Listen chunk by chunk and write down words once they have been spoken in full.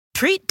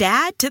Treat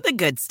Dad to the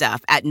good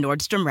stuff at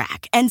Nordstrom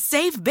Rack and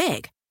save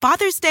big.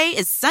 Father's Day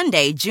is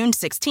Sunday, June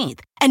 16th,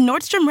 and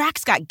Nordstrom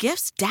Rack's got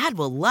gifts Dad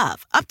will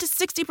love, up to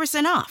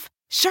 60% off.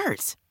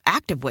 Shirts,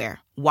 activewear,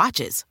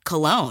 watches,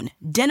 cologne,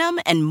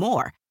 denim, and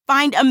more.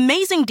 Find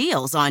amazing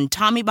deals on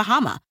Tommy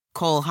Bahama,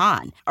 Cole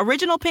Haan,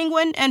 Original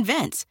Penguin, and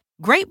Vince.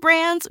 Great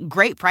brands,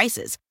 great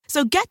prices.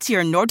 So get to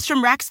your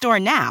Nordstrom Rack store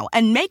now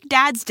and make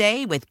Dad's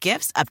Day with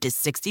gifts up to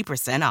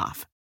 60%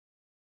 off.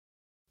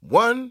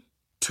 1,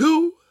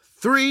 2,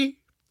 3,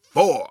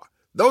 4.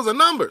 Those are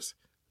numbers.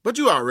 But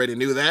you already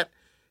knew that.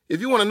 If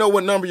you want to know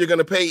what number you're going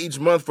to pay each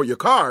month for your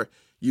car,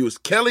 use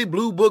Kelley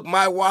Blue Book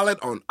My Wallet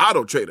on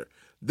Auto Trader.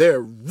 They're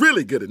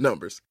really good at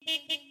numbers.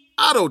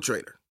 Auto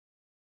Trader.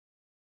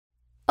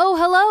 Oh,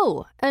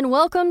 hello, and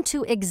welcome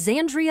to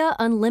Exandria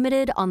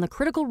Unlimited on the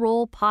Critical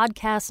Role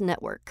Podcast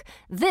Network.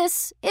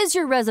 This is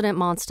your resident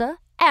monster,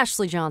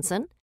 Ashley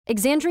Johnson.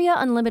 Exandria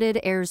Unlimited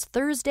airs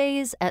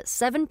Thursdays at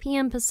 7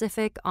 p.m.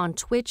 Pacific on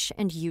Twitch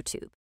and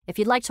YouTube. If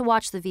you'd like to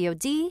watch the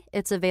VOD,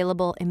 it's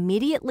available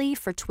immediately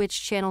for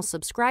Twitch channel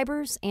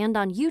subscribers and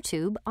on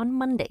YouTube on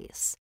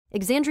Mondays.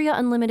 Exandria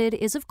Unlimited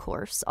is, of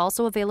course,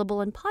 also available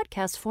in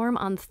podcast form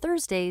on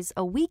Thursdays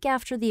a week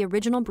after the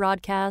original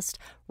broadcast,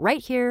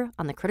 right here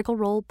on the Critical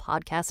Role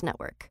Podcast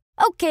Network.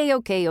 Okay.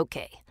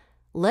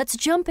 Let's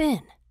jump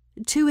in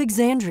to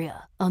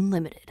Exandria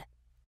Unlimited.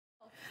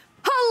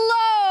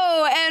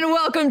 Hello, and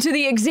welcome to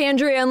the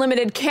Exandria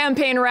Unlimited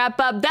campaign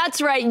wrap-up.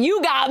 That's right, you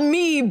got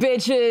me,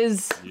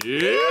 bitches.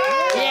 Yeah!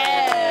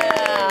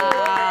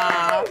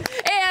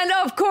 And,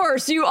 of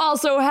course, you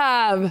also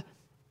have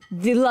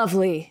the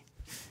lovely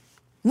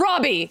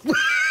Robbie,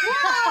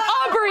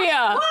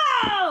 Abria,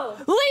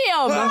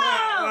 Liam,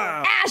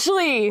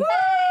 Ashley,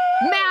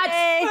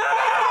 Matt,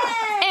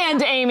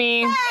 and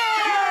Amy.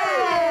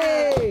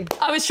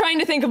 I was trying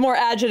to think of more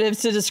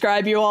adjectives to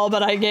describe you all,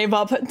 but I gave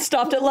up and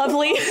stopped at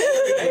lovely.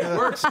 It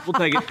works. We'll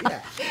take it.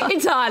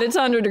 It's hot. It's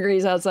 100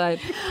 degrees outside.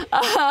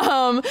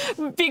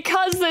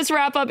 Because this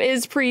wrap-up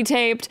is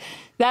pre-taped,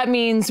 that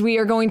means we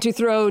are going to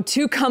throw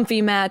to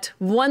Comfy Matt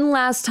one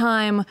last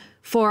time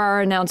for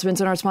our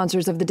announcements and our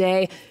sponsors of the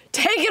day.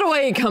 Take it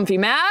away, Comfy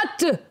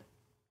Matt!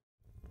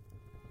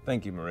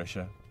 Thank you,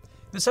 Marisha.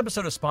 This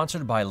episode is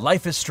sponsored by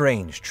Life is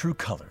Strange: True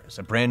Colors,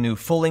 a brand new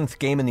full-length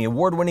game in the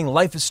award-winning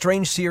Life is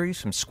Strange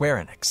series from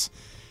Square Enix.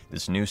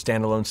 This new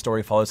standalone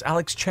story follows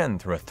Alex Chen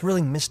through a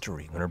thrilling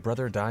mystery when her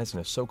brother dies in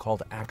a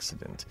so-called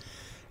accident.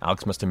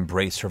 Alex must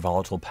embrace her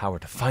volatile power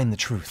to find the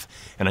truth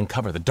and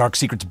uncover the dark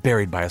secrets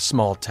buried by a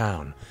small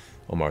town.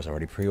 Omar's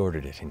already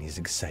pre-ordered it, and he's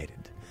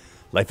excited.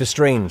 Life is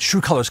Strange: True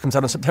Colors comes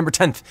out on September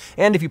 10th,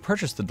 and if you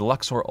purchase the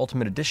Deluxe or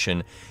Ultimate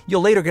Edition, you'll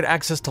later get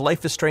access to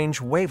Life is Strange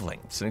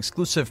Wavelengths, an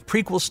exclusive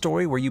prequel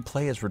story where you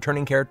play as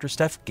returning character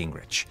Steph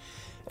Gingrich.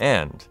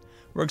 And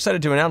we're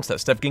excited to announce that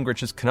Steph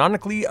Gingrich is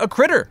canonically a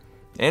critter,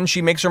 and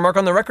she makes her mark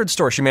on the record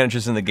store she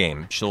manages in the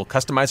game. She'll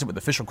customize it with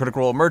official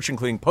Critical Role merch,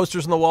 including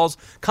posters on the walls,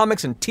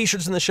 comics and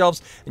t-shirts on the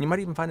shelves, and you might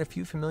even find a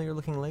few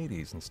familiar-looking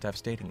ladies in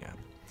Steph's dating app.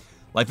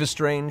 Life is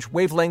Strange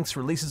Wavelengths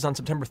releases on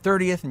September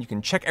 30th, and you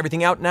can check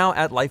everything out now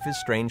at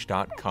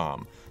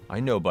lifeisstrange.com.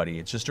 I know, buddy,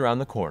 it's just around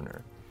the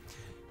corner.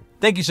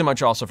 Thank you so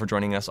much also for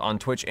joining us on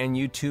Twitch and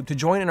YouTube. To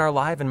join in our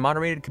live and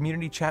moderated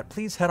community chat,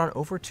 please head on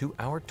over to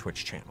our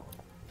Twitch channel.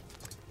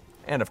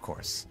 And of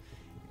course,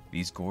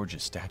 these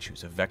gorgeous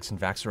statues of Vex and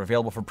Vax are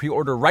available for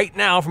pre-order right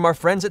now from our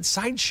friends at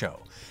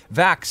Sideshow.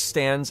 Vax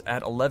stands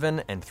at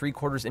 11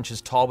 3/4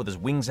 inches tall with his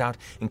wings out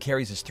and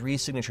carries his 3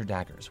 signature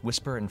daggers,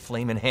 Whisper and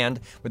Flame in hand,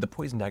 with the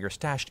poison dagger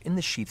stashed in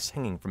the sheaths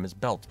hanging from his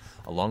belt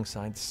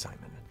alongside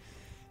Simon.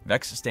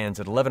 Vex stands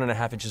at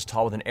 11.5 inches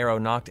tall with an arrow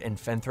nocked in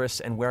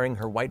Fenthras and wearing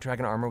her white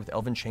dragon armor with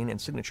elven chain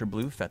and signature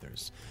blue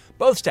feathers.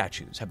 Both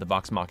statues have the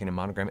Vox Machina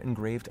monogram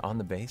engraved on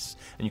the base,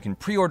 and you can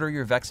pre-order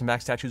your Vex and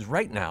Vax statues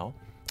right now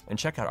and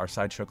check out our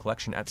Sideshow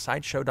collection at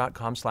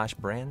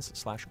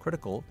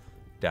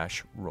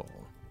sideshow.com/brands/critical-role.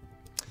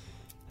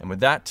 And with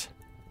that,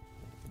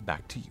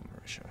 back to you,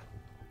 Marisha.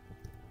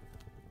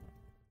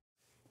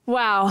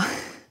 Wow.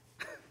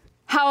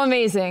 How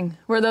amazing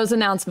were those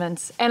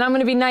announcements. And I'm going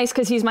to be nice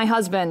because he's my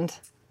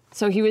husband.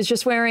 So he was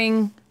just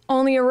wearing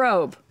only a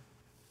robe.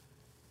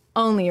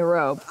 Only a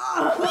robe.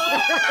 I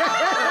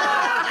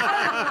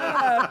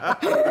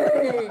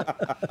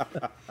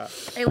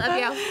love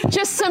you.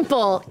 Just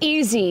simple,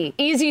 easy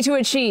to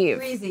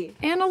achieve. Easy.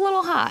 And a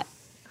little hot.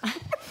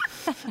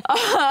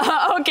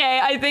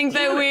 Okay, I think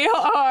that we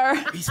are...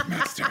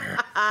 Beastmaster.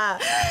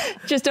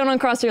 Just don't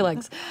uncross your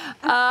legs.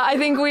 I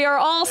think we are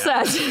all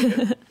set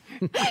to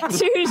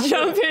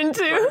jump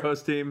into...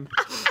 Host team.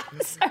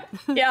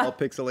 Yeah. All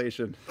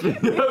pixelation.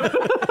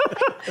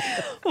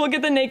 We'll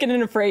get the Naked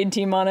and Afraid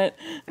team on it.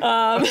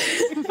 I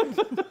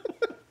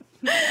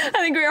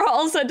think we are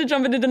all set to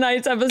jump into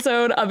tonight's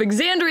episode of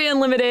Exandria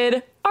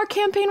Unlimited, our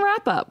campaign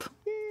wrap-up.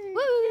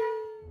 Woo!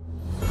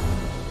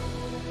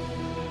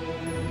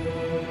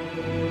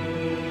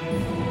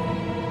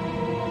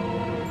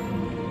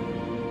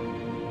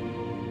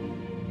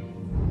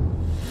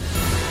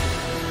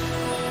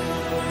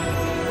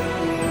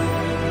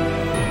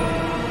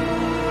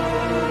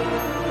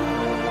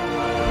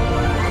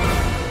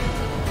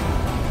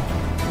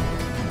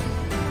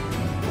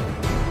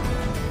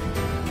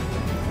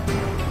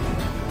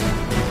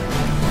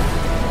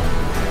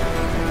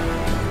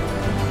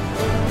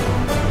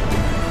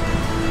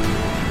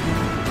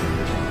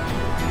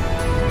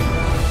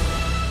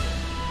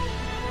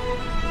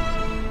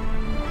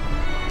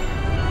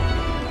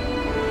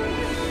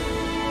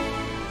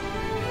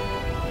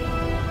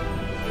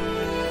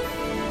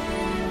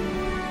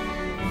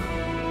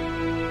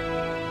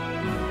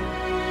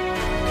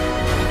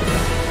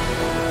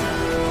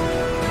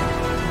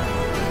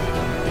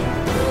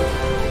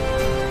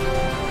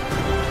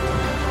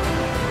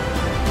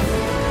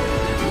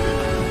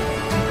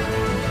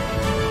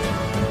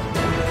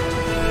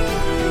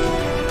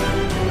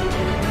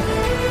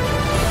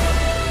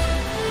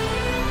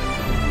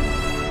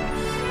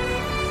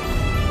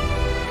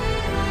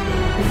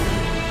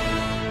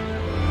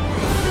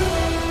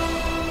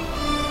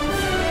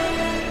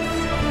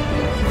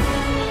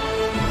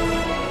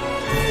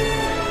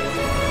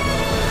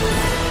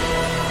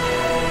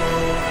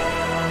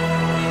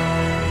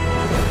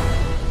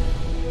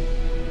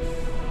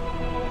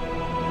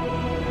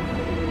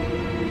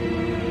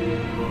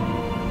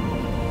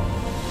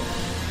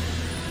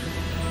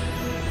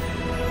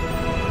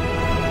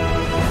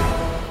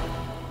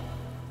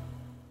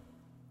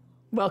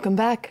 Welcome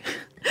back.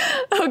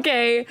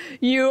 Okay,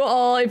 you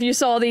all, if you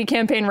saw the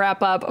campaign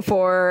wrap up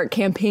for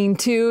campaign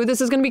 2,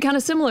 this is going to be kind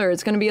of similar.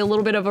 It's going to be a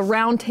little bit of a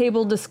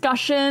roundtable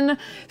discussion.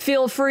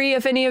 Feel free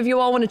if any of you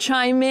all want to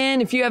chime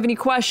in. If you have any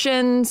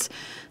questions,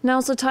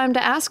 now's the time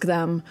to ask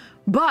them.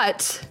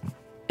 But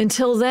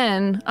until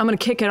then, I'm going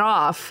to kick it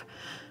off.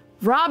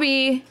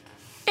 Robbie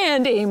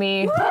and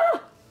Amy.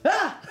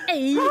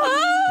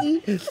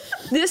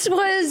 This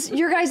was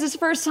your guys'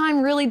 first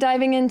time really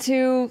diving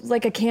into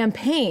like a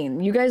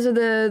campaign. You guys are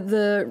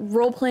the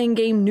role-playing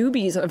game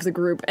newbies of the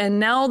group, and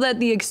now that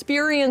the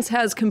experience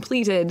has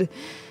completed,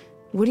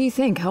 what do you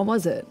think? How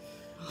was it?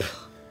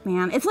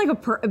 Man, it's like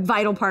a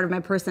vital part of my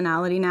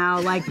personality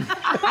now. Like,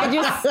 I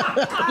just...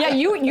 Yeah,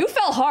 you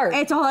fell hard.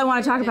 It's all I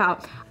want to talk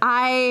about.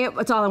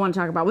 It's all I want to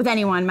talk about with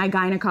anyone, my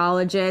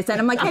gynecologist. And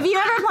I'm like, have you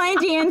ever played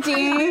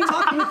D&D?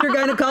 Talking with your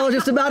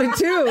gynecologist about it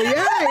too.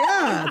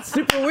 Yeah. It's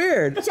super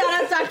weird.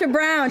 Shout out Dr.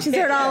 Brown. She's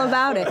heard all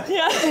about it.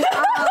 Yeah.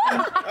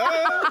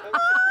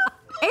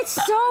 It's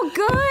so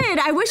good.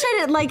 I wish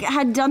I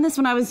had done this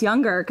when I was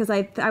younger, because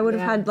I would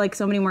have had like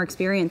so many more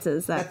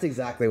experiences. That's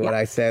exactly what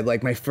I said.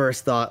 Like my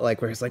first thought,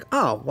 like where it's like,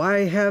 oh,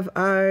 why have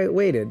I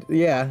waited?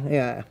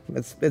 Yeah.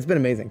 It's been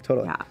amazing,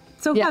 totally. Yeah.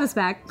 So have us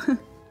back.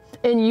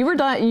 And you were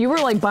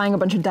like buying a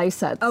bunch of dice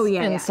sets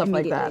and stuff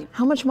like that.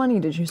 How much money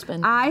did you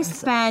spend? I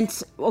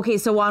spent,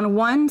 so on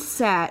one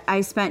set,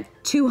 I spent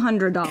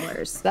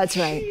 $200. That's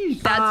right.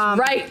 That's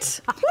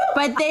right.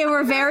 But they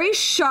were very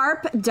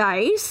sharp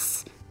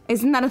dice.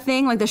 Isn't that a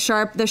thing? Like the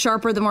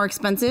sharper, the more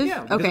expensive?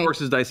 Yeah. Okay.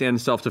 Versus dice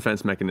and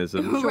self-defense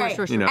mechanism. Right.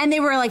 You know. And they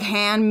were like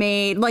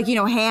handmade, like,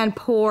 hand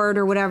poured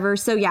or whatever.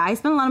 So yeah, I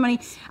spent a lot of money.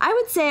 I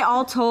would say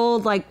all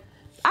told, about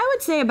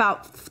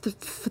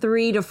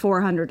 $300 to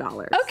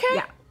 $400. Okay.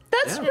 Yeah.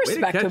 That's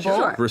respectable.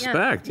 Sure.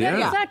 Respect,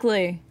 yeah.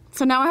 Exactly.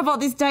 So now I have all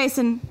these dice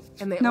and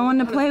no one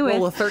to play with.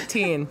 Roll a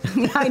 13.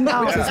 I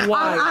know. Which is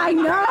why. I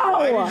know.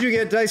 Why did you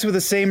get dice with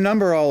the same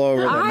number all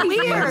over them?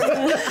 Weird.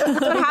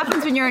 That's what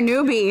happens when you're a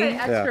newbie.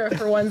 Extra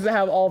for ones that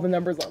have all the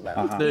numbers on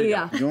them.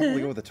 Yeah. You don't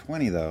really go with a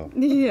 20, though.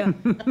 Yeah.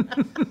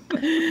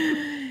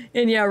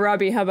 And yeah,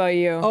 Robbie, how about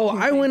you? Oh,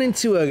 I went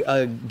into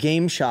a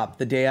game shop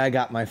the day I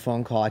got my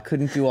phone call. I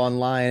couldn't do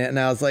online, and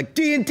I was like,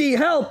 D&D,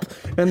 help!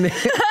 And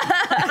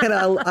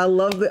I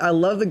love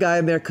the guy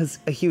in there because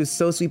he was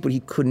so sweet, but he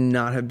could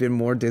not have been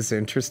more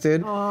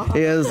disinterested. He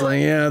was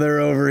like, yeah,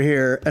 they're over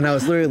here. And I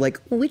was literally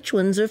like, which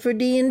ones are for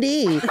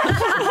D&D?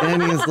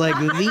 And he's like,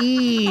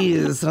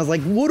 these. And I was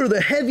like, what are the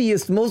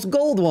heaviest, most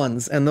gold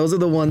ones? And those are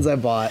the ones I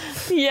bought.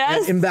 Yes.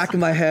 And in the back of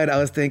my head, I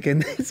was thinking,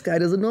 this guy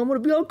doesn't know I'm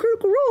going to be on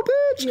Critical Role,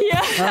 bitch.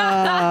 Yeah.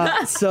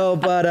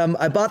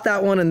 I bought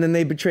that one, and then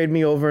they betrayed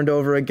me over and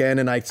over again,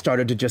 and I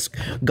started to just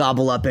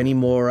gobble up any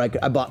more. I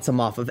bought some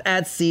off of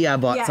Etsy. I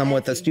bought some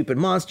with a stupid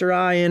monster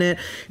eye in it.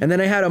 And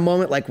then I had a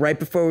moment, like right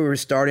before we were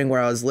starting,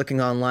 where I was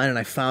looking online, and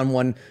I found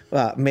one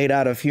made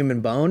out of human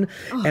bone.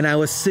 And I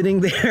was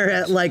sitting there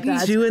at like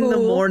 2 in the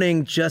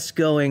morning just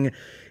going,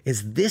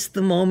 is this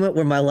the moment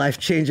where my life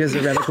changes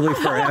irrevocably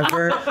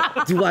forever?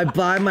 Do I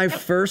buy my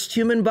first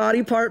human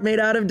body part made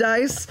out of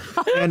dice?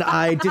 And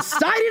I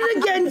decided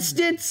against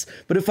it.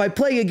 But if I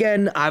play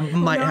again, I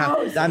might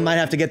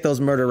have to get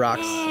those murder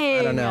rocks.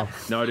 I don't know.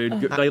 No,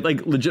 dude.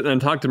 Like legit. And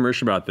talk to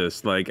Mersh about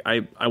this. Like,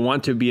 I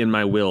want to be in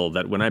my will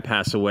that when I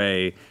pass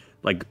away,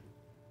 like,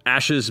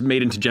 ashes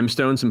made into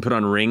gemstones and put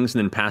on rings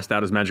and then passed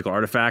out as magical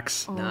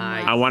artifacts.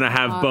 Nice. I want to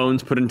have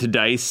bones put into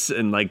dice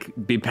and like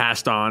be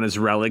passed on as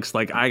relics.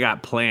 Like, I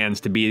got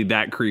plans to be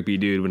that creepy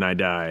dude when I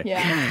die.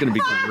 Yeah. It's gonna be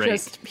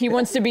great. He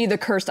wants to be the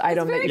cursed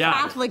item. Very that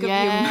Catholic of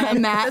you,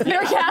 Matt.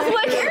 Very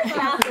Catholic.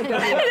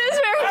 It is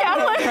very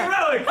Catholic.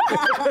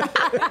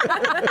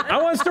 I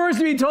want stories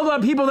to be told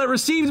about people that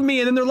received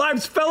me and then their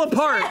lives fell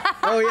apart.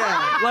 Oh,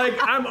 yeah. Like,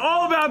 I'm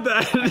all about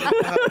that.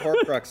 How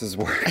Horcruxes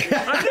work.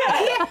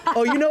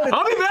 Oh, you know,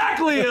 I'll be back,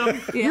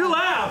 Liam. You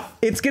laugh.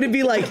 it's gonna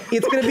be like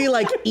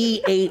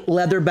E8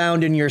 leather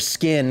bound in your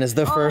skin is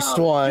the first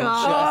one.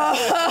 I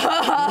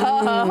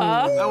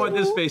want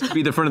this face to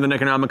be the front of the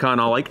Necronomicon,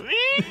 all like,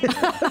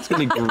 it's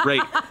gonna be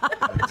great.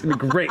 It's gonna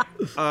be great.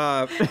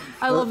 I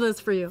love this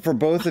for you. For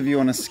both of you,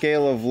 on a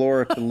scale of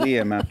Laura to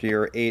Liam after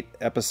your 8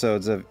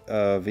 episodes of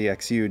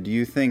VXU, do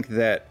you think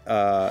that,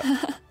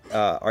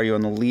 are you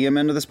on the Liam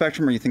end of the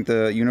spectrum, or you think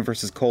the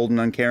universe is cold and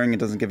uncaring and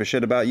doesn't give a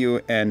shit about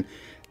you, and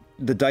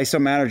the dice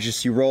don't matter,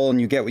 just you roll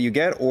and you get what you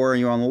get? Or are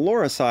you on the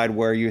Laura side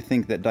where you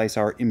think that dice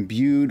are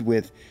imbued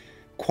with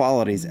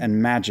qualities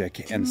and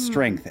magic and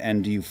strength,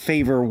 and do you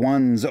favor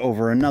ones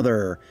over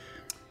another?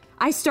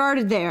 I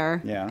started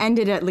there, Yeah.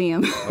 ended at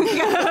Liam. When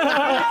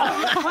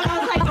I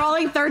was like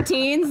rolling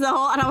 13s,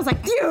 and I was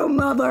like, you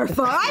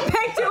motherfucker, I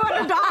paid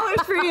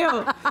 $200 for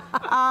you.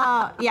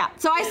 Yeah,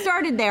 so I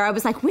started there. I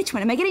was like, which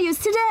one am I going to use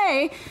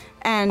today?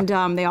 And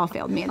they all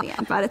failed me in the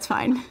end, but it's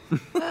fine.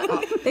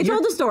 They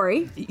told the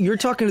story. You're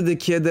talking to the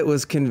kid that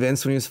was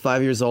convinced when he was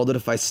 5 years old that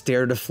if I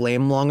stared at a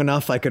flame long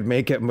enough, I could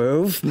make it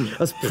move. I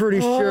was pretty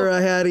sure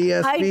I had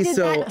ESP. I did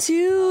that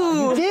too.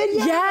 You did?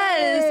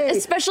 Yes,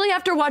 especially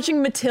after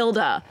watching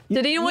Matilda.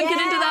 Did anyone get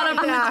into that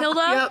after Matilda?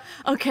 Yep.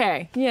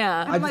 Okay,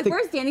 yeah. I'm like,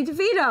 where's Danny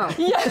DeVito?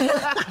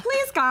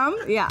 Please come.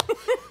 Yeah.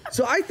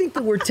 So I think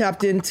that we're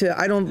tapped into,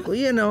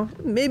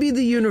 maybe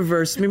the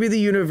universe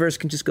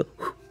can just go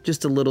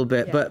just a little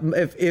bit. But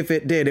if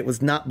it did, it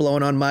was not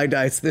blowing on my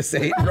dice this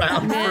 8th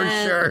round for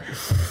sure.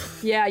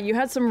 Yeah, you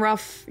had some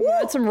rough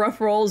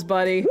rolls,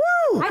 buddy.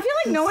 Woo! I feel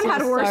like no one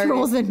had worse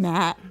roles than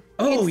Matt.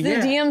 Oh, It's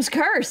the DM's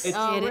curse.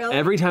 Really?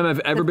 Every time I've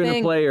ever been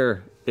a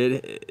player,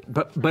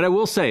 but I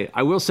will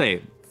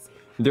say,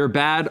 they're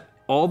bad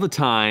all the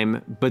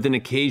time, but then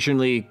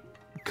occasionally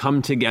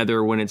come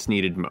together when it's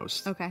needed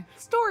most. Okay.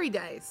 Story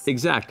dice.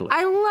 Exactly.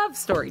 I love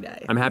story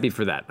dice. I'm happy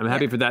for that. I'm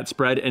happy for that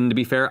spread. And to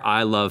be fair,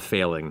 I love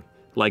failing.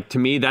 Like, to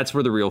me, that's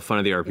where the real fun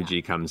of the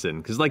RPG comes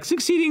in. Because, like,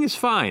 succeeding is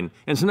fine.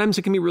 And sometimes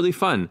it can be really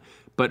fun.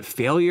 But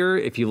failure,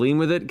 if you lean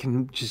with it,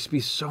 can just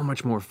be so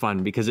much more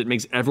fun because it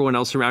makes everyone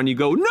else around you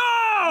go, no!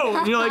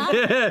 And you're like,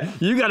 yeah,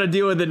 you got to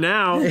deal with it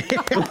now.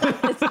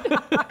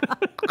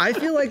 I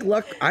feel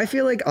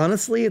like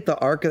honestly at the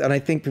arc, and I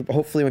think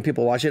hopefully when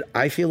people watch it,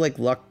 I feel like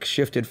luck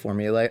shifted for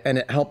me, and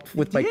it helped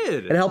with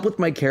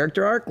my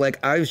character arc.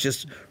 Like I was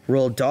just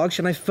real dog shit,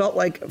 and I felt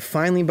like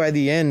finally by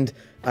the end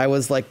I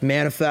was like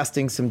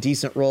manifesting some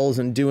decent roles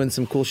and doing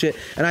some cool shit,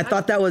 and I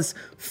thought that was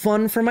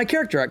fun for my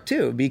character arc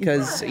too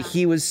because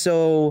he was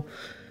so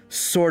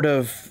sort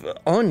of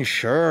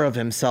unsure of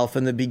himself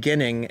in the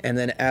beginning, and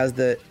then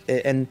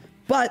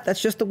but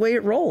that's just the way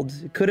it rolled.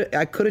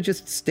 I could have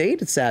just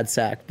stayed a sad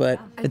sack, but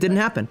it didn't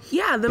happen.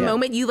 Yeah, the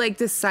moment you like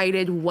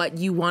decided what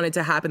you wanted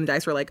to happen, the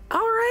dice were like, all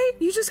right,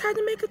 you just had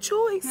to make a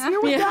choice.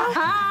 Here we go.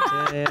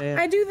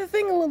 I do the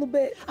thing a little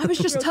bit. I was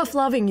just tough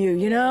loving you,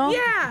 you know?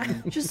 Yeah.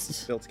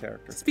 Just Builds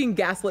character. It's being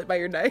gaslit by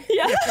your dice.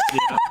 Yeah.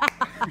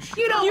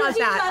 You don't want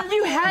that.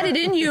 You had it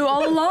in you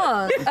all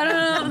along. I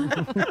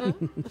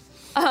don't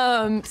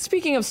know.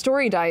 Speaking of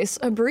story dice,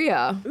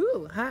 Abria,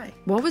 Ooh, hi.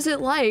 what was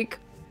it like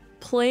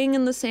playing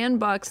in the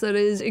sandbox that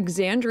is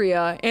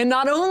Exandria, and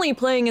not only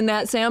playing in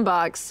that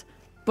sandbox,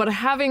 but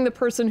having the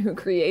person who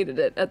created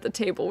it at the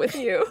table with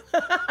you?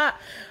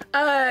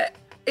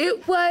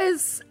 It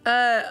was,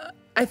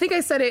 I think I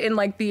said it in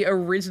like the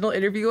original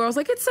interview where I was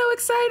like, it's so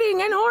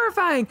exciting and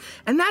horrifying.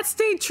 And that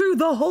stayed true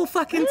the whole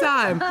fucking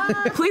time.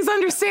 Please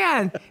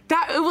understand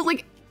that it was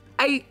like,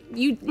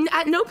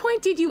 at no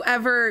point did you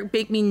ever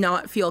make me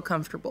not feel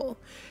comfortable.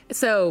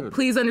 So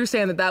please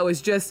understand that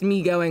was just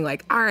me going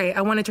like, all right,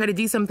 I want to try to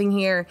do something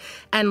here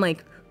and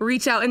like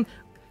reach out. And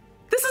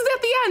this is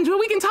at the end, but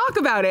we can talk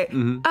about it.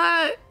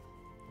 Mm-hmm.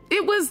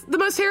 It was the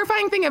most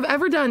terrifying thing I've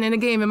ever done in a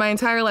game in my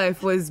entire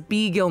life was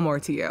be Gilmore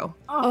to you.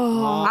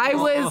 Oh, I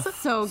was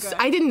so good.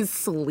 I didn't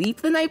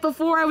sleep the night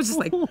before. I was just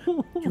like,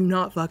 do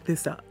not fuck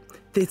this up.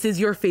 This is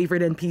your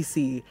favorite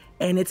NPC,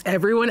 and it's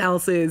everyone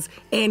else's,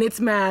 and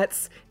it's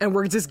Matt's, and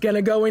we're just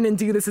gonna go in and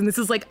do this. And this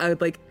is like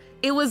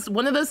it was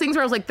one of those things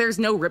where I was like, there's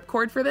no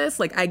ripcord for this.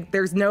 Like,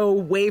 there's no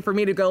way for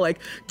me to go like,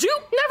 Jupe,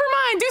 never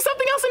mind, do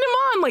something else in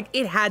Amon. Like,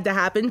 it had to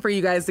happen for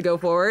you guys to go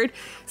forward.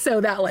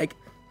 So that like,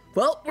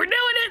 well, we're doing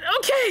it.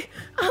 Okay.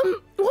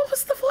 What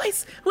was the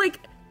voice? Like,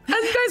 as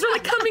you guys were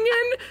like coming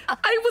in,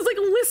 I was like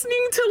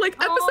listening to like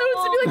episodes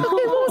to be like,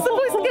 okay, what was the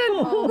voice again?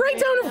 Write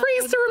down a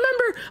phrase to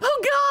remember.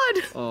 Oh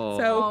God.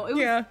 So it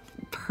was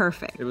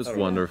perfect. It was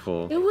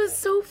wonderful. It was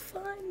so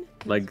fun.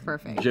 Like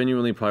perfect.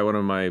 Genuinely probably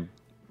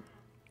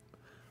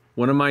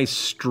one of my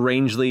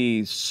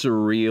strangely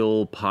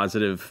surreal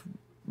positive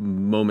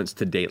moments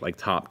to date, like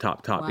top,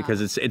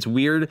 because it's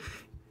weird.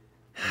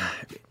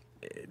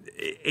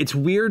 It's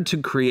weird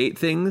to create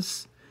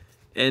things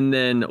and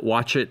then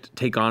watch it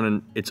take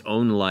on its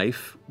own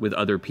life with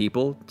other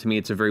people. To me,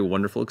 it's a very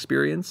wonderful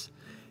experience.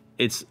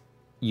 It's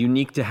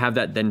unique to have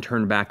that then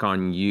turn back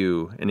on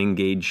you and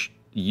engage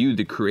you,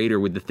 the creator,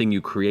 with the thing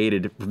you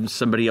created from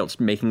somebody else,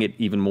 making it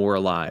even more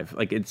alive.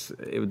 Like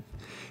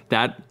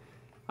that.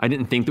 I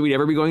didn't think that we'd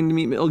ever be going to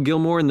meet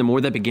Gilmore, and the more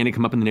that began to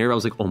come up in the narrative, I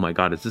was like, oh my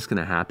God, is this going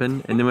to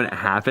happen? And then when it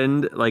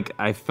happened, like,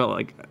 I felt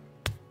like,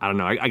 I don't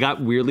know, I got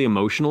weirdly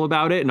emotional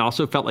about it, and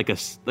also felt like a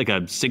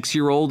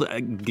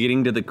 6-year-old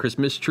getting to the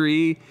Christmas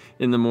tree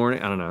in the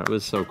morning. I don't know, it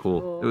was so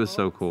cool. It was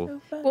so cool.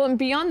 Well, and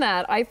beyond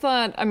that, I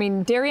thought,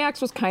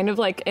 Dariax was kind of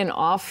like an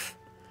off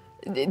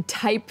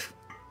type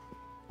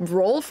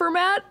role for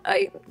Matt,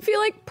 I feel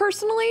like,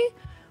 personally.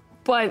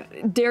 But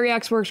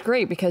Dariax works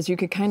great because you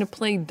could kind of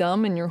play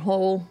dumb in your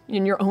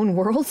own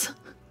world.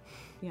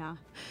 Yeah.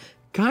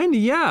 Kind of,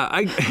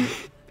 yeah.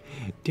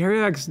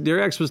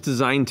 Dariax was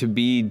designed to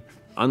be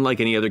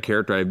unlike any other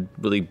character I've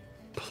really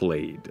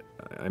played.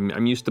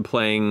 I'm used to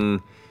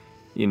playing,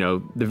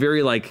 the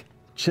very like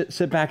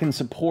sit back and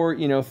support,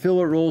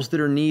 fill out roles that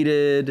are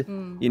needed,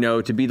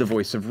 to be the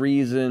voice of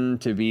reason,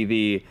 to be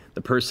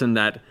the person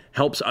that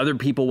helps other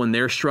people when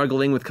they're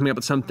struggling with coming up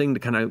with something,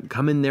 to kind of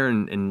come in there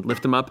and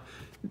lift them up.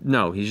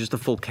 No, he's just a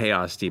full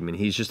chaos demon.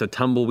 He's just a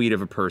tumbleweed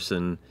of a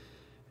person.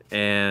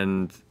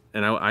 And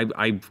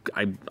I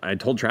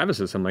told Travis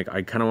this. I'm like,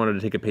 I kind of wanted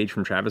to take a page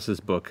from Travis's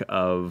book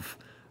of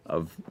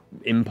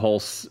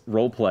impulse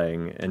role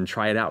playing and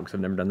try it out because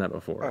I've never done that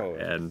before. Oh,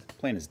 and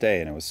plain as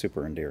day, and it was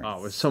super endearing. Oh,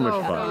 it was so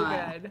much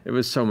fun. Good. It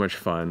was so much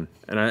fun,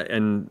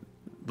 and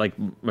like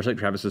much like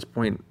Travis's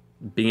point,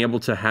 being able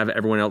to have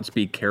everyone else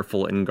be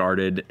careful and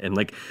guarded, and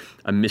like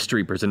a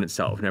mystery present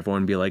itself, and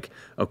everyone be like,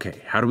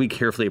 okay, how do we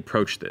carefully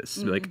approach this?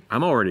 Be like,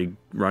 I'm already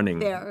running,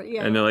 There,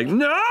 yeah. and they're like,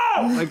 no,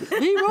 like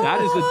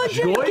that is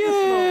a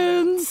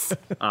joyous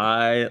moment.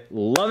 I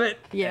love it.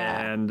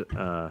 Yeah. And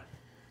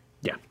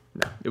yeah,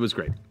 no, it was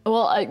great.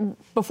 Well,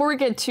 before we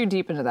get too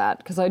deep into that,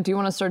 because I do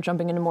want to start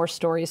jumping into more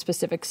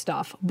story-specific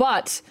stuff,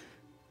 but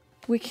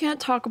we can't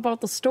talk about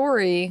the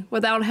story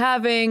without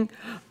having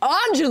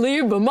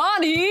Anjali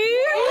Bhamani.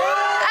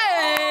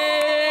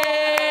 Hey!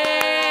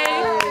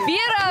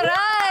 Viera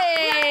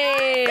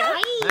Rai!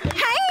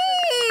 Hi!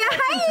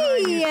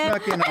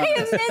 I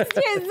missed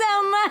you so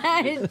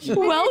much.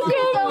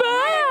 Welcome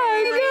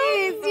back!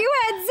 Please, you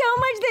had so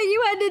much that you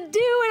had to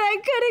do, and I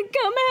couldn't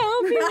come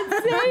help you and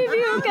save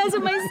you because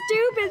of my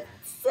stupid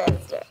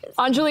sisters.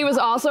 Anjali was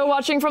also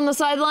watching from the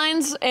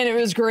sidelines, and it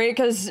was great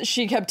because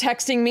she kept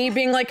texting me,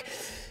 being like,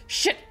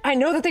 shit, I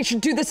know that they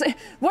should do this.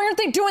 Why aren't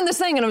they doing this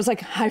thing? And I was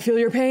like, I feel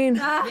your pain.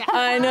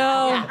 I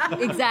know. Yeah,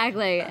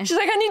 exactly. She's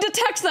like, I need to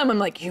text them. I'm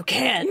like, you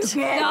can't.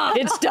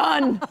 It's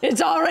done.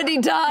 It's already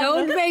done.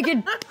 Don't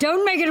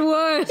make it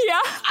worse.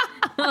 Yeah.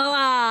 Oh,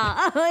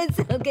 wow. Oh, it's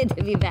so good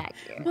to be back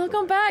here.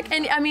 Welcome back.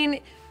 And I mean,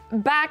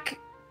 back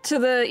to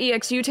the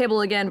EXU table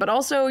again, but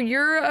also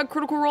you're a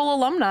Critical Role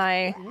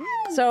alumni.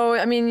 So,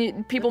 I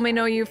mean, people may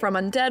know you from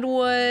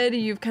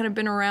Undeadwood. You've kind of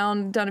been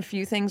around, done a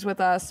few things with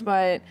us,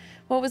 but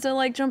what was it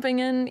like jumping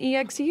in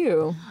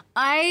EXU?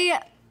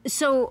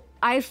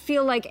 I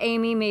feel like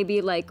Amy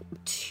maybe like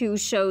 2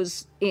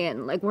 shows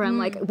in, like where I'm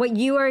like, what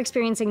you are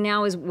experiencing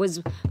now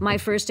was my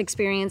first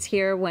experience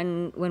here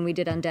when we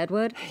did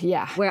Undeadwood.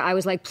 Yeah. Where I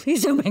was like,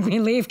 please don't make me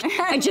leave.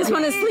 I just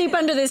want to sleep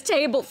under this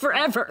table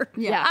forever.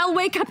 Yeah. I'll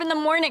wake up in the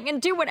morning and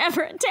do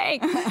whatever it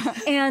takes.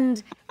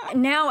 And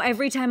now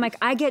every time, like,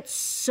 I get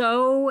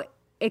so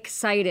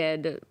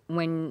excited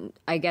when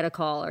I get a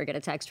call or get a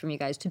text from you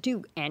guys to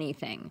do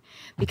anything,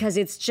 because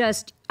it's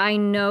just, I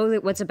know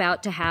that what's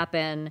about to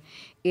happen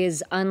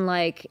is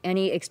unlike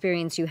any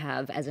experience you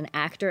have as an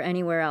actor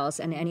anywhere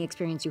else and any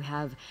experience you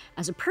have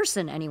as a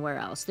person anywhere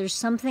else. There's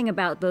something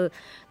about the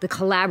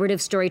collaborative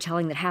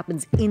storytelling that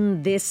happens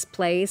in this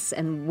place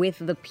and with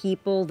the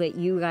people that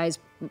you guys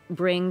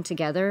bring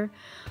together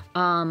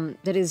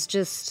that is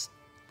just,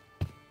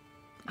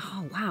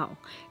 oh wow.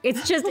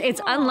 It's just,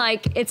 it's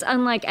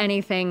unlike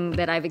anything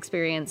that I've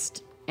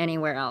experienced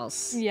anywhere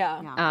else.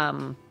 Yeah.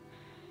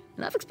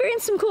 And I've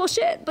experienced some cool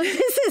shit, but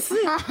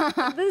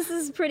this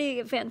is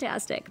pretty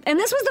fantastic. And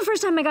this was the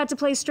first time I got to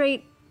play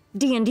straight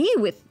D&D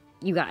with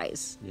you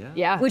guys.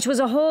 Yeah. Which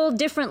was a whole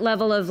different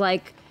level of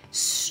like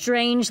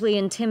strangely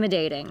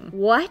intimidating.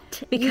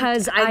 What?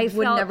 Because I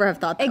would felt, never have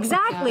thought that.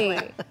 Exactly.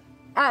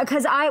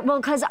 Because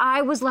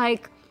I was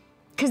like,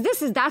 because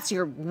this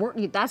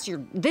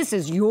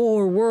is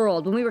your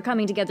world. When we were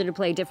coming together to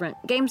play different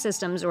game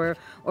systems or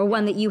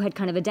one that you had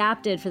kind of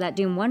adapted for that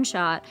Doom one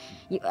shot,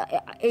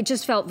 it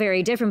just felt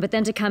very different. But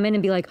then to come in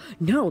and be like,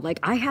 no, like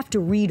I have to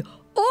read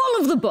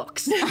all of the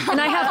books, and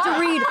I have to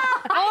read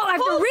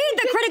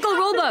the Critical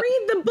Role book.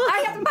 Read the book. I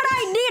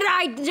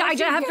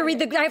have to read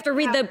the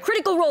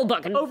Critical Role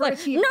book and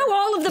like, know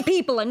all of the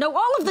people and know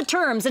all of the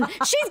terms. And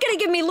she's gonna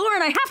give me lore,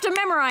 and I have to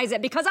memorize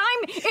it because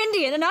I'm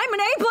Indian and I'm an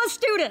A+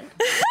 student.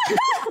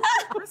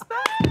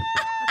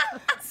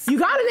 You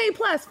got an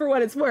A+ for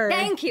what it's worth.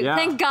 Thank you. Yeah.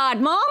 Thank God,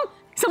 Mom.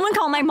 Someone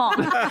call my mom.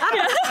 I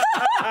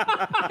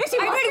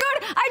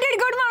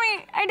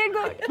did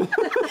good.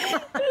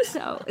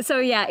 So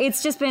yeah,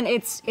 it's just been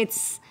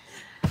it's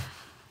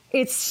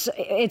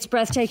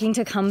breathtaking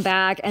to come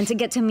back and to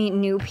get to meet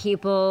new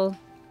people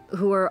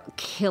who are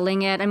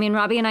killing it. I mean,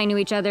 Robbie and I knew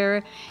each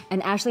other,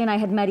 and Ashley and I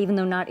had met even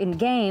though not in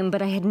game,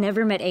 but I had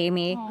never met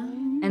Amy.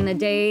 And the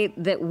day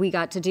that we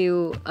got to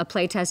do a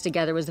play test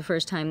together was the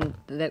first time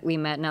that we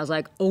met, and I was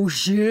like, oh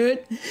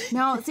shit.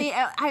 No, see,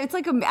 it's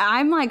like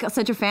I'm like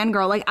such a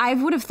fangirl. Like I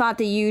would have thought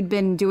that you'd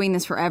been doing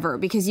this forever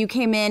because you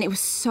came in. It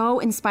was so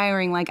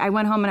inspiring. Like I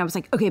went home and I was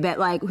like, okay, but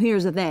like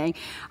here's the thing,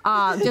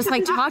 just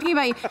like talking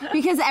about you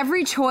because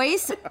every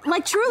choice,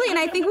 like truly, and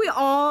I think we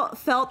all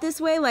felt this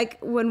way. Like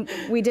when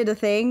we did a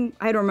thing,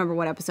 I don't remember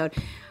what episode.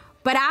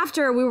 But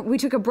after we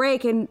took a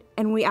break and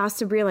we asked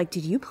Sabria, like,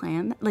 did you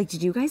plan that? Like,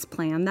 did you guys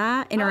plan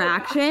that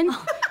interaction?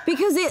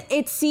 Because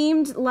it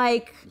seemed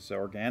like so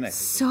organic.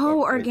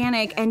 So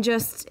organic and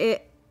just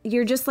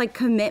you're just like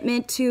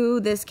commitment to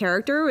this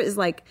character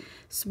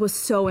was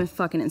so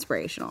fucking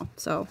inspirational.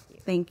 So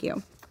thank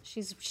you.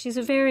 She's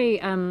a very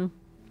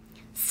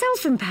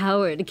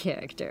self-empowered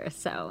character,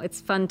 so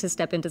it's fun to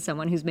step into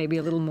someone who's maybe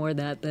a little more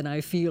that than I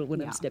feel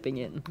when I'm stepping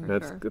in.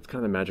 That's kind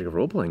of the magic of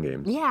role-playing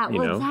games. Yeah, you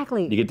well, know?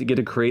 exactly. You get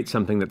to create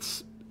something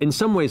that's in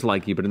some ways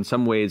like you, but in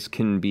some ways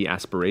can be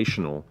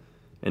aspirational,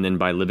 and then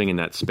by living in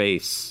that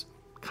space,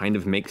 kind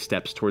of make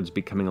steps towards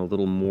becoming a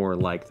little more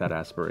like that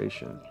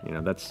aspiration. You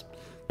know, that's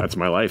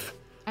my life.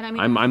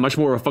 I'm much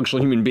more of a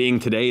functional human being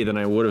today than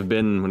I would have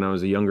been when I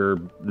was a younger,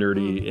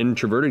 nerdy,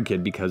 introverted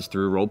kid, because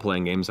through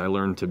role-playing games, I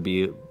learned to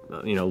be,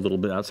 a little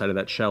bit outside of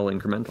that shell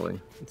incrementally.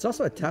 It's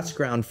also a test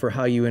ground for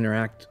how you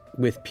interact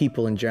with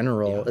people in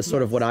general. Is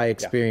sort of what I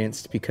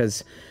experienced,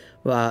 because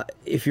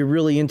if you're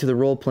really into the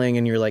role-playing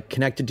and you're like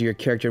connected to your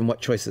character and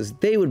what choices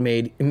they would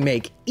make,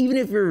 even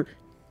if you're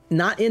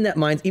not in that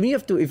mind, even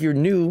if you're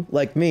new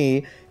like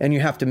me and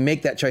you have to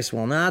make that choice,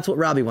 well, that's what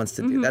Robbie wants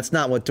to do. That's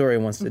not what Dory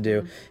wants to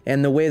do.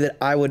 And the way that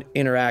I would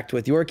interact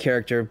with your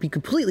character would be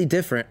completely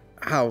different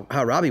how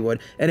Robbie would.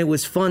 And it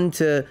was fun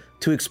to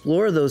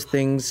explore those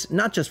things,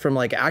 not just from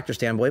like an actor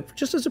standpoint, but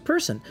just as a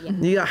person.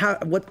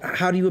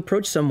 How do you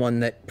approach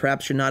someone that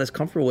perhaps you're not as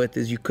comfortable with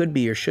as you could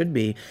be or should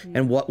be?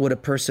 And what would a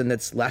person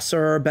that's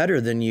lesser or better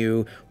than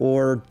you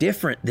or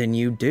different than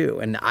you do?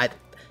 And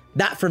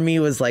that for me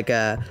was like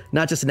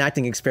not just an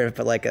acting experiment,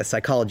 but like a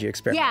psychology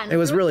experiment. Yeah, it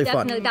was really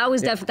fun. That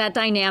was that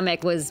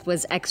dynamic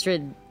was extra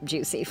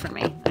juicy for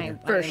me.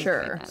 For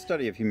sure.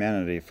 Study of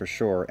humanity, for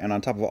sure. And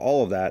on top of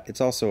all of that, it's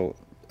also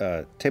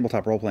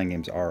tabletop role-playing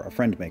games are a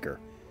friend maker.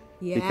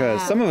 Yeah.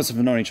 Because some of us have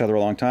known each other a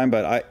long time,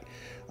 but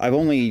I've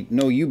only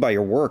known you by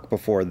your work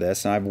before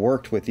this, and I've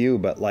worked with you,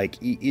 but like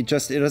it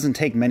doesn't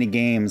take many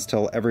games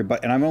till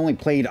everybody. And I've only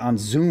played on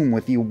Zoom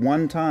with you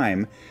one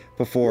time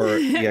before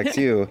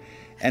EXU.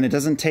 And it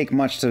doesn't take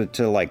much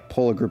to like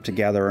pull a group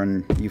together,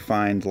 and you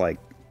find like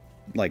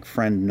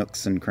friend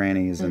nooks and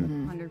crannies.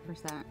 And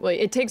 100%. Well,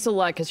 it takes a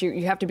lot, because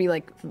you have to be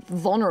like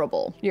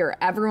vulnerable.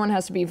 Everyone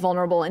has to be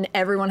vulnerable, and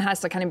everyone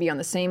has to kind of be on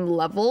the same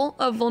level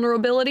of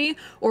vulnerability,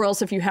 or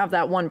else if you have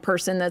that one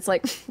person that's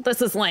like,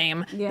 this is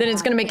lame, then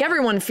it's going to make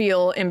everyone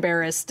feel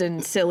embarrassed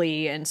and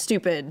silly and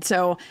stupid.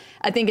 So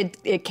I think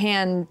it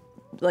can,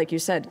 like you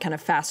said, kind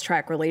of fast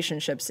track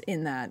relationships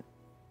in that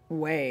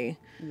way.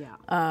 Yeah.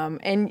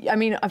 And I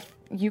mean,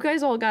 you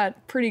guys all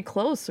got pretty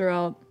close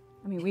throughout.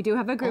 I mean, we do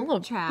have a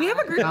group chat. We have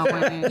a group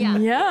chat.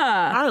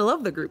 Yeah. I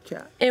love the group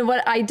chat. And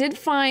what I did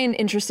find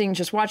interesting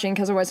just watching,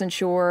 because I wasn't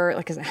sure,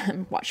 like, because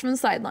I watched from the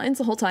sidelines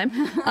the whole time.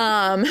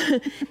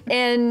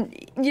 And,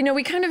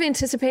 we kind of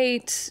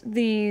anticipate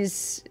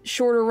these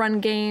shorter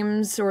run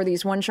games or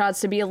these one shots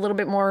to be a little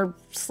bit more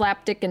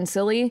slapdick and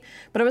silly.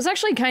 But I was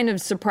actually kind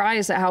of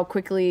surprised at how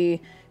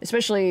quickly,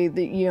 especially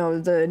the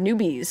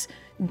newbies,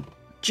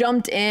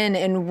 jumped in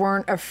and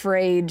weren't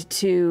afraid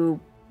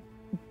to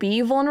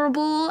be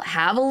vulnerable,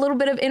 have a little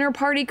bit of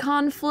inter-party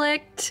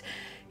conflict,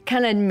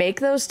 kind of make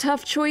those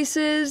tough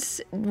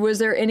choices. Was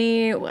there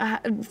any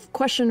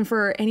question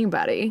for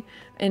anybody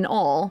in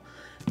all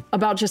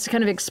about just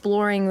kind of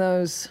exploring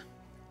those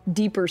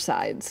deeper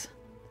sides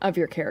of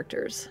your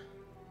characters?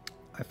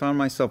 I found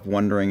myself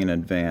wondering in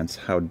advance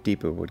how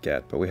deep it would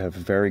get, but we have a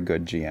very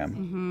good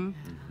GM.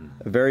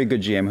 A very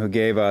good GM who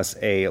gave us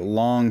a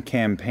long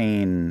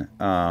campaign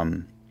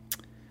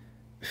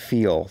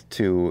feel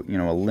to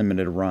a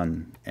limited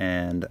run,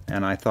 and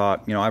I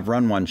thought I've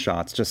run one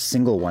shots, just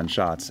single one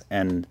shots,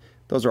 and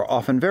those are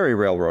often very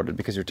railroaded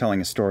because you're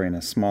telling a story in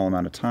a small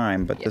amount of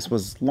time, but this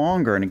was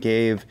longer, and it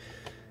gave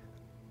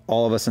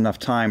all of us enough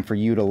time for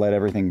you to let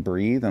everything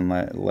breathe and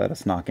let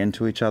us knock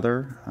into each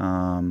other,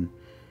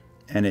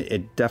 and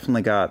it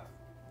definitely got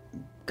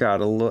a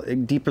little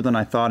deeper than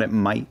I thought it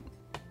might,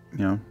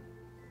 and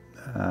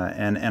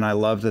I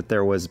love that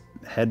there was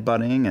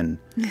headbutting and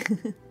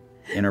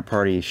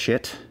inter-party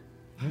shit.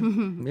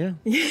 Yeah.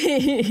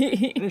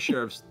 And a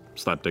share of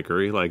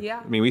slapdickery.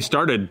 I mean, we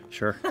started.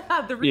 Sure.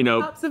 The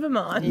rooftops of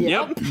Amon.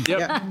 Yep.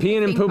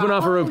 Peeing and pooping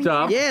off a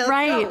rooftop. Yeah.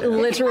 Right.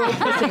 Literal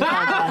pissing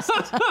contest.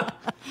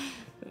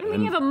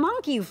 You have a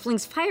monkey who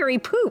flings fiery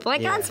poop.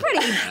 Like, that's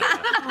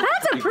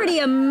a pretty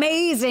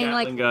amazing,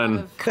 Gatling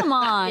gun. Come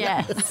on.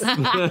 Yes.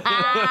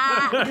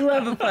 You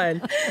have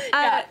fun.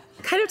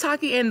 Kind of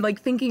talking and like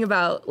thinking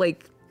about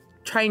like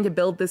trying to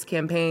build this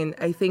campaign,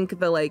 I think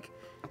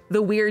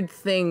the weird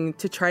thing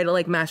to try to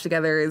like mash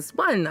together is,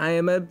 one, I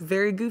am a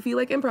very goofy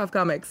like improv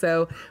comic,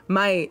 so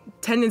my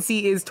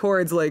tendency is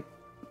towards like,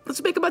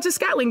 let's make a bunch of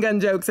Gatling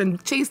gun jokes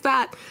and chase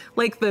that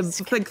like the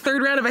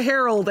third round of a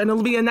Herald, and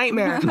it'll be a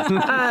nightmare.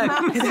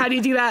 How do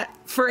you do that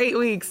for 8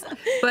 weeks?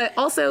 But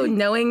also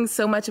knowing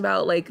so much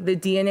about like the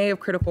DNA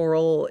of Critical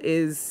Role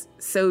is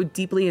so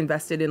deeply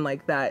invested in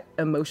like that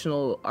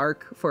emotional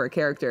arc for a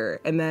character,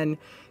 and then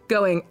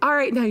going, all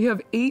right, now you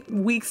have 8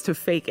 weeks to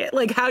fake it.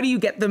 Like, how do you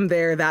get them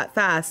there that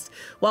fast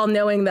while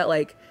knowing that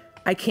like,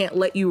 I can't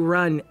let you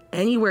run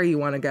anywhere you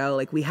want to go.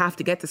 Like, we have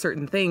to get to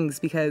certain things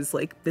because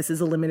like this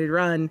is a limited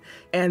run.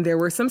 And there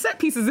were some set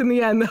pieces in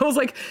the end that I was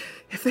like,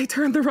 if they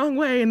turn the wrong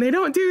way and they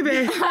don't do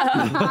this,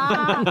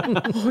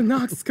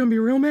 Knox is gonna be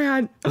real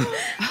mad.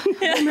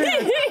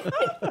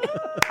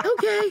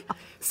 Okay.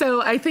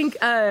 So I think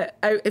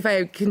if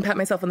I can pat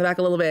myself on the back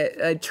a little bit,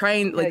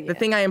 the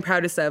thing I am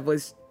proudest of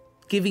was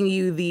giving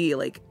you the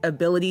like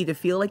ability to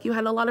feel like you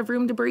had a lot of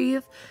room to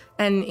breathe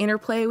and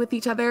interplay with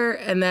each other,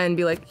 and then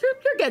be like, you're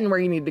getting where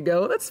you need to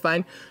go. That's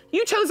fine.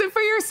 You chose it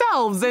for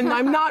yourselves, and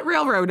I'm not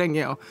railroading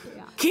you.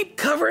 Yeah. keep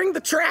covering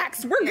the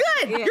tracks. We're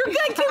good. You're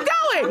good. Keep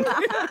going.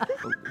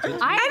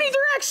 Any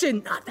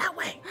direction, not that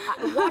way.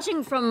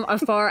 Watching from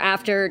afar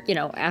after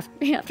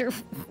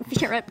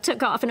Sheriff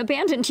took off and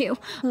abandoned you,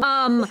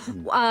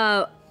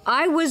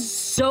 I was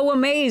so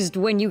amazed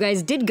when you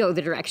guys did go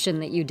the direction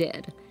that you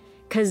did.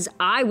 Because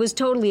I was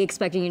totally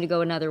expecting you to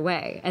go another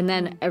way. And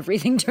then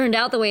everything turned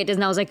out the way it did.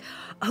 And I was like,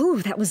 oh,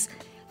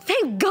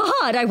 thank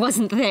God I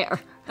wasn't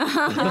there. I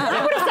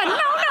would have said, no,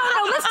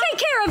 let's take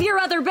care of your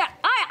other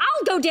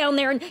I'll go down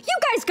there and you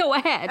guys go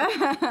ahead.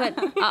 But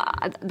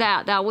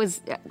that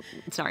was,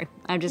 sorry,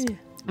 I'm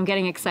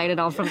getting excited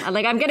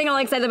I'm getting all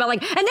excited about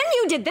and then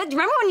you did this.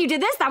 Remember when you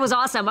did this? That was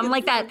awesome. I'm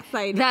like that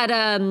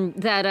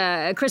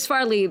Chris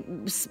Farley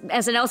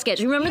SNL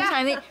sketch. Remember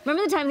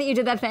the time that you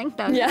did that thing?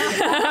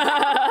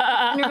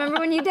 Remember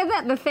when you did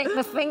that? The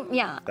thing.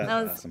 Yeah,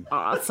 that was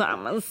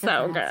awesome. It was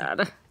so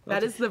good.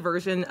 That is the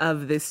version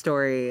of this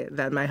story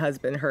that my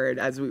husband heard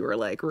as we were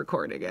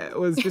recording it. It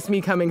was just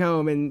me coming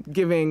home and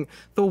giving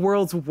the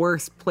world's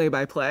worst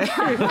play-by-play.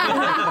 I'm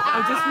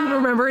just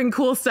remembering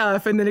cool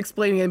stuff and then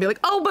explaining it and be like,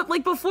 oh, but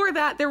before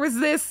that there was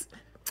this.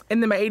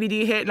 And then my ADD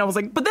hit and I was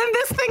like, but then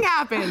this thing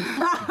happened.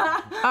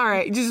 All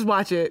right, just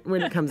watch it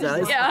when it comes out.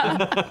 It's fine.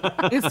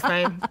 It's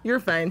fine. You're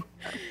fine.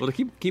 Well,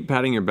 to keep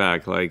patting your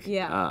back,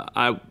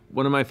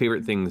 one of my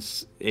favorite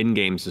things in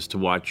games is to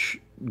watch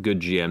good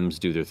GMs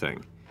do their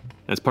thing.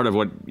 That's part of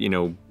what,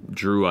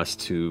 drew us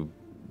to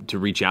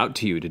reach out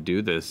to you to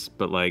do this.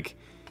 But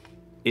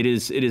it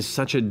is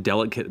such a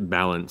delicate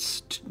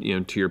balance,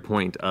 to your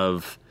point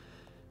of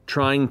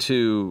trying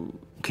to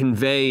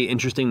convey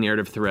interesting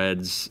narrative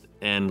threads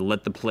and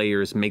let the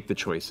players make the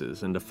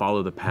choices and to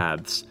follow the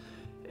paths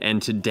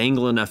and to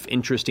dangle enough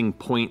interesting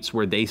points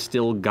where they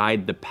still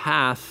guide the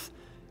path,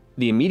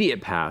 the immediate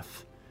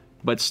path,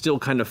 but still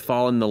kind of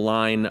fall in the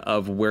line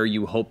of where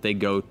you hope they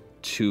go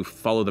to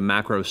follow the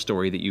macro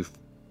story that you've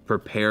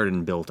prepared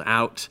and built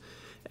out.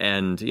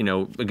 And,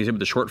 like you said, with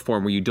the short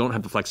form where you don't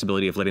have the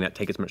flexibility of letting that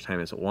take as much time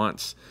as it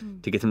wants,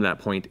 to get them to that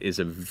point is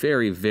a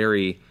very,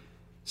 very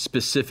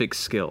specific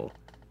skill.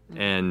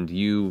 And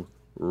you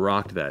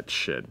rocked that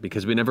shit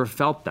because we never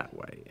felt that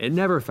way. It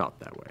never felt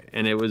that way.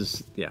 And it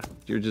was,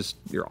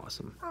 you're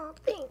awesome. Oh,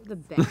 thanks. The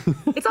best.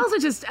 It's also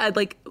just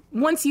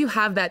once you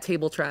have that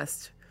table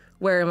trust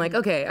where I'm like,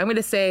 okay, I'm going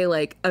to say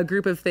a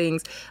group of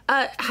things.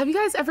 Have you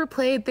guys ever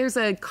played, there's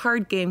a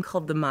card game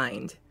called The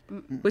Mind,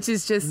 which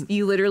is just,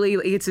 you literally,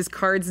 it's just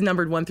cards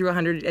numbered 1 through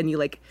 100 and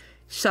you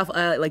shuffle,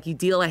 you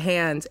deal a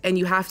hand and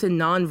you have to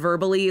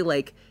non-verbally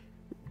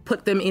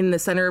put them in the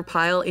center of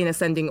pile in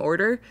ascending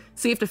order.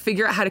 So you have to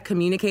figure out how to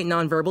communicate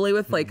non-verbally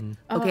with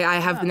okay, I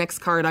have the next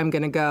card, I'm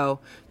going to go.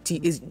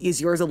 Is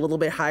yours a little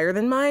bit higher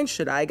than mine?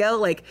 Should I go?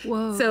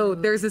 Whoa. So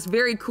there's this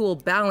very cool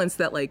balance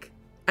that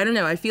I don't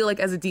know, I feel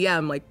as a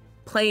DM,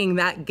 playing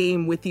that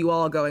game with you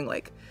all going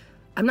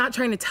I'm not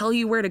trying to tell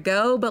you where to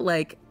go, but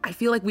I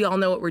feel we all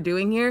know what we're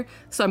doing here,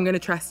 so I'm going to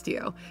trust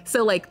you.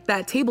 So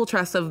that table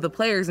trust of the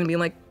players and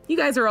being you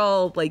guys are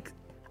all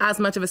as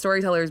much of a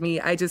storyteller as me.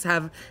 I just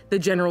have the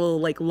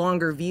general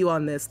longer view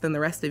on this than the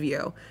rest of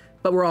you,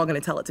 but we're all going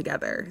to tell it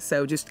together.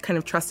 So just kind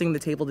of trusting the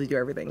table to do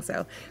everything.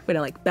 So I'm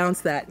going to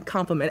bounce that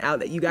compliment out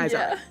that you guys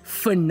are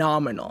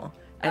phenomenal.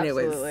 And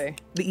Absolutely. It was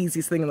the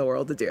easiest thing in the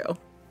world to do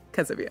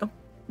because of you.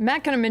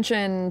 Matt kind of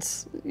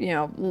mentioned,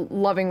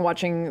 loving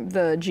watching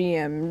the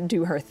GM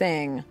do her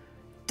thing.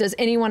 Does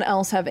anyone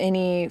else have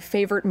any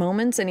favorite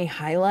moments, any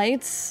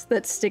highlights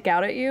that stick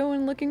out at you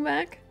in looking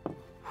back?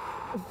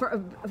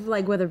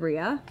 With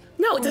Abria?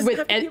 No, it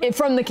doesn't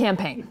from the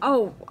campaign.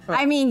 Oh,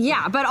 I mean,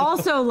 yeah, but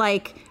also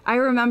I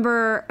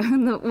remember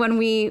when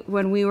we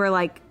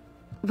were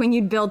when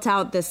you'd built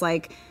out this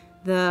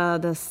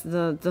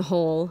the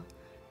hole,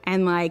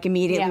 and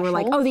immediately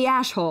we're oh, the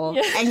ash hole,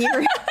 and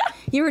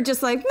you were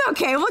just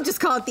okay, we'll just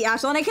call it the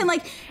ash hole, and I can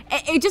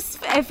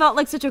it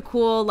felt such a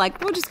cool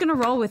we're just gonna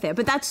roll with it,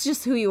 but that's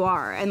just who you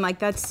are, and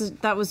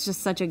that was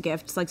just such a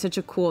gift, such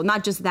a cool,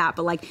 not just that,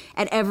 but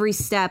at every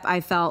step I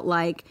felt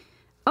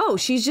oh,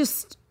 she's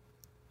just,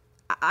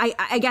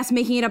 I guess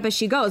making it up as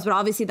she goes, but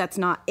obviously that's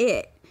not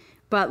it.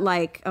 But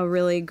a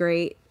really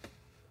great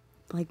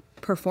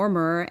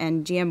performer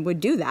and GM would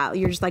do that.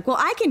 You're just well,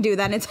 I can do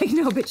that. And it's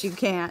no, but you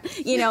can't.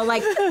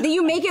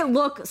 You make it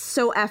look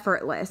so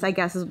effortless, I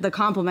guess is the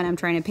compliment I'm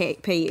trying to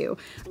pay you.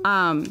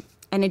 And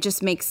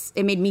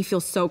it made me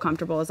feel so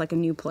comfortable as a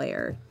new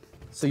player.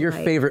 So your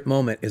favorite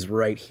moment is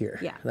right here.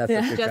 Yeah. That's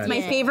what you're just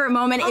my favorite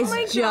moment is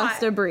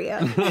just Abria.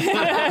 But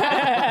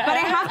I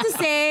have to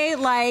say,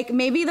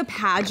 maybe the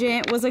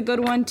pageant was a good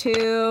one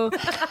too.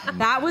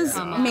 That was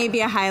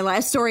maybe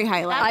a story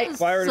highlight.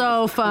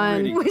 So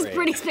fun. It was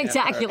pretty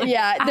spectacular.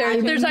 Yeah,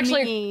 there's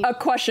actually a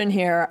question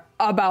here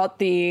about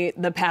the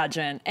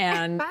pageant,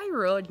 and Bye,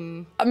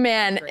 Roden.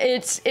 Man,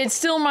 it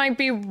still might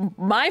be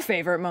my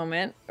favorite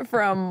moment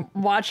from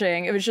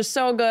watching. It was just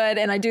so good,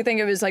 and I do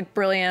think it was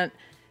brilliant.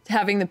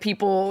 Having the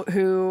people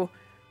who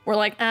were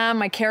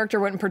my character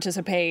wouldn't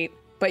participate,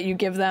 but you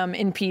give them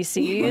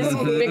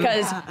NPCs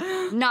because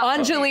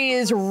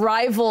Anjali's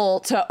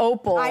rival to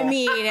Opal. I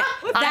mean,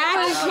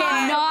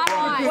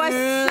 that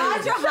was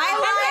That's your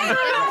highlight.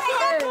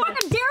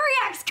 Fucking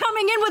Dariax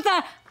coming in with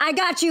a, I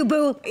got you,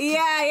 boo. Yeah.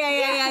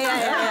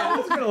 I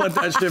was gonna let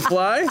that shit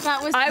fly.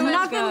 That was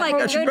nothing like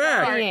Got your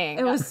back.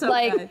 It was so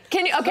like, good.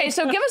 can you? Okay,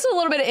 so give us a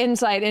little bit of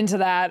insight into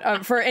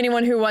that for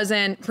anyone who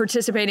wasn't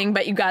participating,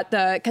 but you got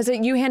because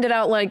you handed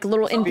out like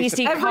little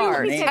NPC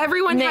cards.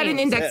 Everyone had an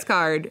Names. index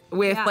card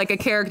with like a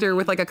character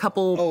with like a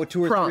couple. Oh,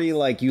 2 or prompts. 3,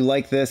 like you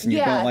like this and you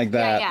don't like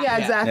that. Yeah,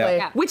 exactly.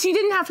 Yeah. Which he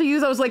didn't have to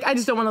use. I was like, I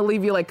just don't want to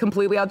leave you like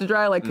completely out to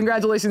dry. Like,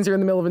 congratulations, you're in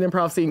the middle of an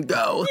improv scene.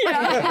 Go.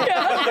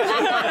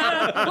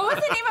 What was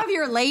the name of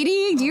your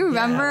lady? Do you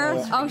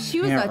remember? Oh, she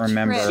was Can't a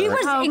remember. trip. She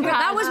was Oh, incredible.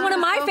 God. That was one of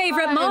my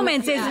favorite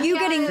moments. Is you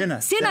getting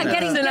Cinna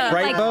getting like,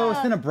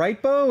 Cinna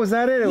Brightbow? Was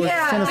that it? It was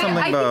Cinna something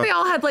I bow. think they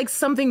all had like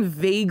something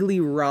vaguely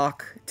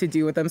rock to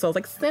do with themselves,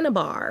 like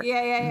Cinnabar. Yeah.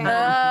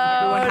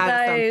 Everyone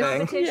had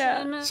something.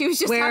 Yeah. She was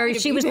just where happy to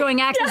she be was there. throwing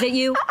axes at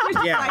you.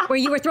 Yeah. Where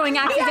you were throwing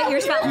axes at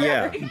yourself.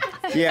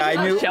 Yeah,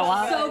 I knew.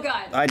 So good.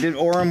 I did.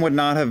 Orem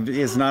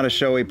is not a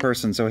showy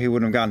person, so he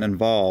wouldn't have gotten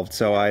involved.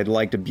 So I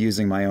liked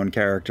abusing my own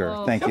character.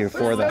 Thank you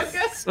for that.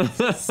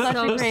 Such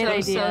a great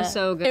idea.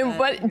 So good. And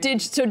what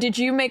did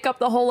you make up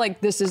the whole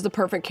like this is the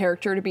perfect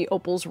character to be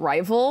Opal's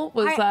rival?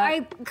 Was I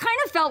kind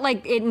of felt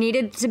like it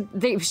needed to.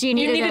 She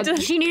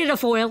needed a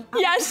foil.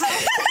 Yes.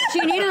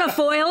 She needed a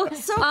foil.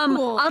 So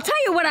cool. I'll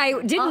tell you what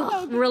I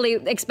didn't really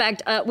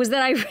expect was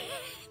that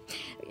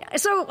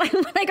So when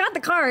I got the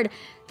card,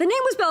 the name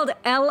was spelled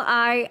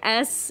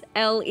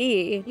Lisle.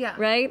 Yeah.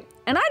 Right?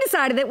 And I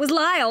decided it was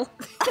Lyle.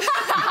 No, because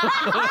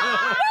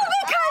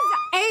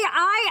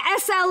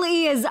Aisle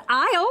is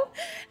Isle.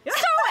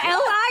 So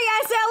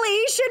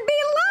Lisle should be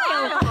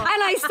Lyle.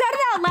 And I said it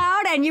out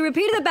loud, and you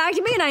repeated it back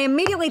to me, and I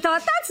immediately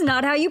thought, that's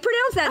not how you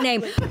pronounce that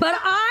name. But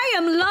I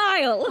am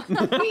Lyle.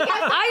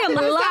 I am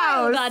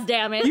Lyle, God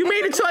damn it. You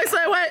made a choice.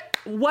 I went,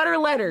 what are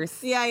letters?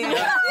 Yeah.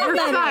 You're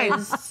fine.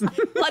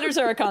 letters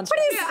are a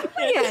construct.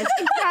 Yes,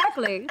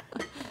 exactly.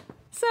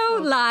 So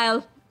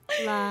Lyle.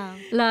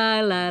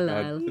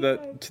 Lyle.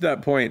 To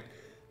that point,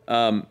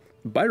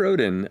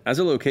 Byrodin as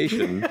a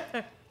location,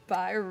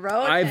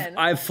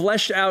 I've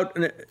fleshed out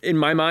in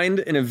my mind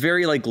in a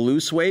very like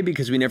loose way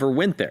because we never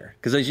went there.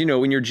 Because as you know,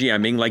 when you're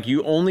GMing, like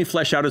you only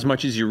flesh out as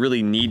much as you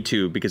really need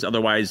to, because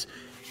otherwise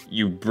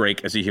you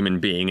break as a human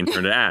being and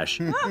turn to ash.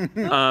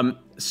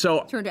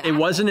 So it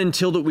wasn't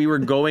until that we were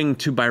going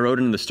to Byrodin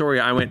in the story,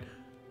 I went,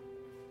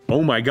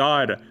 oh my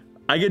God,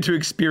 I get to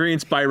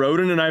experience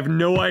Byrodin and I have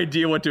no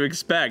idea what to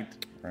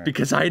expect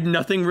because I had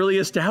nothing really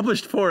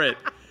established for it.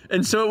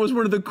 And so it was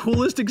one of the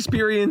coolest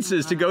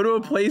experiences to go to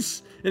a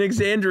place in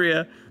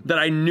Exandria that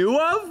I knew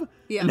of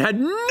and had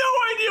no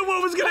idea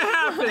what was going to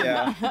happen.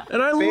 Yeah.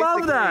 And I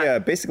love that. Yeah,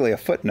 basically a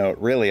footnote,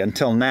 really,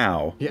 until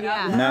now.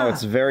 Yeah. Now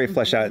it's very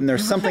fleshed out. And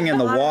there's something in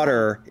the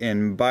water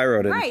in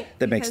Byrodin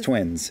that makes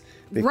twins.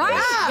 Right.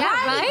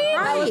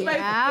 Right?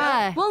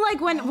 Yeah. Well, like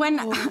when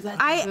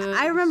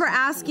I remember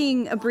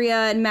asking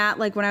Abria and Matt,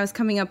 like when I was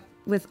coming up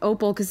with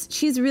Opal, because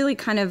she's really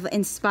kind of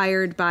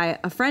inspired by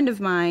a friend of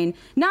mine,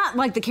 not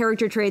like the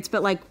character traits,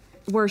 but like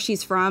where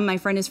she's from. My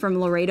friend is from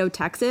Laredo,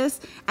 Texas,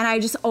 and I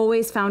just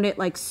always found it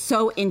like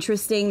so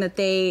interesting that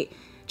they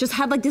just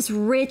had like this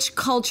rich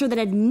culture that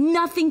had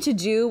nothing to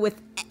do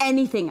with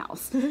anything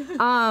else.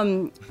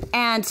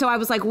 And so I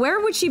was like,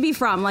 where would she be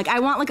from? Like, I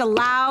want like a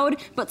loud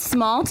but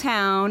small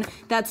town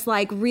that's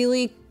like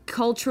really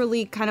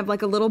culturally kind of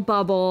like a little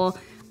bubble.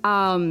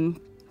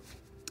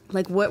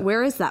 Like,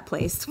 where is that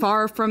place?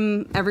 Far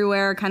from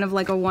everywhere, kind of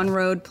like a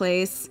one-road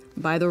place,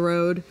 by the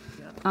road.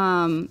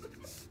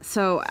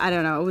 So, I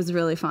don't know, it was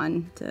really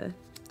fun to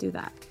do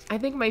that. I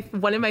think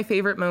one of my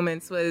favorite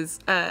moments was,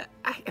 I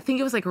think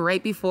it was like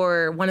right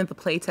before one of the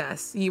play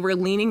tests. You were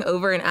leaning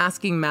over and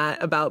asking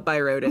Matt about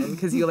Byrodin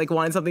because you like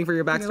wanted something for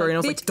your backstory, and I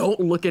was like, "Don't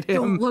look at him.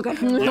 Don't look at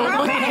him. Don't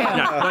look at him.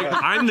 Yeah, like,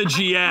 I'm the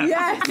GM.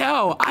 Yes.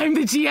 No, I'm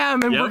the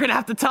GM, and we're gonna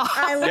have to talk."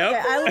 I love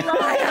it. I love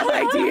it. I have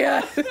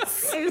ideas.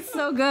 It was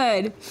so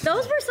good.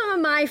 Those were some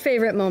of my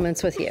favorite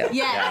moments with you.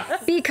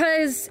 Yes.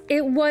 Because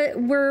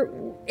we're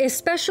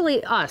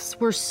especially us,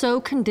 we're so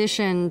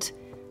conditioned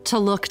to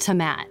look to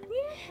Matt.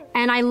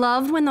 And I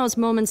loved when those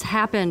moments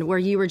happened where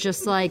you were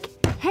just like,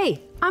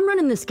 hey, I'm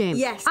running this game.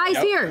 Yes. Eyes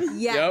here.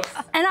 Yes.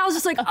 And I was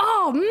just like,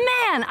 oh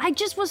man, I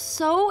just was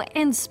so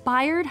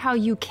inspired how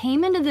you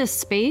came into this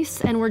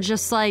space and were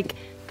just like,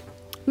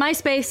 my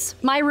space,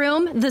 my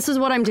room, this is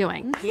what I'm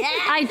doing. Yeah.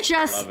 I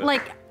just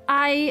like,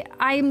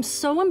 I'm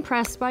so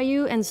impressed by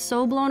you and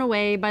so blown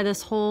away by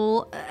this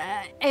whole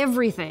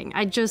everything.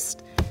 I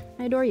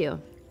adore you.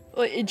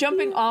 Well,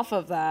 jumping off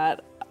of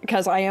that,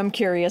 because I am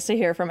curious to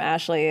hear from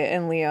Ashley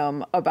and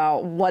Liam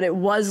about what it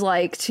was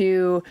like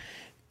to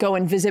go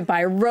and visit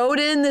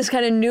Byrodin, this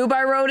kind of new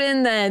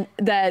Byrodin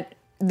that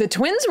the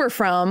twins were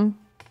from,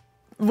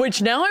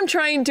 which now I'm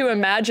trying to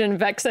imagine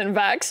Vex and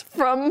Vex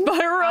from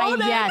Byrodin.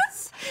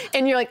 Yes.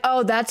 And you're like,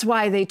 oh, that's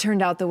why they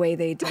turned out the way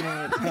they did.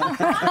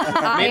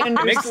 I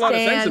understand. Makes a lot of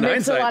sense in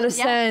Makes a hindsight. lot of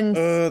sense.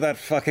 Oh, that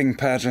fucking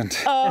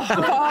pageant. Oh,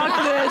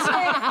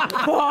 fuck this.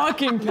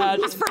 fucking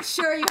pageant. For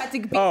sure, you had to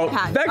be Oh, the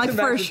pageant. back Like to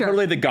for back sure.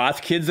 totally the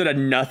goth kids that had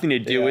nothing to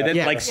do with it,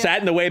 Yeah. like sat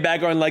in the way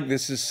back going like,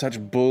 this is such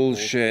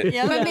bullshit.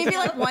 Yeah, but maybe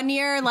like 1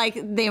 year, like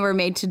they were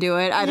made to do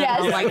it. I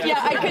don't know. Like,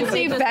 I could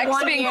see just Bex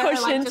 1 being year,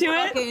 pushed like, into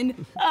just it.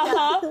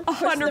 fucking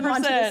push them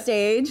onto the 100%.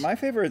 stage. My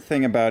favorite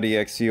thing about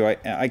EXU,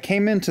 I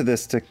came into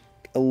this to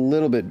a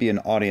little bit be an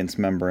audience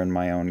member in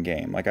my own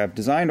game. Like I've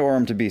designed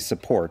Orem to be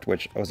support,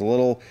 which I was a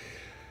little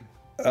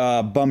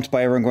bumped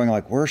by everyone going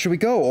like, where should we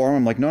go, Orem?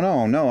 I'm like, no,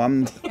 I'm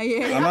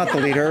not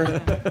the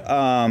leader.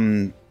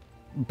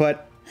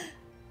 But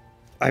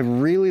I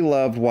really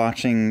loved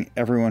watching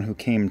everyone who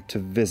came to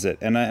visit,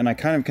 and I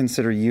kind of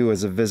consider you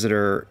as a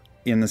visitor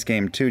in this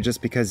game too,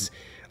 just because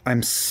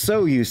I'm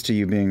so used to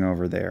you being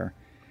over there,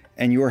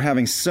 and you were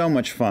having so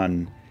much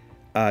fun.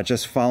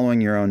 Just following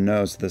your own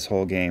nose this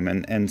whole game.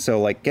 And so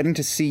like getting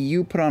to see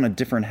you put on a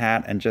different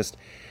hat and just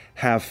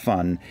have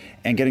fun,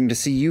 and getting to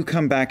see you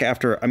come back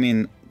after,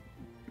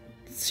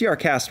 CR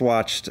Cast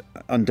watched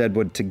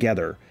Undeadwood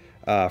together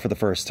for the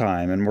first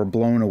time and we're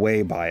blown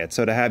away by it.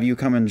 So to have you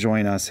come and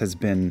join us has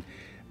been,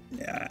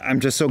 I'm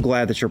just so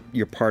glad that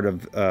you're part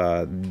of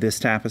this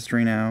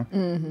tapestry now.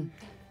 Mm-hmm.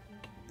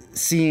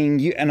 Seeing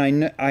you,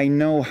 and I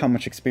know how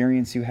much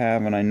experience you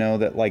have, and I know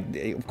that like,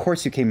 of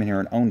course you came in here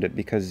and owned it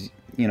because,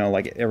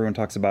 like everyone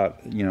talks about,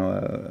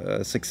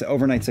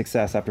 overnight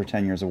success after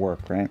 10 years of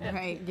work, right?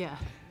 Right, yeah.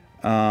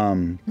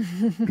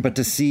 But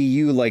to see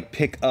you like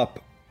pick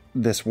up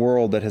this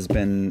world that has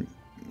been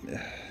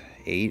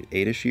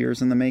eight-ish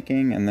years in the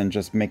making and then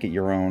just make it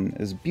your own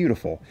is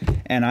beautiful.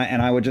 And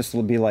I would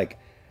just be like,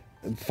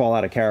 fall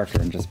out of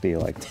character and just be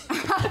like,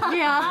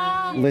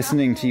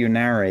 listening to you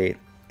narrate.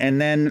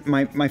 And then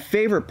my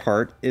favorite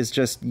part is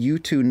just you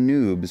two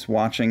noobs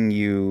watching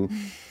you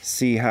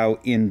see how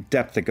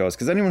in-depth it goes.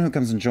 Because anyone who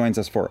comes and joins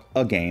us for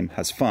a game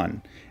has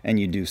fun. And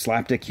you do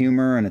slapdick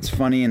humor, and it's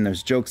funny, and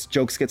there's jokes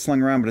get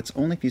slung around, but it's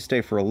only if you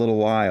stay for a little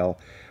while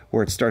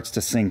where it starts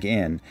to sink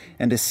in.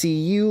 And to see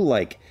you,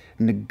 like,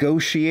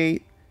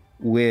 negotiate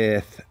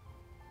with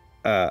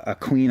a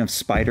queen of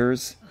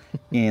spiders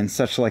in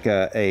such, like,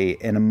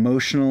 an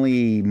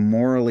emotionally,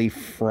 morally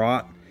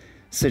fraught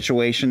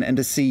situation, and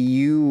to see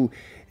you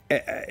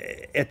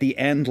at the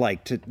end,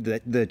 like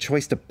the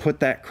choice to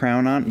put that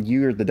crown on,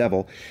 you're the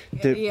devil,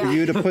 for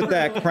you to put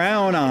that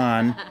crown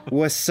on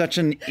was such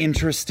an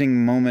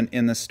interesting moment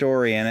in the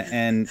story.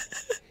 And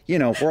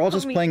we're all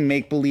just playing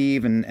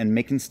make-believe and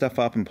making stuff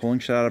up and pulling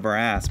shit out of our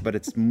ass, but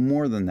it's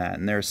more than that.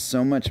 And there's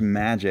so much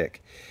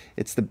magic.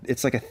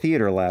 It's like a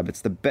theater lab.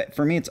 It's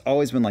for me, it's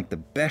always been like the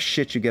best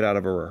shit you get out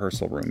of a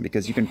rehearsal room,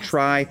 because you can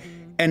try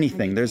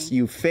anything.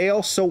 You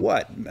fail, so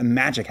what?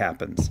 Magic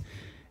happens.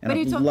 And But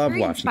I it's love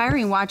very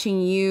inspiring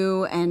watching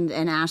you and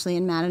Ashley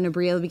and Matt and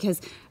Abria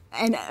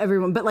and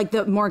everyone, but like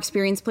the more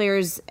experienced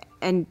players,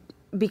 and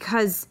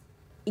because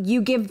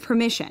you give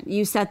permission,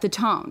 you set the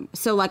tone.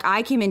 So like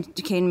I came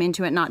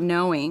into it not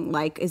knowing,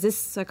 like, is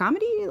this a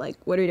comedy? Like,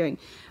 what are you doing?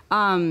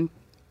 And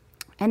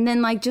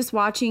then like just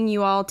watching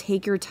you all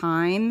take your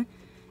time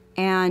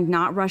and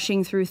not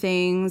rushing through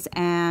things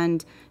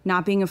and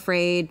not being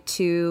afraid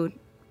to,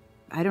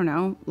 I don't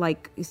know,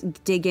 like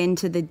dig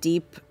into the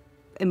deep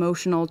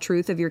emotional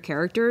truth of your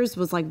characters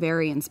was like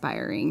very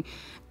inspiring.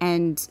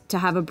 And to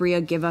have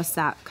Abria give us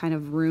that kind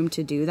of room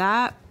to do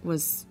that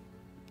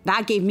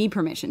gave me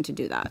permission to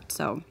do that.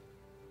 So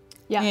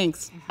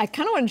thanks. I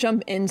kind of want to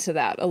jump into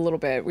that a little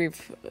bit. We've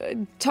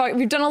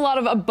done a lot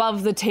of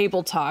above the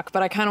table talk,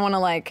 but I kind of want to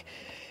like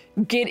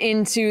get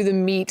into the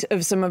meat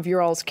of some of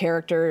your all's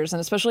characters, and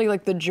especially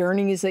like the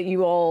journeys that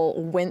you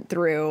all went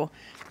through.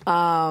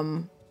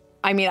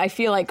 I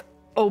feel like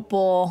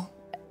Opal,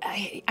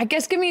 I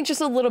guess give me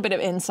just a little bit of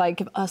insight,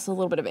 give us a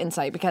little bit of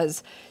insight,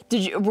 because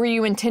were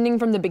you intending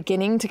from the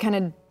beginning to kind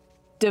of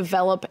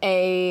develop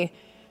a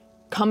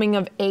coming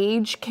of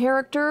age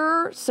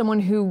character, someone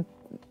who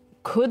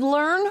could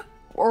learn,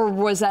 or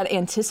was that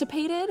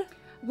anticipated?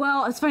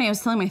 Well, it's funny. I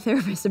was telling my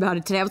therapist about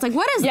it today. I was like,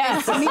 what does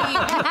this mean?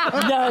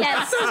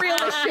 Yes. the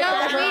realest shit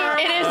ever.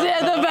 It is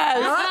the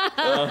best.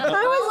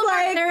 I was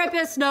like,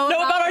 Therapists know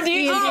about our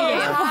D&D game.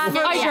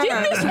 I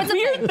did this It's a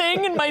weird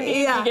thing in my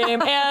D&D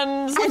game,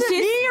 and was it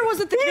me or was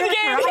it the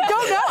character? I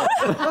don't know.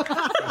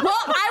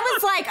 Well, I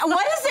was like,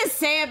 what does this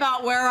say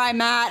about where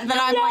I'm at? That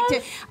I'm like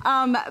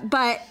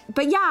to,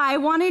 but yeah, I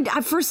wanted,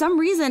 for some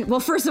reason,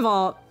 well, first of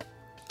all,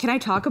 can I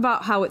talk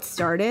about how it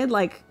started?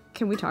 Like,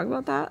 can we talk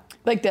about that?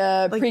 Like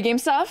the pregame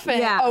stuff?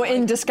 And,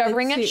 in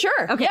discovering it?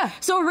 Sure. Okay. Yeah.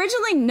 So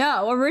originally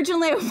I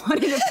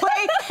wanted to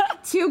play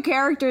two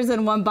characters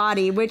in one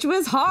body, which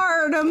was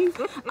hard.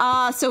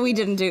 So we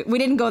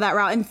didn't go that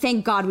route. And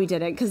thank God we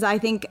didn't, because I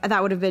think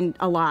that would have been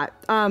a lot.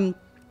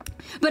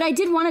 But I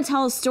did want to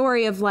tell a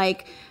story of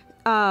like,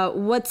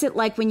 what's it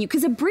like when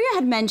because Abria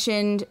had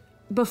mentioned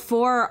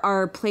before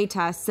our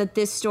playtest that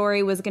this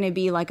story was going to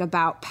be like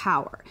about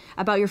power,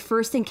 about your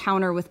first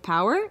encounter with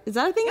power. Is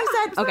that a thing you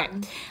said? Okay.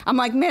 I'm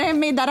like, man, I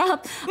made that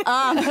up.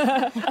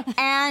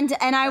 And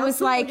I was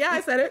like, yeah,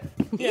 I said it.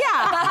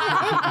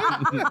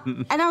 Yeah.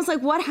 And I was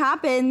like, what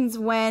happens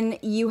when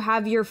you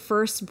have your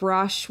first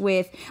brush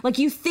with, like,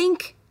 you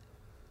think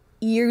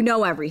you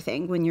know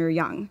everything when you're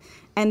young.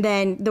 And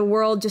then the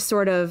world just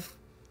sort of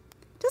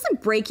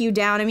doesn't break you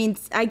down. I mean,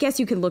 I guess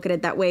you could look at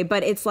it that way,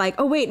 but it's like,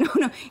 oh wait,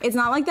 no, it's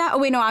not like that. Oh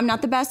wait, no, I'm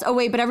not the best. Oh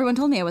wait, but everyone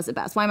told me I was the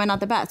best. Why am I not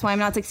the best? Why am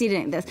I not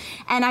succeeding at this?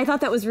 And I thought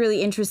that was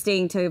really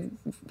interesting to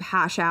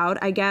hash out,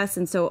 I guess.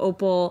 And so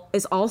Opal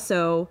is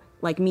also,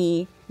 like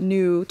me,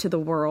 new to the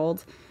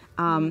world.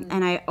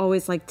 And I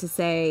always like to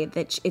say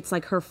that it's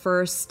like her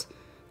first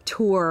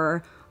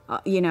tour,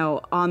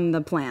 on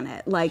the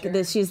planet. Like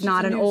this, she's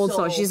not an old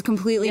soul. She's a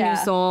completely new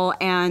soul.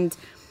 And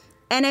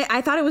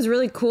I thought it was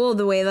really cool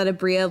the way that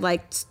Abria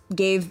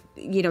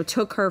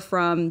took her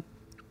from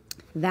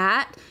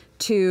that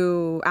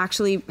to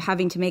actually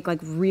having to make like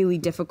really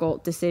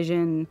difficult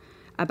decision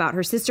about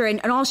her sister.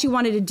 And all she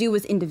wanted to do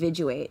was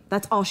individuate.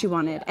 That's all she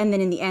wanted. And then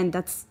in the end,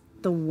 that's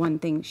the one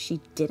thing she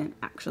didn't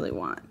actually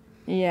want.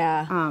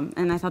 Yeah.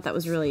 And I thought that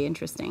was really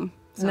interesting.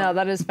 So. No,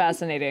 that is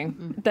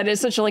fascinating. That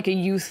is such a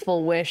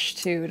youthful wish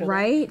too. To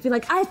right? Be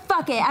like,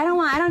 fuck it. I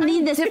don't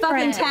need this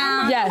fucking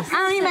town. Yes. I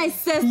don't need my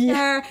sister.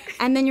 Yeah.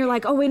 And then you're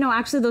like, oh wait, no,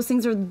 actually those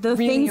things are the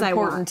really things I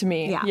want. important to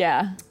me.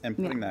 Yeah. And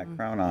putting that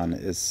crown on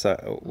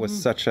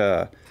was such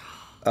a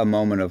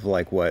moment of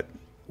like what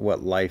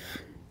life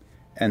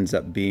ends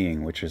up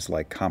being, which is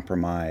like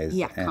compromise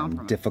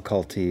and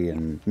difficulty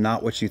and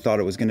not what you thought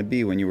it was going to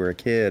be when you were a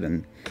kid,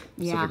 and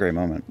such a great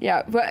moment.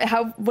 Yeah, but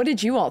what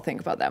did you all think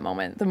about that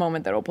moment, the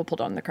moment that Opal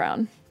pulled on the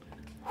crown?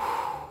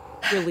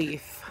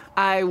 Relief.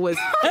 I was...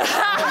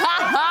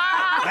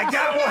 I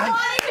got one!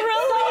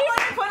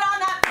 Put on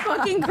that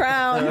fucking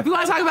crown. If you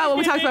want to talk about what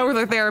we talked about with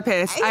our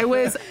therapist, I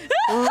was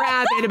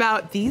rabid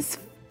about these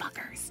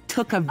fuckers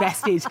took a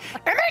vestige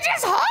and they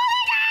just holding it!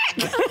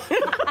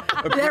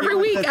 Every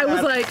week I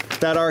was like...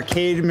 That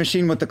arcade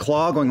machine with the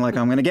claw going like,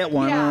 I'm going to get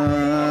one.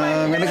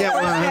 I'm going to get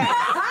one.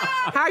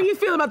 How are you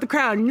feeling about the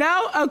crown?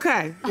 No?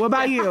 Okay. What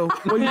about you?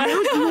 Well, you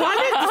want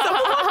it? Does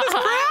someone want this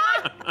crown?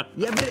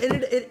 Yeah, but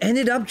it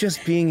ended up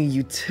just being a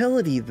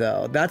utility,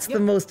 though. That's the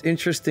most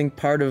interesting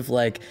part of,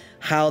 like,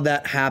 how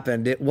that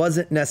happened. It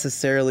wasn't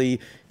necessarily,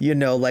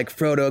 like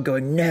Frodo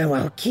going, no,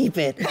 I'll keep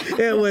it.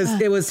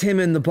 It was him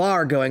in the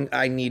bar going,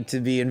 I need to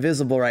be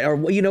invisible, right?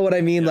 Or, you know what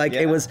I mean? Like,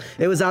 it was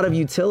out of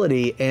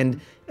utility,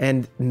 and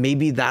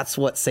maybe that's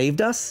what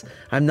saved us.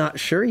 I'm not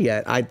sure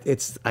yet. I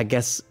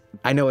guess...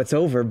 I know it's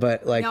over,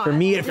 but for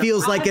me, it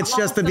feels like it's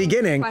just the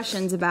beginning.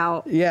 Questions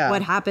about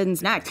what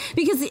happens next,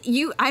 because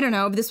I don't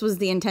know if this was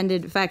the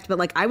intended effect,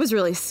 but I was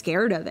really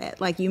scared of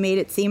it. Like you made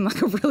it seem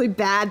like a really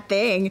bad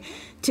thing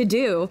to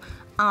do.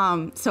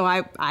 So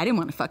I didn't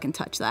want to fucking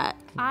touch that.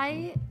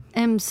 I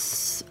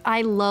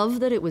love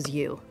that it was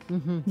you.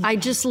 Mm-hmm. I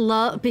just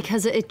love,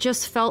 because it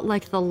just felt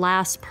like the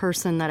last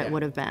person that it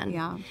would have been.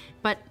 Yeah.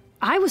 But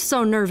I was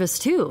so nervous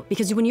too,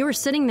 because when you were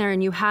sitting there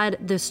and you had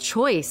this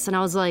choice, and I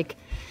was like,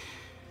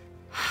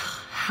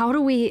 how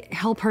do we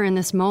help her in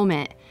this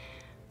moment?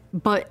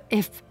 But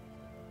if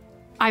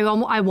I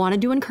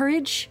wanted to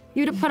encourage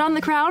you to put on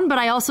the crown, but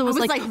I also was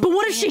like, but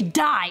what if she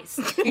dies?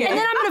 And then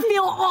I'm gonna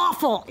feel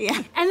awful. Yeah.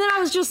 And then I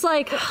was just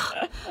like,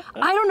 I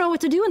don't know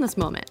what to do in this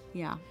moment.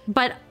 Yeah.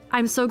 But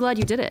I'm so glad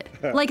you did it.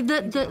 Like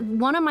the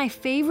one of my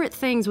favorite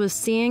things was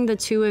seeing the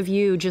two of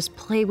you just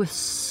play with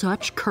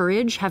such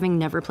courage, having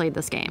never played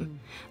this game.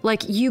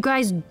 Like you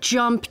guys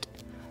jumped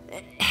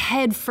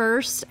head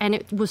first, and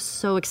it was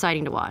so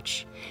exciting to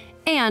watch.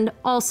 And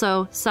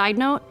also, side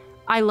note,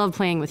 I love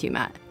playing with you,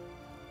 Matt.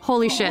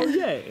 Holy shit.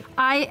 Yay.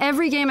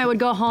 Every game I would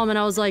go home and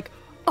I was like,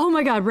 oh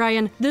my God,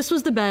 Ryan, this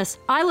was the best.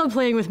 I love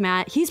playing with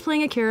Matt. He's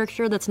playing a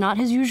character that's not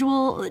his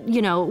usual,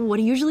 what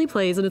he usually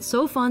plays, and it's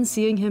so fun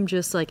seeing him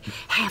just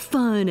have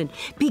fun and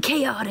be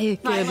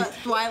chaotic.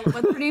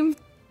 What's her name?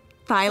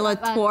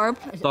 Thyla Torp.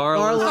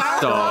 Tharla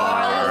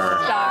Star.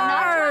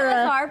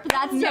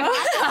 That's different.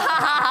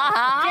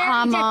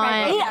 Come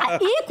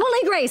on.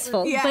 Equally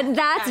graceful, but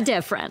that's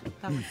different.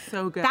 That was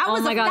so good. That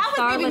was, my God, that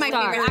was maybe my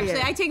Tharla favorite.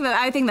 Star. Actually,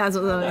 I think that's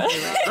what my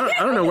favorite. I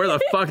don't know where the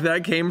fuck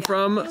that came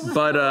from,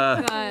 but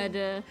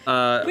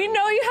We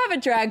know you have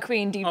a drag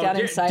queen deep down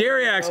inside.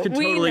 Dariax could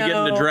totally get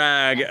into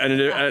drag.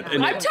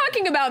 I'm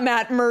talking about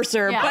Matt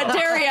Mercer, but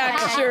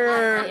Dariax,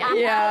 sure.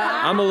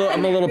 Yeah. I'm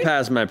a little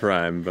past my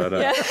prime, but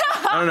I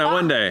don't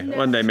know. One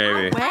day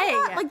maybe.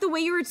 Like the way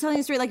you were telling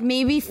the story, like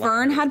maybe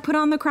Fern had put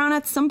on the crown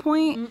at some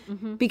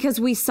point because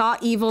we saw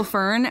evil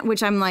Fern,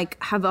 which I'm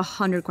have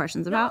 100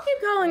 questions about.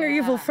 Keep calling her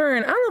evil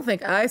Fern. I don't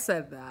think I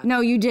said that.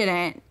 No, you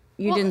didn't.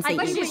 You didn't say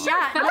evil.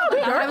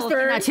 I was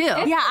thinking that too.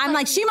 Yeah, I'm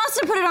like, she must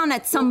have put it on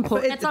at some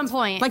point. At some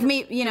point. Like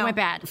me, My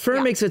bad.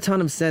 Fern makes a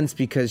ton of sense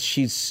because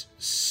she's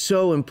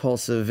so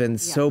impulsive and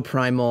so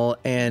primal,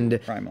 and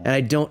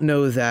I don't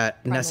know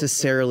that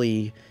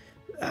necessarily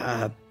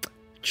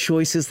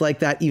choices like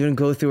that even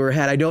go through her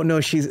head. I don't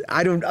know.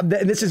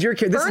 This is your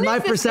character. This is my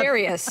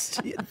perception.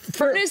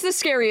 Fern is the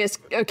scariest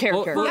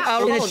character. In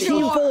a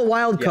team full of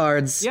wild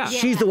cards,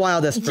 she's the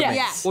wildest for me.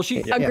 Yes. Well, she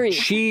agreed.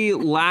 She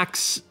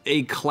lacks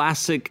a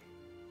classic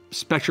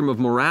spectrum of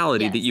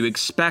morality that you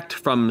expect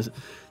from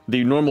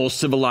the normal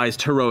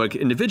civilized heroic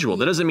individual.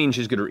 That doesn't mean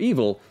she's good or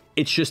evil.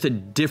 It's just a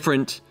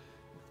different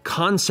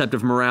concept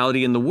of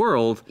morality in the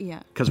world, Yeah.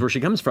 because where she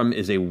comes from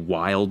is a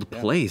wild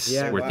place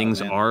where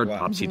things are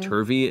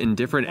topsy-turvy and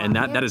different, and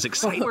that is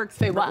exciting. Works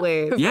favorite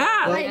ways. Yeah.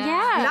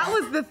 That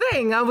was the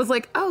thing. I was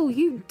like, oh,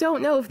 you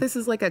don't know if this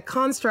is like a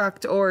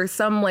construct or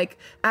some like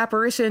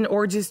apparition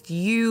or just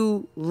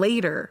you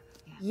later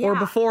or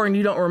before and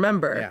you don't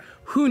remember. Yeah.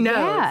 Who knows?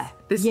 Yeah.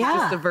 This is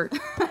just a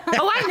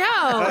Oh, I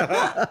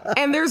know.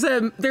 And there's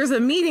a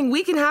meeting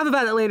we can have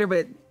about it later,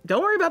 but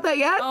don't worry about that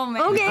yet. Oh,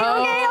 man. Okay.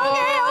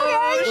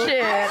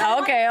 Shit.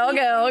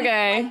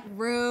 Okay.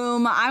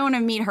 Room. I want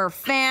to meet her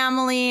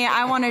family.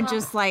 I want to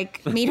just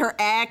like meet her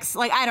ex.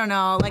 Like, I don't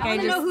know. Like, I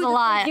just know who a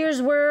lot. the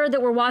figures were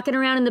that were walking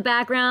around in the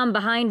background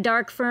behind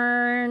Dark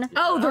Fern.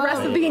 Oh, the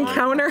rest of the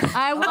encounter.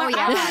 I want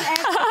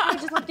I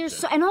just like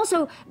there's and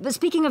also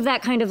speaking of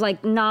that kind of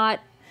like not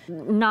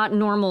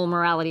normal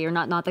morality or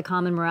not the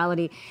common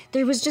morality,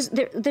 there was just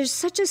there's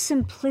such a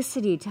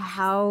simplicity to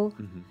how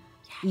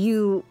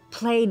you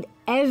played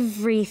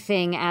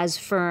everything as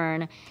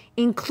Fern,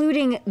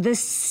 including the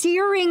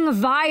searing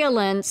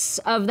violence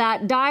of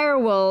that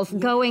direwolf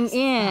going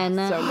in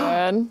So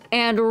good.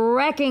 and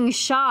wrecking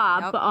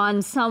shop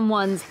on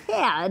someone's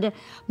head,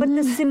 but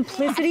the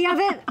simplicity of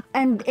it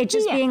and it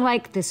just being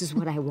like, this is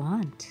what I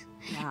want.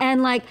 Yeah.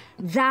 And like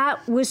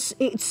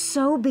it's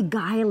so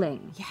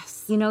beguiling.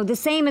 Yes. You know, the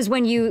same as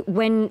when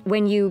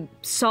you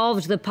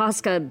solved the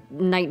Pascha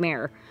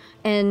nightmare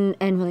and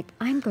we're like,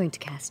 I'm going to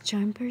cast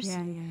Charm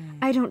Person.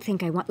 I don't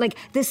think I want like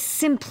the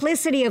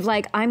simplicity of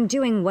like I'm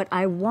doing what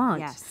I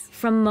want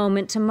from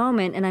moment to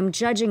moment and I'm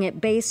judging it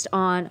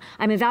I'm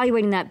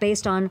evaluating that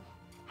based on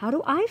how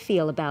do I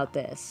feel about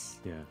this?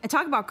 Yeah. And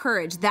talk about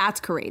courage. That's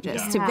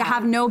courageous. To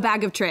have no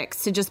bag of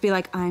tricks. To just be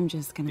like, I'm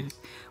just gonna,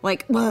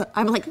 like,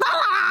 I'm like,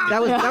 ah!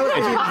 That was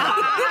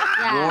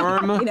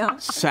Warm,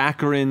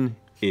 saccharine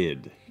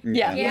id.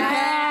 Yeah.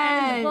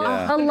 Yes.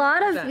 Well, a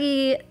lot of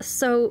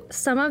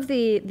some of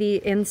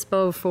the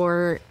inspo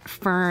for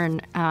Fern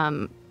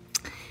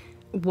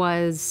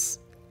was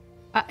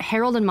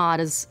Harold and Maude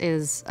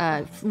is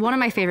one of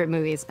my favorite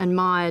movies, and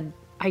Maude,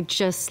 I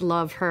just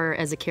love her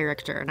as a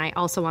character. And I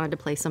also wanted to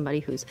play somebody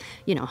who's,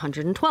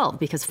 112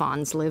 because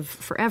fawns live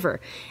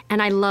forever.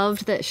 And I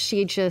loved that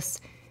she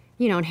just,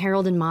 in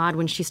Harold and Maude,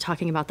 when she's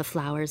talking about the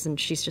flowers and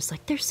she's just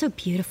like, they're so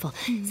beautiful.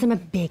 Some are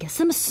bigger,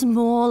 some are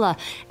smaller.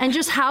 And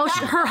just how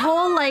her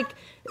whole, like,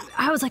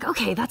 I was like,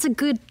 okay, that's a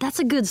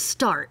good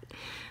start.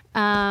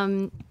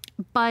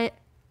 But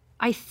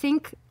I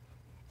think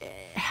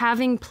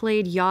having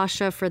played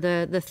Yasha for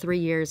the 3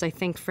 years, I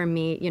think for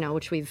me,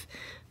 which we've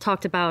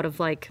talked about of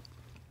like,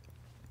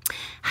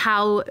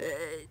 how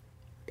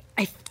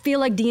I feel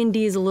like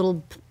D&D is a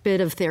little bit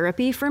of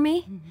therapy for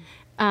me.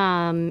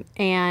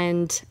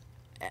 And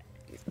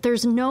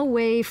there's no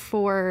way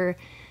for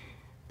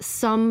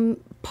some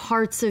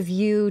parts of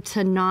you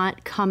to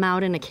not come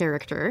out in a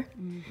character.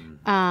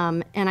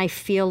 And I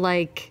feel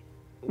like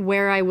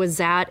where I was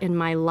at in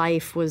my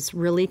life was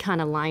really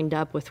kind of lined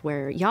up with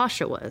where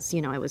Yasha was.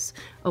 I was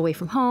away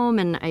from home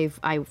and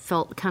I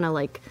felt kind of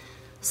like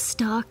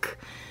stuck.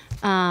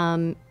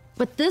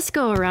 But this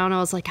go around, I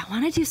was like, I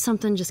want to do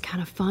something just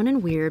kind of fun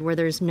and weird where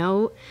there's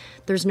no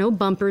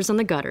bumpers on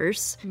the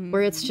gutters,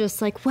 where it's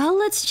just like, well,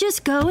 let's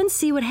just go and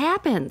see what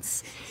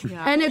happens.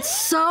 Yeah. And it's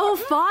so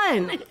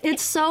fun.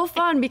 It's so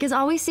fun because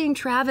always seeing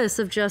Travis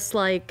of just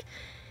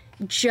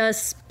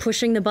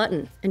pushing the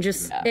button and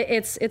just,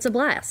 it's a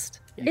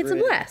blast. It's a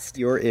blast.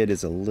 Your id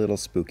is a little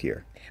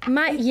spookier.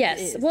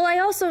 Yes. Well, I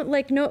also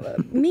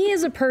me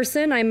as a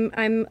person,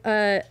 I'm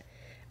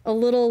a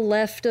little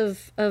left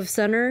of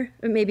center,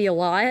 maybe a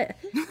lot,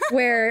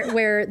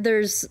 where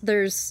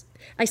there's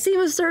I see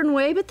him a certain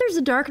way, but there's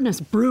a darkness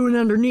brewing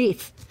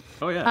underneath.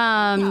 Oh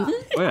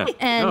yeah.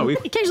 And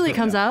occasionally it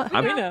comes out.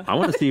 I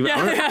want to see.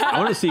 I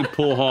want to see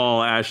Pool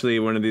Hall Ashley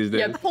one of these days.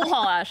 Yeah, Pool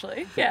Hall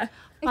Ashley. Yeah.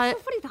 It's so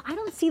funny though. I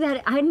don't see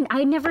that.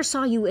 I never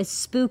saw you as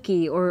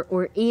spooky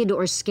or id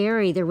or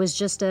scary. There was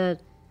just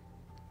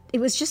it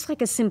was just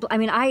like a simple. I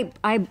mean,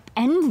 I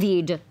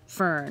envied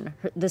Fern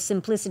the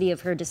simplicity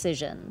of her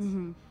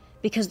decisions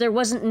because there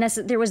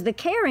wasn't there was the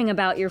caring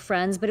about your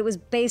friends, but it was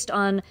based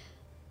on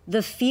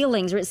the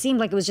feelings, or it seemed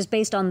like it was just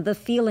based on the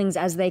feelings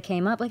as they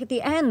came up. Like at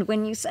the end,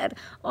 when you said,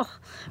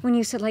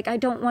 like, I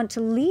don't want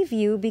to leave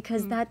you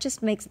because that just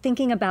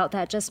thinking about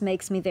that just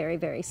makes me very,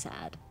 very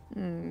sad.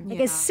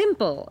 It's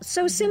simple,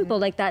 so simple,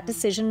 like that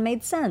decision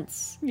made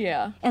sense.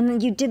 Yeah. And then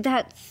you did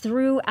that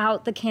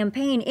throughout the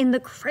campaign in the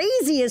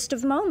craziest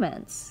of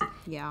moments.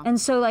 Yeah.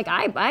 And so like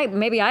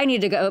maybe I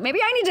need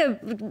to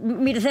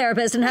meet a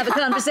therapist and have a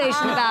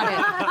conversation about it.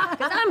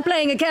 Because I'm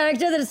playing a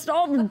character that's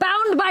all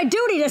bound by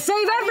duty to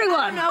save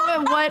everyone. I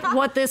don't know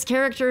what this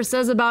character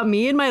says about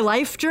me in my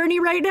life journey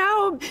right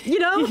now, but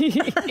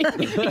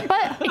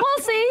we'll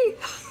see.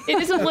 It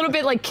is a little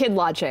bit like kid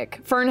logic.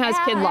 Fern has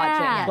kid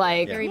logic.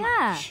 Like,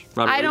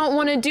 I don't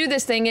want to do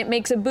this thing. It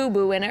makes a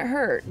boo-boo and it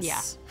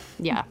hurts.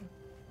 Yeah.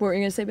 What were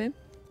you going to say, babe?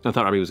 I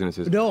thought Robbie was going to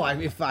say something. No,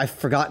 I've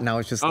forgotten now.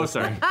 It's just. Oh,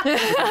 sorry.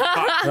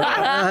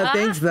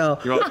 Thanks, though.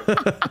 You're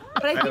welcome.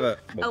 But I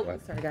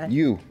think, sorry, go ahead.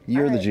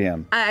 You're the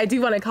GM. I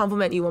do want to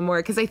compliment you one more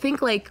because I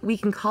think like we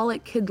can call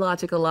it kid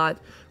logic a lot,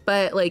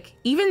 but like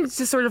even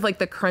just sort of like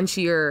the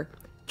crunchier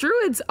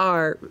druids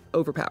are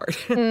overpowered.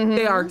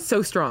 They are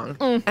so strong,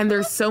 and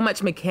there's so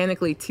much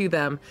mechanically to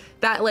them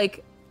that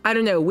like I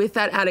don't know. With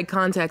that added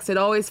context, it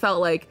always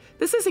felt like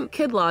this isn't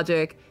kid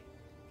logic.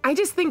 I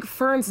just think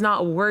Fern's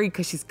not worried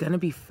because she's gonna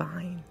be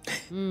fine.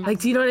 Like,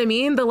 do you know what I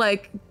mean? The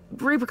like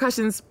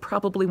repercussions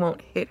probably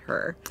won't hit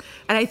her,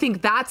 and I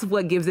think that's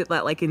what gives it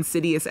that like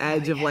insidious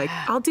edge of like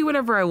I'll do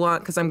whatever I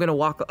want because I'm gonna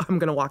walk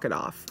it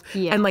off.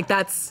 Yeah. And like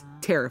that's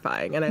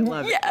terrifying, and I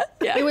love it.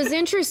 Yeah. It was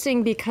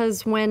interesting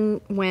because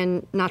when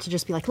not to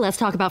just be like let's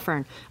talk about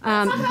Fern,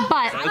 but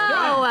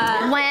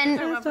when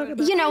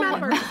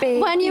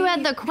when you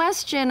had the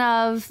question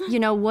of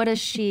what does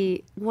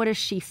she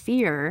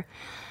fear.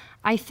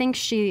 I think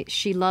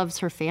she loves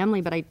her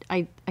family, but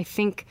I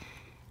think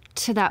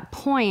to that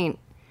point,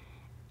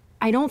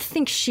 I don't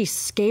think she's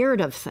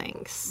scared of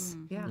things.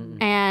 Yeah.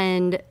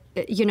 And,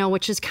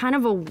 which is kind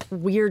of a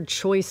weird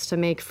choice to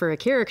make for a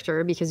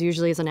character because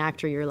usually as an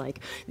actor, you're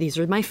like, these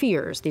are my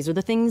fears. These are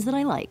the things that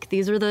I like.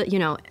 These are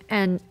the,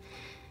 and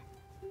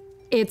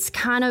it's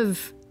kind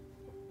of,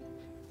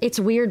 it's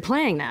weird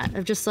playing that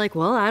of just like,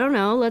 well, I don't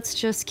know, let's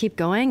just keep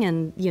going.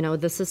 And,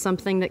 this is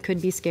something that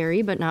could be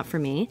scary, but not for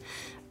me.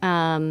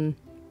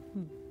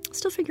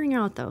 Still figuring it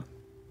out though,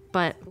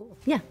 but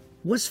yeah.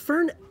 Was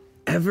Fern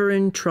ever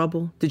in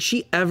trouble? Did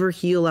she ever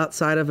heal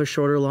outside of a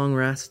short or long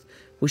rest?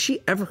 Was she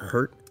ever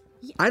hurt?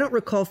 I don't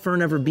recall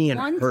Fern ever being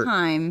hurt. One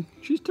time.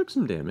 She took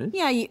some damage.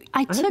 Yeah,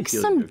 I took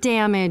some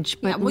damage,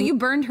 but you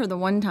burned her the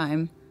one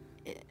time.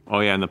 Oh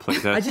yeah, in the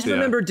playtest. I just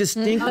remember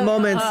distinct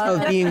moments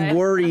of being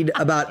worried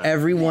about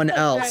everyone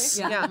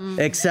else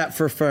except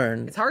for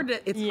Fern. It's hard to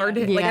hit,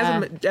 like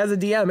as a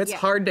DM, it's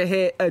hard to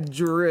hit a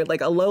druid,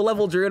 like a low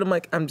level druid.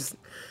 I'm just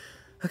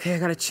okay, I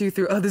gotta chew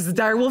through. Oh, this is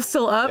Direwolf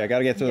still up? Yeah, I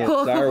gotta get to the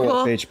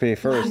Direwolf HP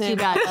first.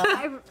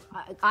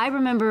 I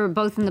remember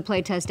both in the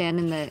playtest and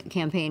in the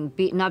campaign,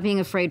 not being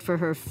afraid for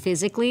her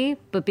physically,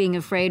 but being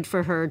afraid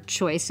for her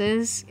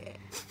choices.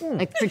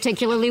 Like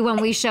particularly when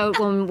we showed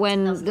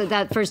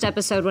that first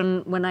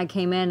episode when I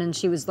came in and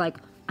she was like,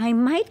 I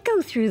might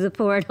go through the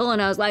portal, and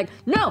I was like,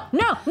 no,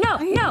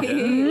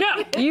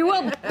 you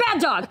will, bad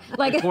dog.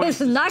 Like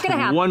this is not gonna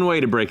happen. One way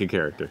to break a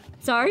character.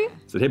 Sorry?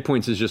 So hit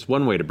points is just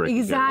one way to break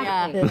a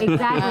character.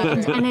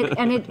 Exactly.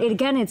 And it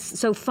again, it's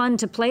so fun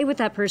to play with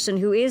that person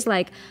who is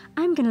like,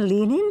 I'm gonna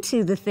lean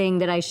into the thing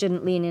that I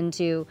shouldn't lean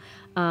into.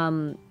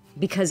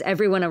 Because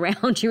everyone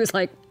around you is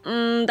like,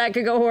 that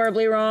could go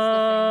horribly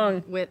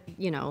wrong. With,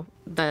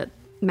 that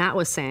Matt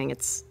was saying,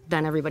 it's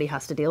then everybody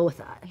has to deal with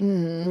that.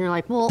 And you're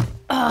like, well,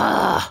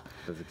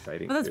 That's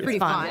exciting. Well, that's pretty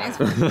fun.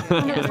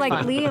 And it was like,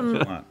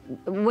 Liam,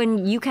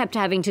 when you kept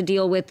having to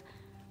deal with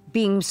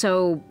being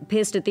so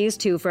pissed at these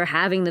two for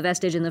having the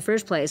vestige in the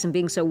first place and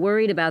being so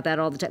worried about that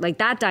all the time. Like,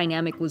 that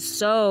dynamic was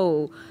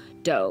so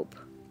dope.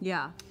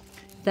 Yeah.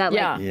 That,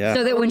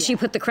 so that when she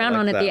put the crown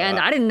on at the end,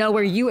 I didn't know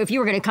if you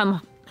were going to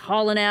come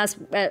hauling ass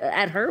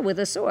at her with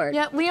a sword.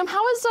 Yeah, Liam,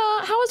 how is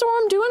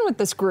Orem doing with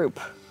this group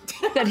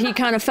that he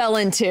kind of fell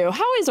into?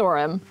 How is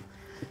Orem?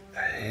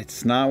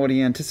 It's not what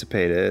he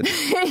anticipated.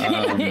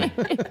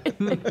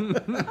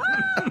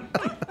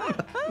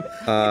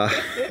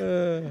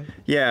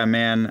 Yeah,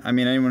 man. I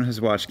mean, anyone who's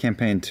watched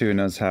Campaign 2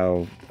 knows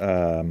how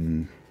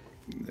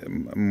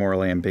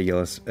morally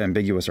ambiguous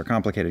or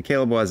complicated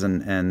Caleb was,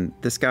 and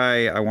this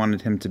guy, I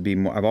wanted him to be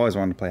more. I've always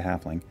wanted to play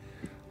halfling,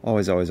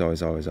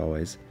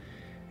 always.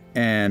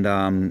 And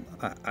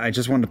I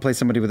just wanted to play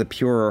somebody with a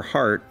purer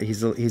heart.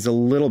 He's a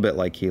little bit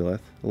like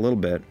Keyleth, a little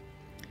bit.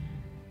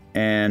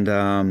 And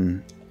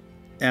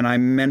I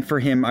meant for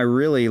him, I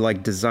really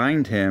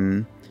designed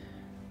him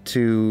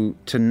to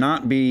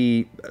not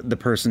be the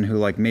person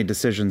who made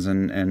decisions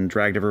and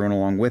dragged everyone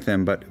along with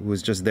him, but who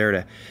was just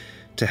there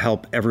to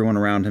help everyone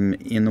around him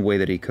in the way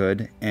that he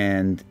could.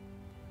 And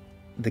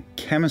the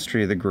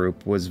chemistry of the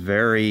group was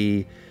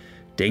very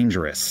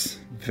dangerous,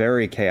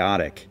 very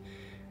chaotic.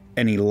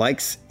 And he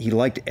liked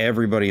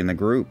everybody in the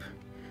group.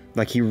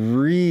 He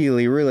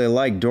really, really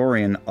liked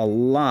Dorian a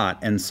lot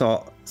and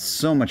saw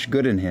so much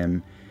good in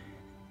him.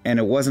 And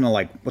it wasn't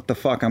what the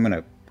fuck, I'm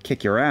gonna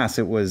kick your ass.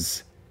 It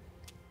was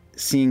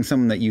seeing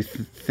someone that you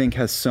think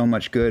has so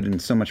much good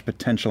and so much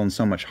potential and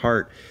so much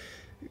heart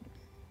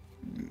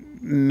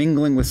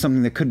mingling with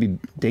something that could be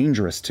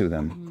dangerous to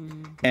them.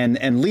 And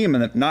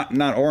Liam, not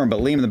Orem, but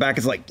Liam in the back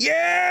is like,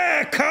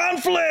 yeah,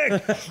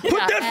 conflict! Put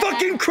that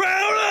fucking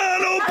crown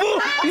on,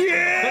 Opal!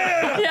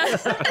 Yeah!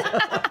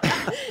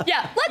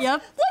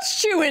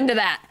 Let's chew into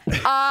that.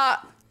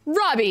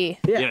 Robbie.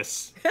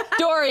 Yes.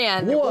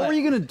 Dorian. What were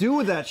you gonna do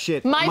with that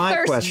shit? My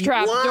thirst question.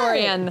 Trap, what?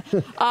 Dorian.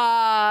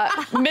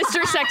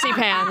 Mr. Sexy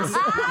Pants.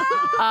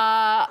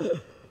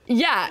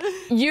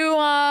 You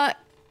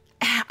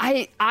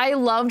I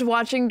loved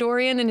watching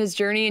Dorian and his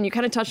journey, and you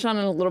kind of touched on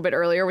it a little bit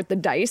earlier with the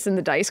dice and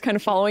the dice kind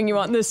of following you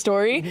on this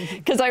story.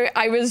 Because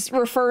I was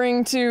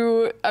referring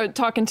to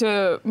talking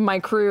to my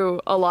crew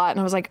a lot, and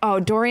I was like, oh,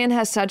 Dorian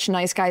has such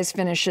nice guys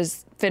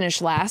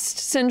finish last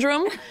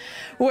syndrome,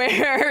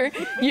 where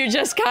you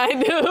just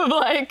kind of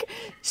like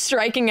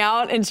striking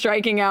out,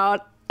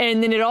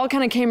 and then it all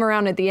kind of came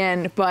around at the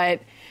end.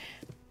 But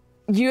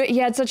you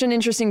had such an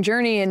interesting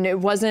journey, and it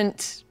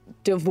wasn't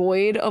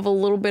devoid of a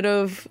little bit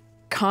of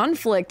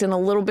conflict and a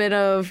little bit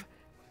of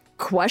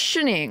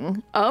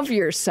questioning of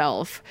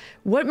yourself.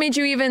 What made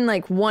you even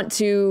like want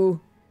to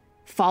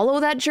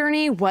follow that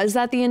journey? Was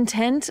that the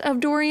intent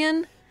of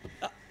Dorian?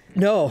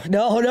 No.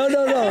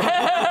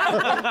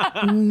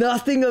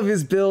 Nothing of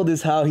his build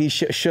is how he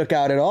shook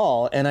out at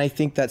all. And I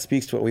think that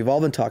speaks to what we've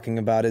all been talking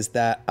about, is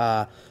that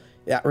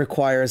that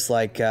requires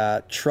like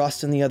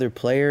trust in the other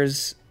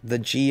players, the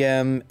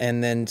GM,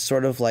 and then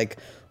sort of like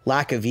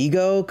lack of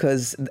ego,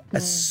 because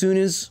as soon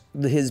as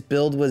his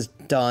build was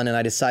done and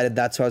I decided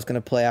that's who I was going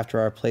to play after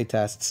our play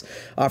tests,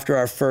 after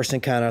our first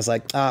encounter, I was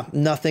like,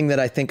 nothing that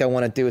I think I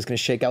want to do is going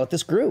to shake out with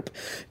this group,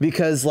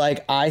 because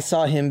like I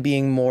saw him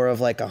being more of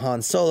like a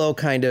Han Solo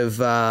kind of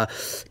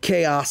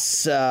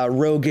chaos,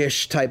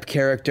 roguish type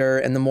character,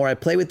 and the more I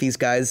play with these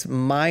guys,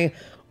 my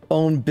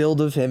own build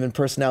of him and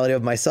personality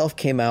of myself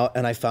came out,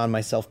 and I found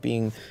myself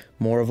being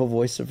more of a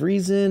voice of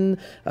reason,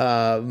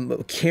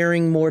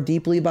 caring more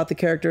deeply about the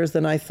characters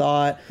than I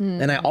thought.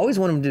 And I always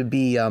wanted him to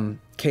be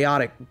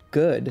chaotic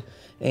good.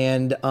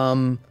 And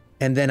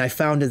then I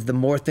found as the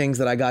more things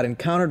that I got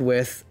encountered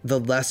with, the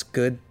less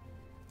good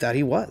that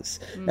he was.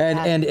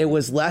 And it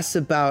was less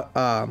about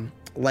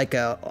like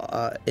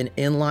an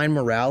inline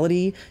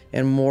morality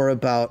and more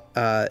about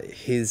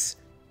his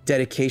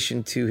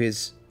dedication to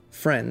his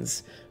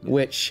friends,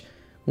 which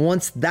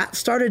once that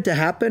started to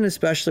happen,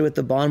 especially with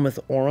the bond with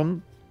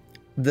Orym,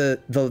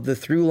 the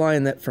through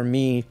line that for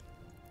me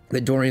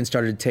that Dorian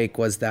started to take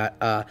was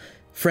that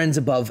friends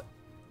above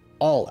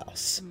all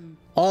else.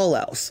 All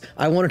else.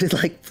 I wanted to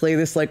like play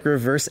this like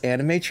reverse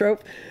anime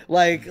trope.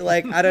 Like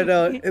I don't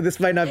know, this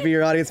might not be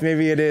your audience,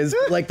 maybe it is.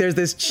 But, like there's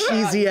this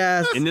cheesy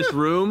ass in this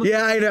room.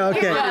 Yeah, I know.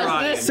 Okay.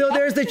 Yes. So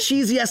there's the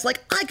cheesy ass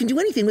like I can do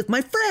anything with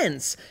my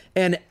friends.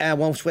 And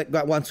once we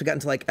got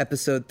into like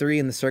episode 3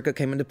 and the circuit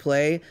came into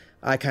play,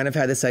 I kind of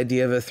had this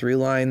idea of a through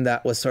line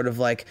that was sort of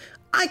like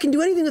I can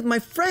do anything with my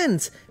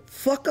friends.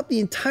 Fuck up the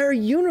entire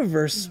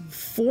universe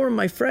for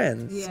my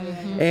friends.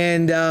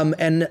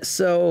 And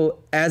so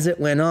as it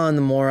went on,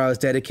 the more I was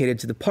dedicated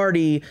to the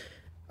party.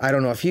 I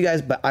don't know if you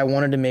guys, but I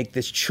wanted to make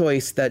this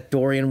choice that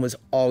Dorian was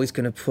always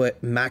going to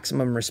put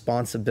maximum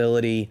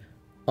responsibility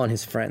on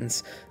his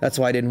friends. That's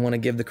why I didn't want to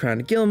give the crown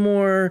to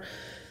Gilmore.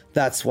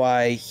 That's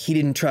why he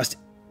didn't trust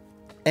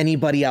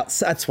anybody else.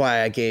 That's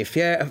why I gave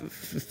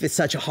it's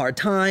such a hard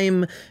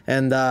time.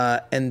 And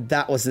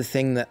that was the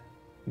thing that,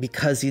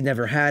 because he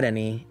never had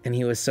any and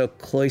he was so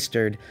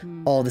cloistered,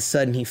 all of a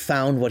sudden he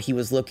found what he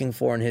was looking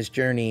for in his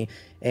journey,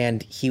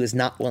 and he was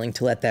not willing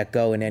to let that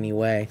go in any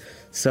way.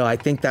 So I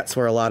think that's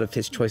where a lot of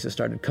his choices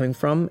started coming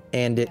from,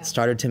 and it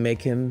started to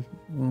make him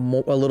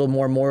a little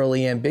more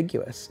morally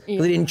ambiguous. He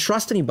didn't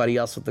trust anybody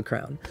else with the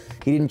crown.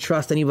 He didn't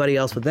trust anybody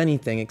else with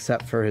anything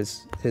except for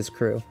his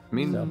crew. I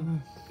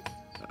mean,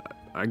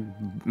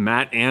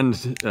 Matt and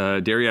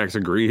Dariax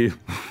agree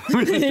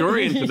with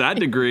Dorian to that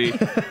degree.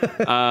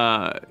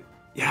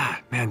 Yeah,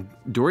 man,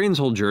 Dorian's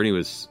whole journey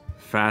was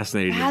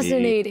fascinating.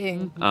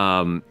 Fascinating.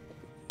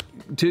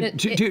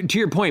 To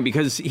your point,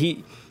 because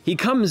he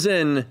comes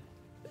in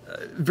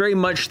very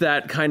much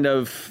that kind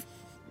of,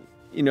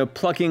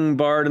 plucking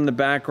bard in the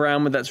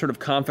background with that sort of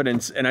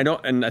confidence, and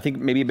I think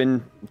maybe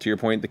been, to your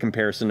point, the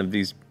comparison of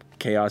these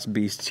chaos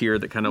beasts here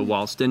that kind of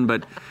waltzed in,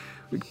 but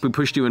we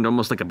pushed you into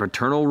almost like a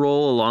paternal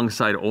role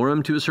alongside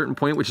Orym to a certain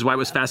point, which is why it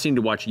was fascinating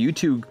to watch you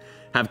two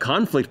have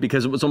conflict,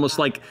 because it was almost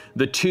like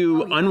the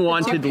two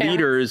unwanted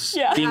leaders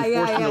being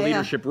forced into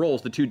leadership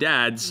roles, the two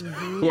dads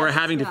who are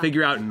having to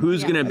figure out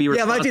who's going to be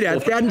responsible. Yeah, my two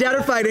dads. Dad and dad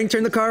are fighting.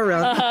 Turn the car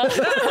around. It was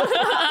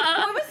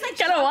like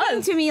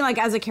shocking to me, like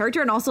as a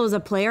character and also as a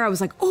player. I was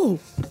like, oh,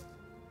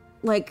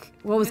 like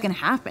what was going to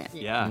happen?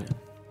 Yeah.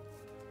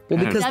 Well,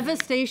 because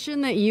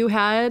devastation that you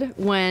had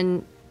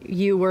when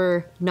you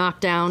were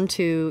knocked down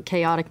to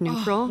chaotic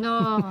neutral.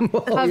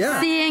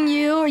 Seeing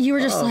you were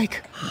just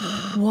like,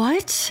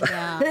 what?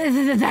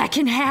 That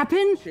can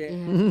happen?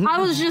 I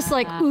was just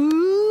like,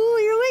 ooh,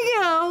 here we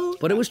go.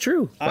 But it was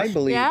true. I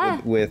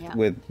believe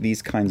with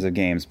these kinds of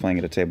games, playing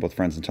at a table with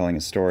friends and telling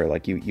a story,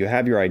 like you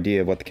have your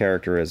idea of what the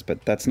character is,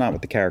 but that's not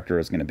what the character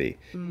is going to be.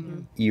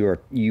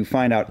 You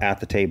find out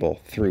at the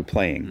table through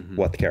playing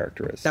what the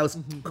character is. That was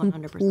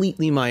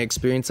completely my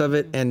experience of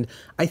it, and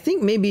I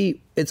think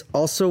maybe it's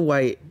also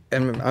why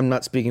and I'm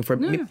not speaking for,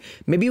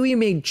 maybe we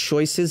made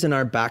choices in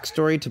our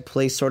backstory to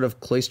play sort of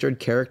cloistered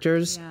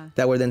characters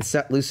that were then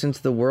set loose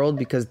into the world,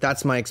 because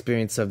that's my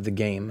experience of the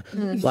game.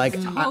 Like,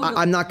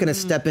 I'm not going to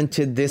step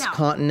into this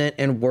continent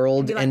and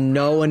world and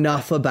know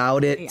enough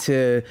about it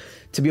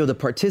to be able to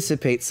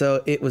participate.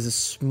 So it was a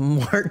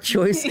smart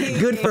choice,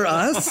 good for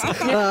us,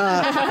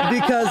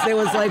 because it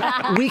was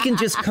like, we can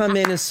just come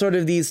in as sort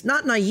of these,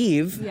 not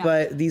naive,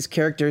 but these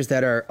characters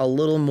that are a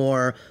little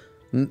more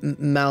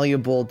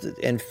malleable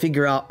and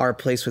figure out our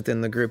place within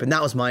the group. And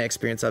that was my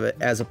experience of it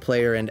as a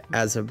player and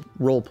as a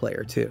role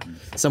player too.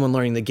 Someone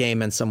learning the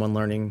game and someone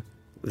learning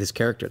this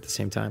character at the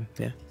same time.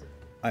 Yeah.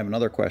 I have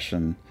another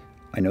question.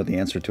 I know the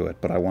answer to it,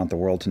 but I want the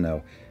world to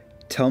know.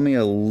 Tell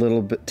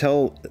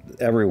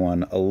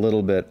everyone a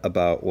little bit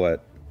about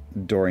what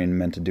Dorian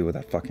meant to do with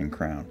that fucking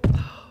crown.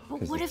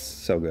 Because it's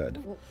so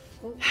good.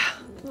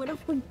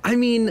 I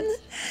mean,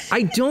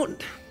 I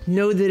don't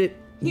know that it...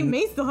 He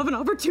may still have an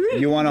opportunity.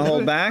 You want to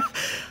hold back?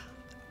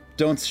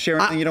 Don't share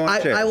anything you don't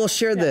want to share. I will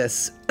share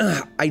this.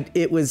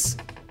 It was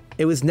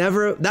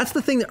never... That's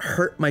the thing that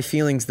hurt my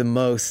feelings the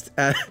most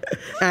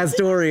as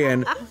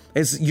Dorian,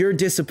 is your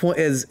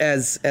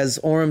as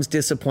Orm's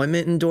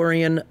disappointment in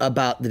Dorian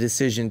about the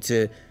decision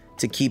to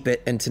keep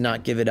it and to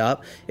not give it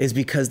up, is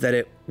because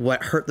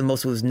what hurt the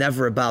most was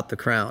never about the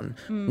crown.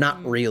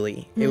 Not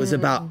really. It was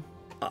about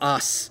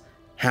us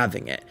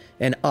having it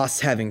and us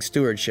having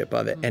stewardship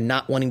of it and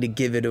not wanting to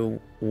give it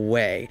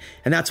away.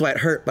 And that's why it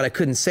hurt, but I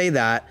couldn't say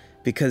that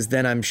because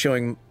then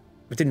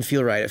it didn't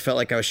feel right. It felt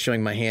like I was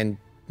showing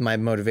my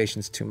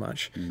motivations too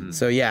much.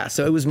 So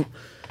it was,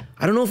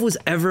 I don't know if it was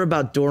ever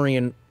about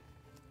Dorian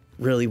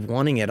really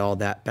wanting it all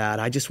that bad.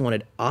 I just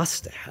wanted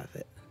us to have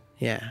it.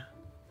 Yeah.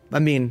 I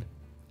mean,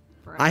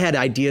 I had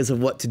ideas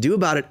of what to do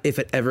about it if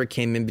it ever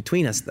came in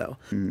between us, though.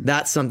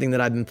 That's something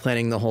that I've been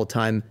planning the whole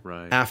time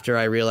after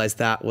I realized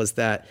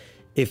that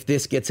if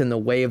this gets in the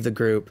way of the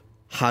group,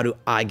 how do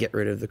I get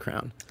rid of the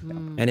crown?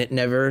 And it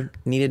never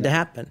needed to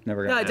happen.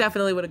 It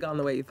definitely would have gone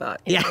the way you thought.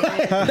 Yeah,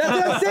 that's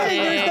what I'm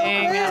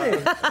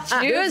saying.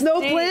 There's no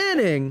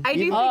planning. I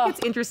do think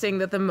it's interesting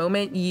that the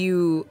moment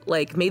you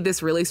made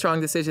this really strong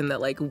decision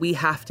that we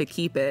have to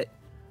keep it,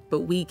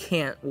 but we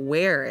can't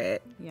wear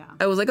it. Yeah.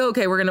 I was like,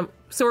 okay, we're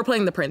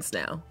playing the prince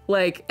now.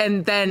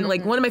 And then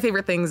one of my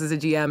favorite things as a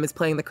GM is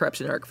playing the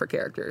corruption arc for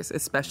characters,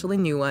 especially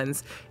new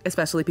ones,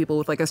 especially people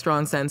with a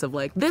strong sense of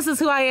this is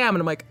who I am.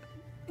 And I'm like,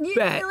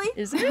 bet. Really?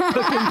 Is it?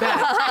 Fucking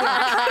bet.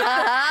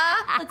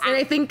 And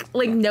I think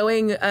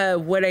knowing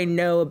what I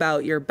know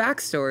about your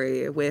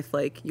backstory with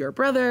your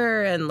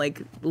brother and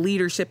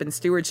leadership and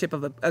stewardship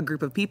of a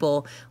group of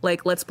people,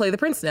 let's play the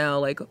prince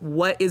now.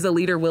 What is a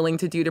leader willing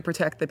to do to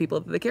protect the people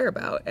that they care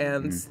about?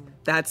 And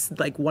that's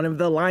one of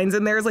the lines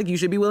in there is you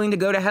should be willing to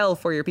go to hell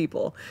for your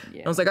people.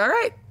 I was like, all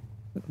right,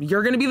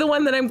 you're going to be the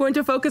one that I'm going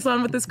to focus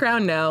on with this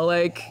crown now.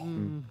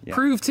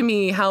 Prove to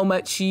me how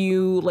much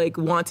you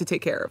want to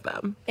take care of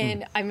them.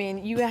 And I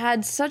mean, you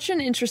had such an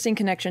interesting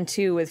connection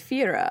too with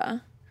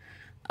Fira.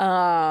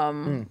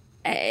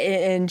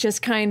 And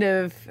just kind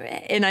of,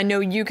 and I know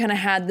you kind of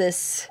had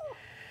this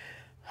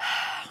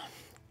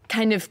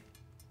kind of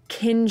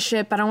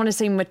kinship. I don't want to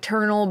say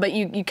maternal, but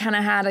you kind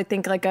of had, I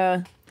think, I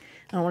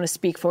don't want to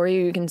speak for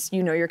you.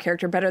 You know your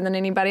character better than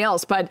anybody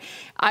else. But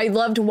I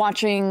loved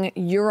watching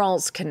your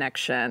all's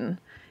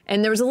connection.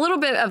 And there was a little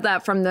bit of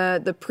that from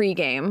the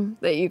pregame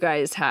that you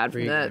guys had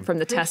from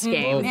the test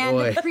game. Oh, man,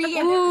 the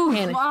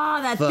pregame.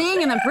 That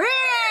thing in the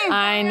pregame.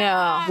 I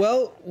know.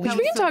 Well, we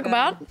can talk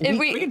about it.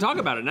 We can talk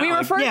about it now. We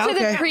refer to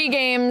the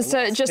pre-games,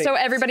 just so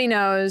everybody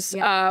knows.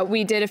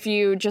 We did a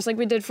few, just like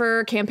we did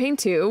for Campaign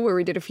 2, where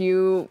we did a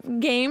few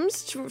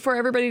games for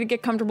everybody to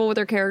get comfortable with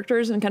their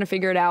characters and kind of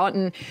figure it out.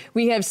 And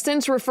we have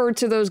since referred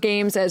to those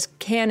games as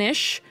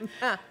canish.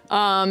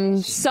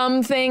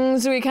 Some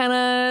things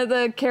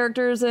the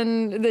characters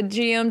and the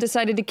GM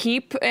decided to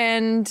keep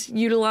and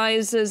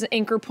utilize as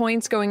anchor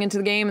points going into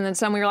the game. And then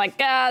some we were like,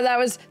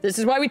 this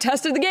is why we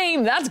tested the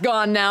game. That's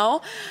gone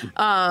now.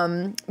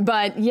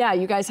 But yeah,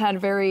 you guys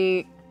had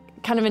very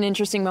kind of an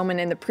interesting moment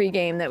in the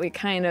pregame that we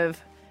kind of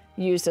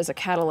used as a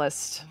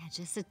catalyst. Yeah,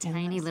 just a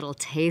tiny little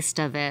taste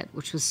of it,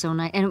 which was so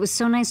nice. And it was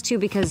so nice too,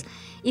 because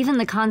even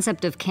the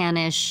concept of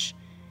canish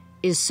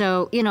is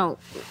so,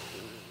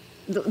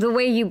 the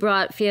way you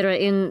brought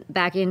Fiera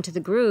back into the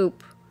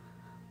group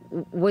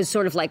was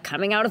sort of like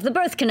coming out of the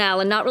birth canal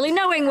and not really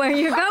knowing where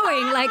you're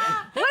going.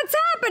 What's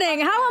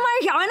happening? How am I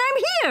here? And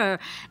I'm here.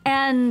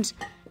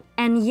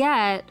 And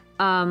yet,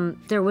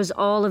 there was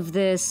all of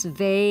this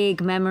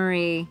vague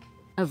memory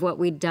of what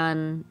we'd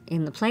done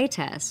in the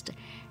playtest.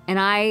 And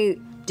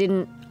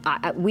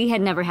we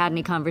had never had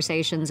any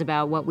conversations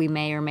about what we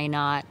may or may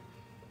not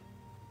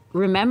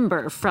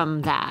remember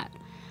from that.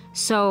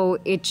 So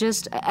it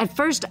just, at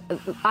first,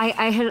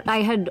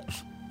 I had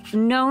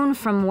known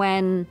from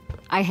when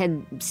I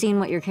had seen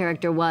what your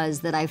character was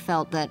that I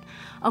felt that,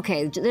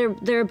 okay,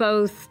 they're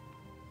both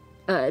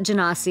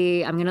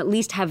Genasi. I'm going to at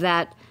least have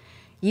that,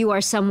 you are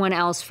someone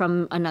else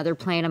from another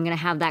plane. I'm going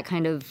to have that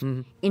kind of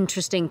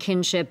interesting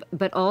kinship.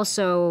 But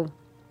also,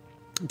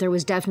 there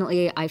was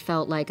definitely, I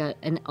felt like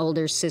an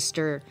older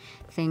sister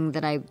thing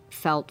that I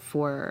felt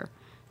for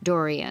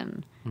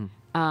Dorian.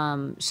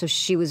 So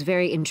she was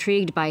very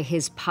intrigued by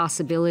his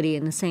possibility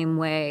in the same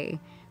way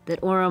that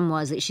Orem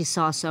was, that she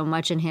saw so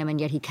much in him, and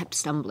yet he kept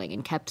stumbling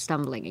and kept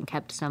stumbling and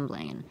kept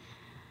stumbling.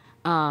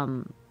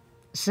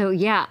 So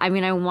yeah, I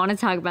mean, I want to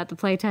talk about the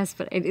playtest,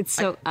 but it's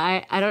so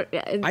I don't.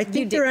 I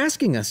think they're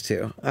asking us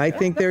to. I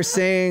think they're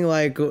saying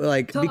like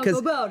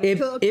because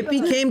it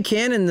became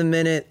canon the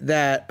minute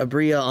that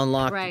Abria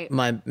unlocked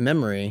my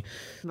memory.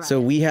 Right. So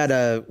we had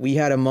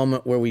a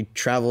moment where we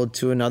traveled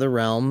to another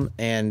realm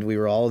and we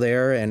were all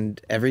there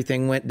and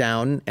everything went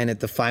down. And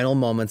at the final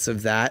moments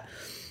of that,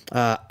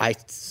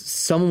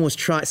 someone was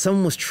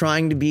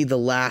trying to be the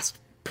last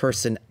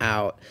person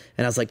out,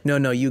 and I was like,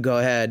 no, you go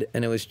ahead,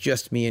 and it was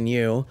just me and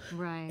you,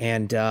 right?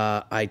 And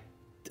I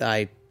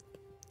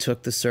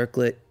took the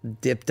circlet,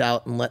 dipped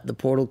out, and let the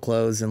portal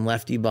close, and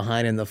left you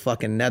behind in the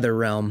fucking nether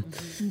realm.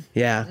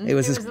 Yeah, it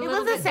was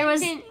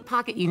the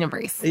pocket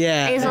universe.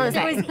 Yeah,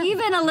 there was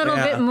even a little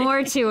bit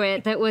more to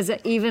it that was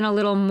even a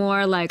little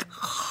more like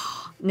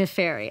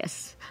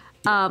nefarious.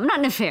 Not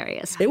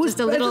nefarious. It was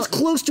as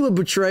close to a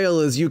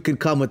betrayal as you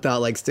could come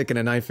without like sticking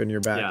a knife in your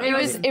back. Yeah.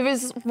 It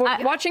was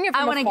watching it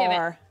from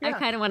afar. I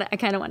kind of want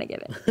to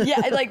give it.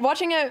 Yeah, like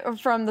watching it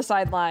from the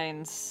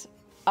sidelines.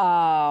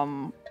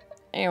 Once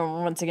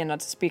again, not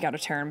to speak out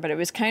of turn, but it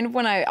was kind of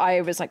when I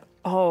was like,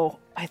 oh,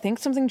 I think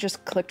something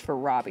just clicked for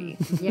Robbie.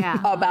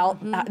 About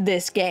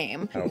this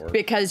game,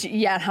 because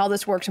how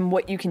this works and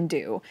what you can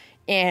do.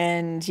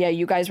 And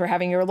you guys were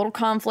having your little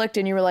conflict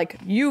and you were like,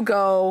 you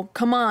go,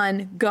 come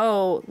on,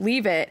 go,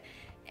 leave it.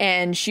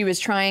 And she was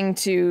trying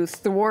to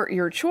thwart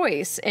your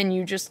choice. And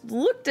you just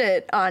looked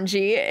at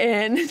Anji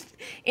and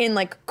in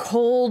like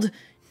cold,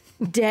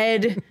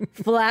 dead,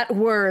 flat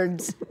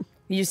words,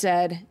 you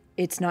said,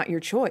 it's not your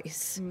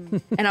choice.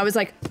 And I was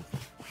like,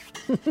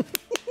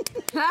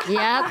 Yep.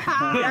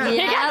 He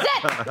gets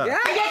it.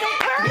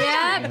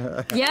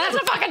 Yep. That's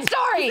a fucking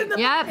story.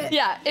 Yep.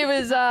 Yeah.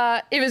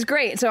 It was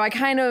great. So I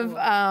kind of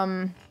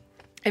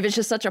it was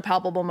just such a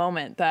palpable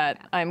moment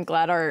that I'm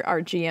glad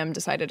our GM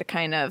decided to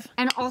kind of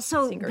and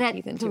also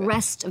that the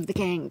rest of the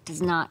gang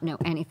does not know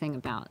anything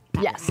about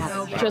that. Yes.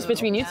 Just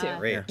between you two.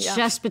 Yeah.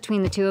 Just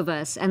between the two of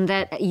us, and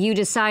that you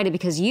decided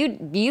because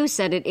you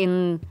said it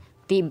in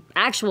the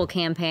actual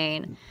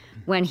campaign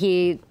when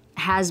he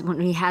has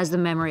the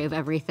memory of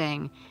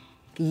everything.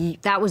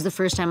 That was the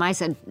first time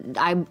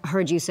I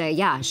heard you say,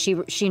 yeah,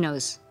 she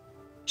knows.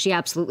 She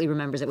absolutely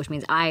remembers it, which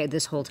means I,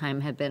 this whole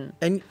time, have been...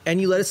 And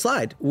you let it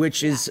slide,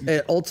 which is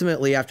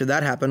ultimately, after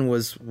that happened,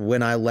 was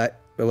when I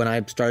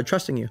started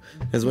trusting you,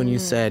 is when you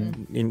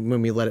said,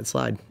 when we let it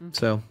slide.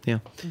 So, yeah.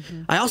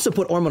 I also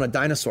put Orm on a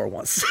dinosaur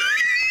once.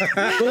 We'll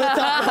talk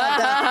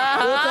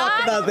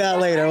about that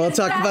later. We'll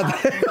talk about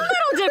that. A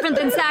little different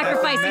than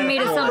sacrificing me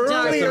to some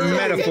dog. It's a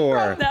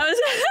metaphor. That was...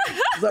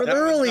 The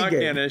early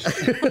game.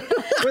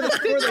 For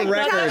the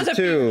record,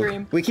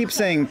 too, we keep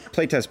saying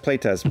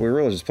playtest. We're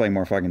really just playing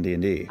more fucking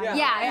D&D.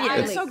 Yeah,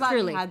 I'm so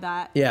glad we had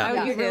that. Yeah. I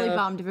would be really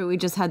bummed if we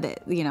just had the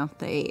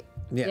 8.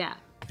 Yeah.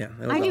 Yeah.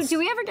 Do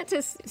we ever get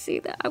to see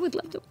that? I would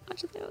love to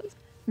watch those.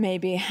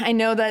 Maybe. I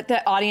know that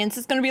the audience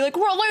is going to be like,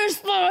 release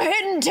the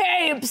hidden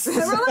tapes!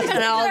 And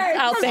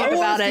I'll think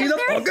about it. See the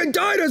fucking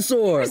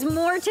dinosaur! There's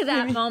more to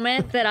that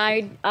moment that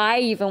I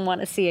even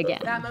want to see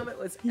again. That moment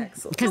was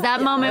excellent. Because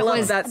that moment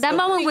was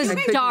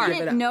dark. We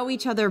didn't know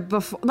each other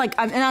before. Like,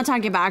 I'm not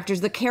talking about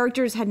actors. The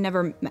characters had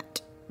never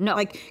met. No.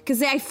 Like,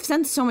 because I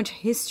sensed so much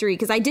history.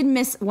 Because I did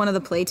miss one of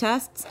the play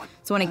tests.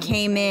 So when I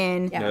came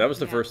in. Yeah, that was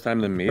the first time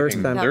the meeting.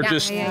 First time. They're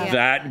just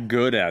that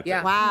good at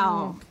it.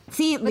 Wow.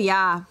 See,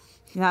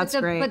 that's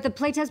great. But the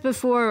playtest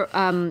before,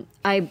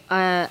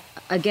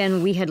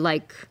 again, we had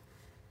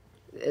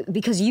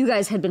because you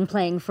guys had been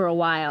playing for a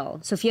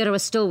while, so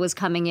Fiora still was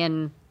coming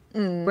in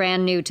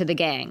brand new to the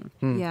gang.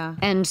 Yeah.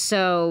 And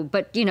so,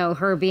 but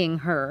her being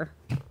her,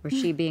 or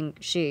she being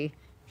she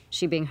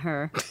being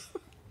her.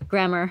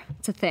 Grammar,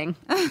 it's a thing.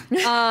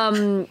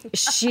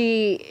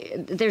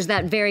 There's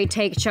that very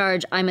take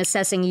charge. I'm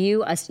assessing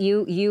you,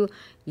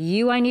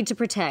 you I need to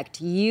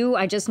protect. You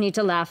I just need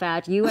to laugh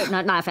at. You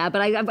not laugh at,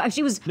 but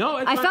she was. No,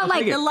 it's I fine. felt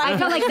like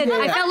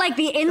I felt like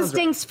the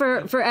instincts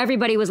for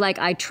everybody was like,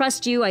 I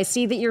trust you. I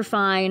see that you're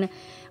fine.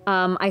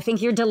 I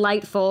think you're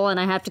delightful, and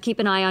I have to keep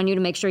an eye on you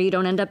to make sure you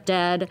don't end up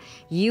dead.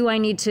 You, I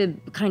need to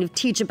kind of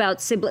teach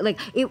about sibling.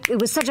 Like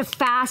it was such a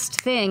fast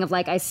thing of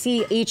like, I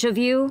see each of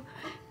you.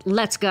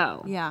 Let's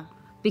go. Yeah.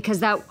 Because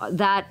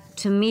that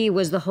to me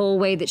was the whole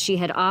way that she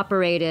had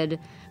operated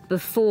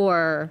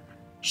before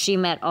she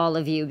met all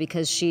of you,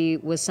 because she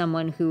was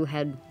someone who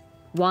had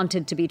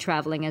wanted to be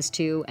traveling as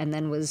two and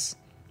then was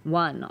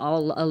one,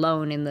 all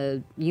alone in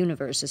the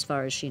universe as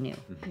far as she knew.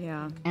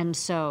 Yeah. And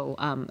so,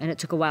 and it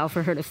took a while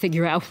for her to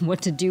figure out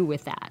what to do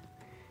with that.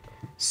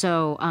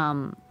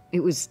 So, it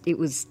was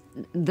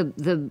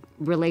the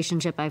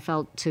relationship I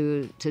felt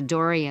to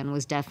Dorian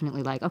was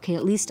definitely like, okay,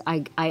 at least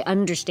I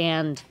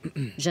understand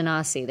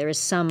Genasi. There is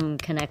some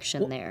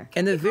connection there.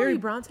 And the very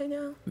Bronte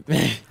now.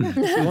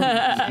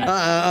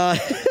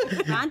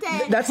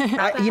 Bronte. That's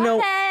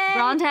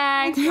Bronte.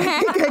 I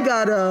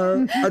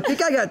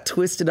think I got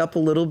twisted up a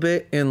little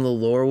bit in the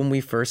lore when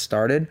we first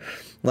started,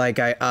 like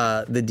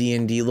the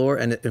D&D lore,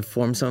 and it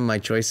informed some of my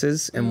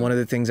choices. And one of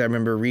the things I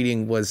remember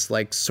reading was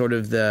like sort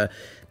of the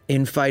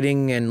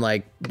infighting and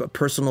like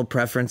personal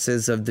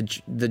preferences of the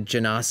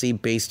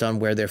Genasi based on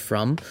where they're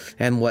from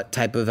and what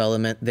type of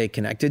element they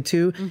connected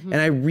to. And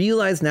I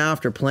realize now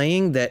after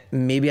playing that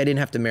maybe I didn't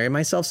have to marry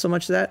myself so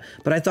much to that,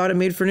 but I thought it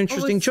made for an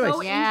interesting choice.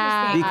 So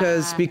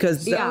interesting.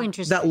 Because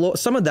that lore,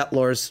 some of that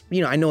lore's,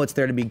 I know it's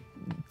there to be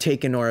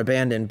taken or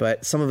abandoned,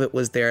 but some of it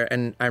was there.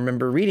 And I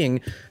remember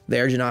reading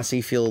their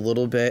Genasi feel a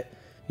little bit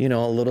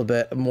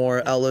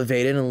more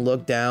elevated and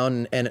looked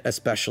down, and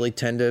especially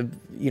tend to,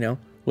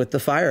 with the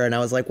fire. And I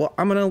was like, well,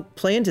 I'm going to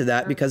play into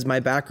that because my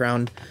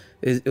background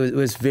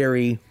was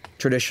very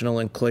traditional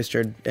and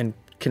cloistered and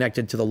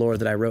connected to the lore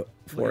that I wrote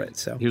for it.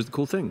 So here's the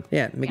cool thing.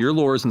 Yeah. Your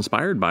lore is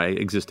inspired by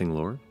existing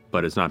lore,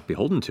 but it's not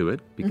beholden to it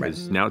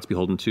because now it's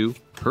beholden to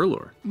her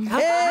lore.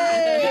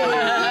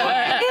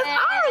 Hey! It's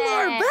our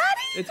lore, buddy!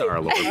 It's our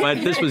lore,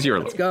 but this was your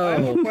lore. Let's go. I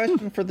have a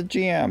question for the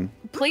GM.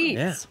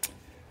 Please.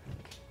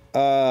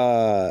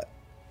 Yeah.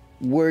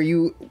 Were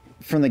you,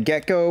 from the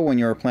get-go, when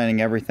you were planning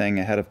everything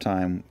ahead of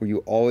time, were you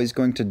always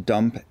going to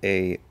dump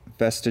a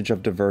vestige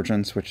of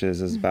divergence, which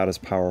is about as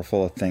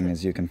powerful a thing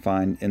as you can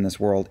find in this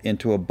world,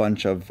 into a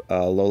bunch of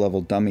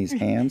low-level dummies'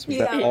 hands? Was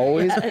that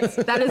always that is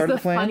part of the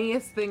plan?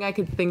 funniest thing I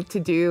could think to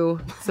do,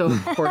 so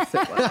of course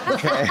it was.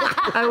 Okay.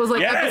 I was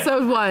like,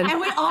 episode 1. And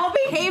we all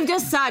behaved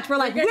as such. We're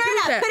like, we're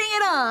not putting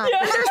it on.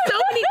 And there's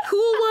so many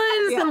cool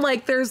ones, and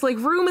like there's like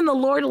room in the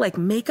lore to like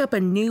make up a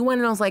new one.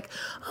 And I was like,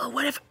 oh,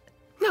 what if?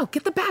 No,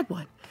 get the bad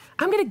one.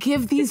 I'm gonna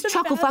give these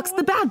chuckle fucks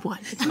the bad one.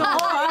 Here's the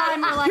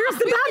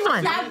bad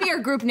one. That would be your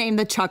group name,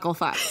 the Chuckle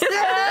Fucks.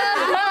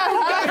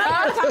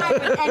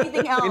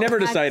 Anything else? We never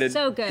decided.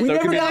 So good. So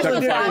it could be never Chuckle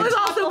decided. That was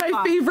also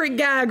my favorite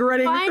gag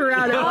running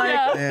throughout it.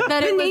 Like,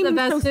 That it was the name's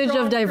so vestige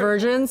strong. of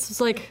divergence.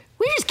 It's like,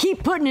 we just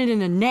keep putting it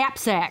in a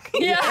knapsack.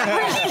 It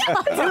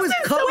was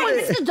covered.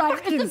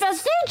 It's a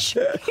vestige.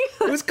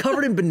 It was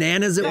covered in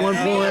bananas at one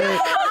point.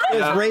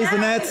 There's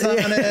raisinets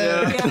on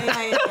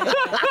it.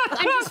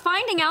 I'm just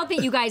finding out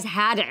that you guys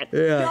had it.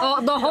 Yeah.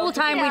 Oh, the whole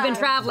time we've been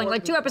traveling,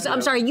 like 2 episodes.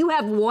 I'm sorry, you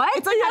have what?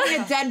 It's like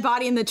having a dead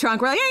body in the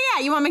trunk. We're like,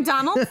 yeah, you want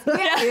McDonald's?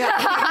 Yeah.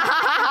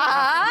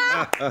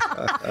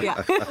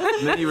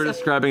 And then you were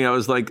describing it, I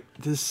was like,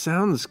 this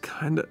sounds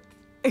kind of...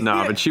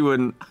 No, but she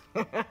wouldn't.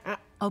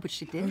 Oh, but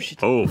she did.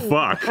 Oh,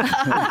 fuck.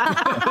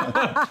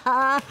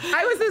 I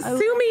was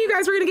assuming you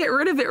guys were going to get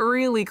rid of it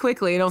really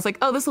quickly. And I was like,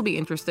 oh, this will be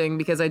interesting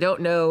because I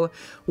don't know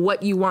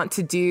what you want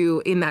to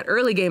do in that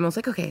early game. I was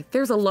like, okay,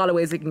 there's a lot of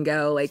ways it can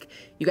go. Like,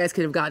 you guys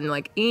could have gotten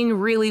like in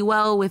really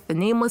well with the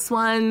nameless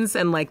ones.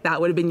 And like, that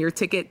would have been your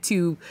ticket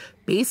to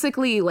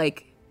basically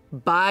like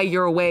buy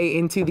your way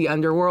into the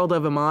underworld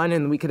of Amon.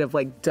 And we could have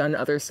like done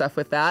other stuff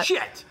with that.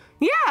 Shit.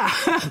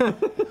 Yeah.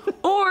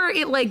 Or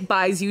it like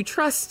buys you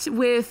trust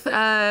with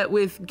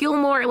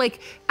Gilmore.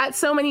 Like at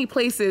so many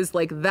places,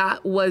 like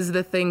that was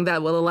the thing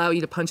that will allow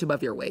you to punch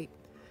above your weight.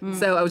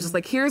 So I was just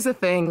like, here's the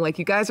thing, like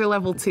you guys are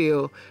level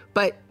 2,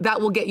 but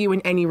that will get you in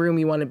any room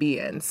you want to be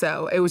in.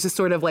 So it was just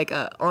sort of like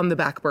a on the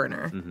back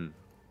burner. Mm-hmm.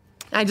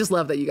 I just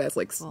love that you guys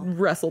like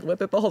wrestled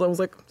with it the whole time. I was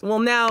like, well,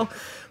 now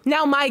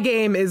my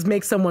game is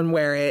make someone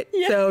wear it.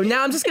 Yeah. So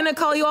now I'm just going to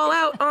call you all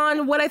out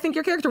on what I think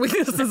your character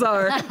weaknesses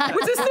are,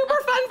 which is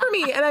super fun for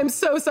me. And I'm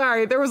so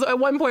sorry. There was at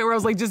one point where I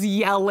was like just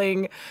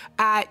yelling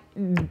at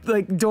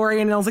like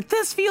Dorian and I was like,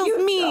 this feels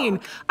mean.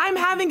 I'm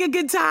having a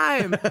good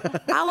time.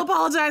 I'll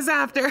apologize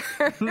after.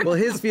 Well,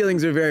 his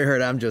feelings are very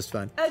hurt. I'm just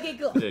fine. Okay,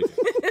 cool.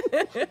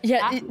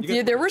 Yeah,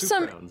 there were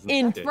some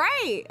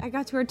Right. I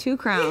got to wear 2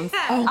 crowns.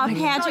 A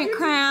pageant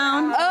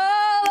crown.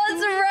 Oh,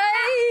 that's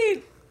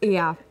right.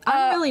 Yeah.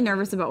 I'm really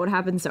nervous about what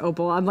happens to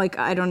Opal. I'm like,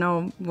 I don't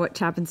know what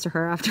happens to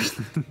her after.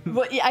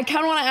 But yeah, I kind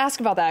of want to ask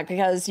about that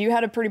because you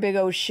had a pretty big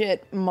oh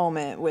shit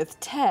moment with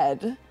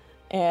Ted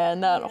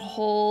and that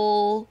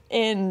whole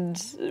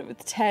end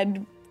with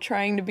Ted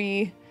trying to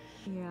be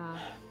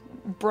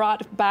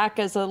brought back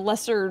as a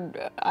lesser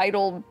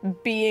idol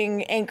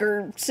being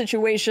anchor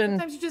situation.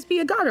 Sometimes you just be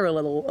a god or a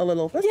little.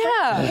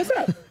 Yeah.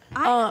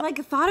 I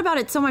like thought about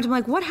it so much. I'm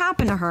like, what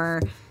happened to her?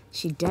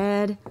 She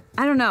dead?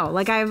 I don't know.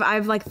 Like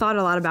I've like thought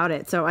a lot about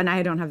it. So, and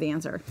I don't have the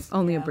answer.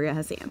 Only Abria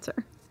has the answer.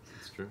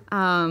 That's true. Yeah.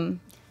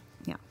 I'm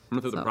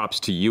gonna throw the props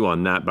to you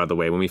on that, by the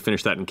way. When we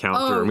finished that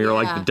encounter, and we were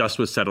like, the dust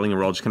was settling, and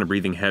we're all just kind of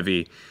breathing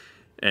heavy.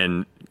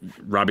 And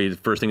Robbie, the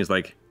first thing is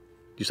like,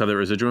 you saw the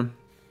residuum?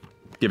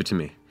 Give it to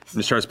me. And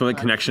it starts building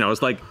connection. I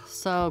was like,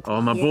 So cool.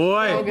 oh, my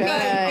boy. So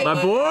good.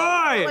 My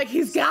boy. Like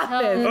he's got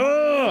this.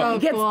 Oh. He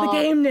gets the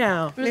game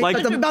now. Like,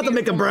 I'm about to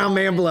make a brown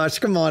man blush.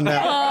 Come on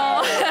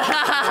now.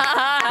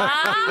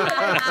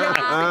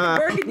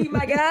 Burgundy,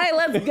 my guy.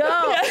 Let's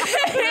go.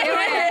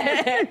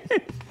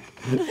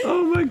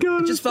 Oh my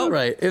god! It just felt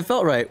right. It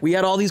felt right. We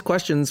had all these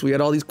questions.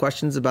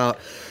 About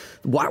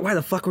why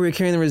the fuck were we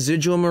carrying the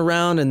residuum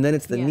around, and then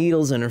it's the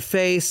needles in her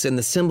face and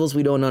the symbols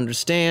we don't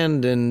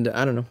understand, and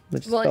I don't know. It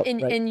just felt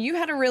right. And you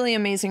had a really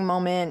amazing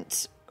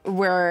moment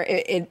where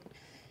it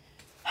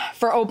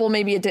for Opal,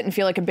 maybe it didn't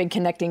feel like a big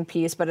connecting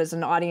piece, but as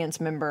an audience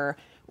member,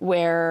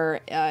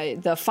 where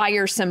the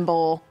fire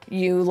symbol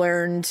you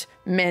learned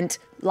meant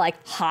like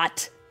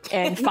hot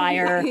and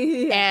fire,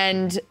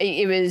 and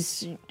it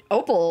was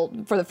Opal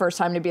for the first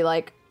time to be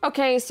like,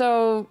 okay,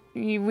 so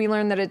we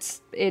learned that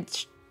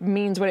it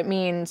means what it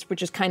means,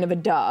 which is kind of a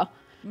duh.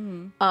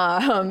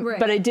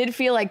 But I did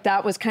feel like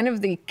that was kind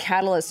of the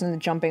catalyst and the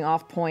jumping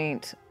off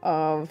point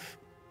of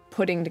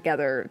putting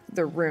together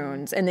the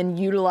runes and then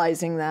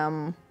utilizing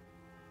them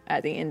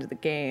at the end of the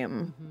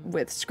game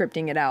with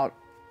scripting it out.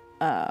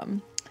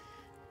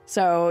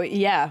 So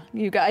yeah,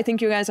 I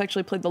think you guys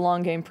actually played the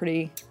long game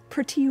pretty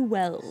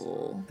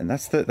well. And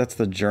that's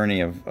the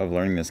journey of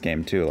learning this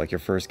game too. Like your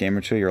first game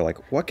or two, you're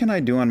like, what can I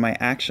do on my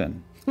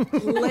action?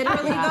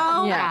 Literally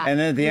though. Yeah. And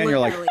then at the end, you're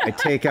like, I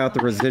take out the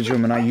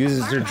residuum and I use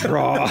it to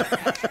draw.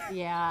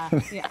 Yeah.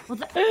 Well,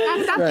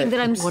 that's something that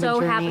I'm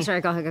so happy.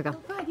 Sorry, go.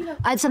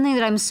 It's something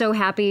that I'm so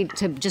happy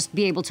to just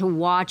be able to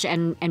watch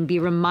and be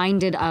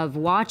reminded of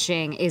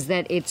watching is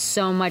that it's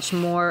so much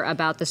more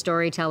about the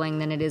storytelling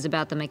than it is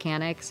about the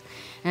mechanics.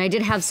 And I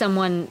did have a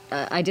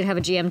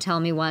GM tell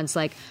me once,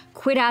 like,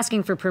 quit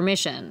asking for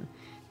permission.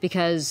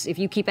 Because if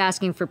you keep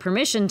asking for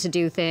permission to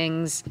do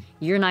things,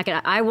 you're not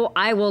gonna. I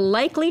will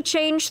likely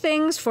change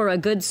things for a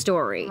good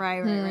story.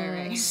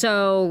 Right.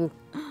 So,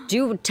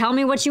 tell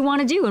me what you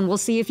want to do, and we'll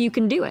see if you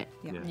can do it.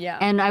 Yeah.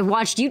 And I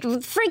watched you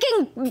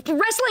freaking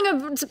wrestling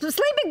a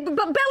sleeping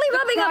belly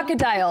rubbing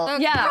crocodile.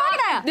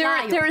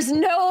 Crocodile. There is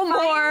no more.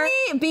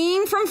 Finally,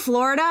 being from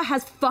Florida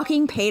has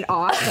fucking paid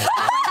off.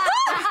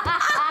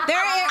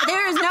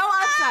 There is no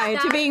upside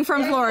to being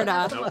from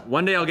Florida.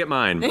 One day I'll get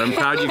mine, but I'm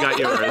proud you got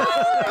yours.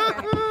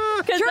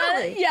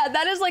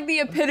 That is like the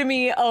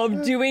epitome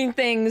of doing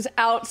things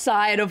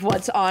outside of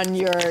what's on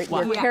your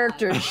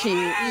character sheet.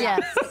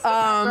 Yes.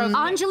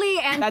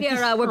 Anjali and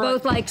Kiara were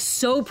both like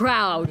so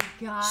proud.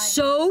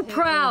 So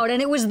proud.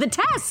 And it was the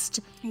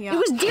test. Yeah. It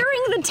was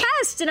during the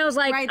test. And I was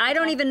like, I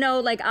don't even know.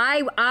 Like,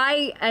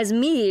 I, as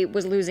me,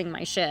 was losing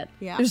my shit.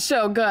 Yeah. It was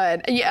so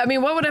good. Yeah, I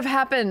mean, what would have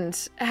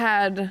happened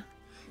had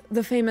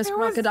the famous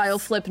crocodile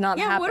flip not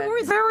happened?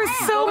 There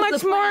was so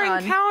much more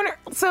encounter.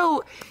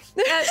 So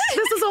this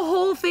is a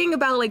whole thing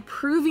about like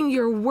proving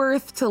your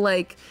worth to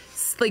like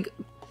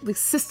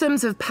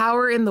systems of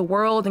power in the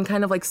world and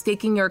kind of like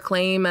staking your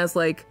claim as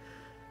like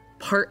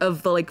part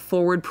of the like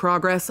forward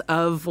progress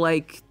of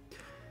like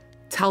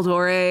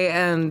Taldore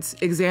and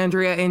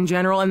Exandria in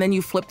general, and then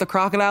you flip the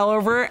crocodile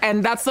over,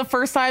 and that's the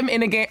first time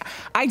in a game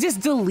I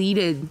just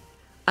deleted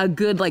a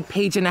good like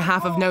page and a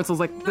half of notes. I was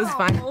like, this is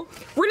fine. We're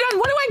done.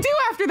 What do I do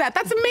after that?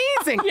 That's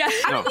amazing.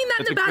 I don't mean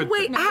that in a bad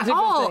way at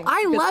all.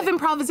 I love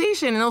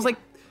improvisation. And I was like,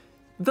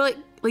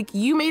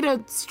 you made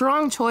a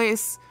strong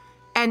choice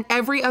and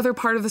every other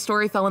part of the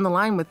story fell in the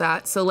line with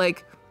that. So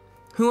like,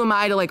 who am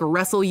I to like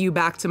wrestle you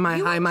back to my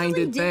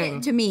high-minded thing?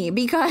 It to me,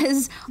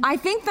 because I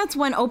think that's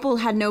when Opal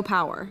had no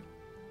power.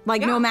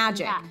 Like no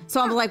magic. Yeah.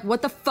 So I'm like,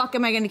 what the fuck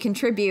am I going to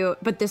contribute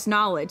but this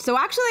knowledge? So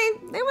actually,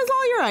 it was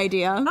all your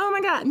idea. Oh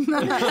my God. You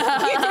did it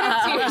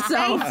to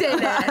yourself. I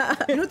did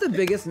it. You know what the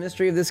biggest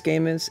mystery of this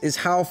game is? Is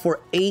how for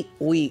 8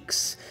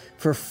 weeks,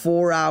 for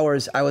 4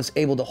 hours, I was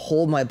able to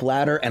hold my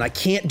bladder, and I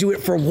can't do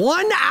it for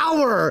 1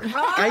 hour.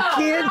 I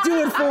can't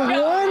do it for 1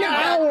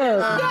 hour.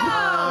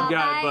 You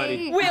got it,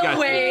 buddy. We'll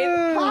wait.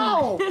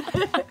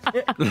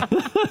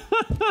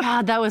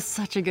 God, that was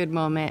such a good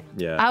moment.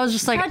 Yeah. I was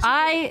just like,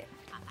 I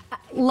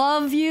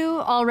love you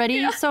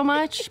already so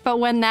much, but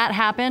when that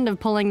happened of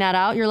pulling that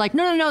out, you're like,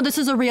 no, this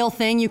is a real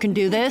thing. You can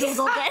do this.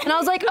 And I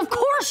was like, of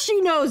course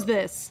she knows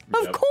this.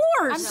 Of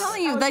course. I'm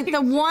telling you, like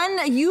the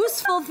one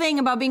useful thing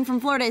about being from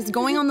Florida is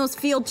going on those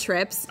field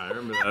trips. I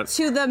remember that.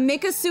 To the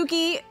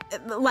Miccosukee,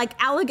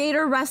 like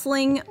alligator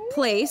wrestling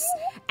place.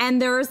 And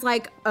there's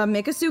like a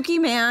Miccosukee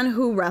man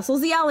who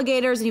wrestles the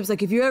alligators. And he was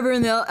like, if you're ever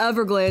in the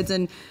Everglades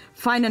and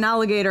find an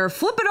alligator,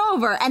 flip it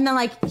over. And then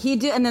like he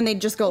did, and then they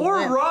just go or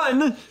limp.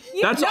 Run.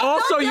 That's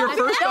also your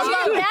first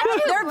option.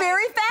 They're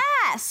very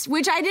fast,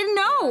 which I didn't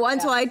know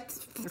until I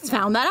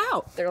found that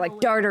out. They're like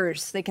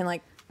darters. They can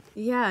like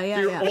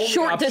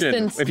Short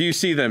distance. If you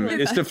see them,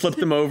 is to flip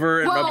them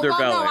over and rub their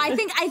belly. No, I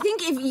think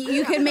if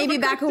you could maybe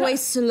back away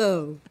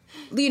slow.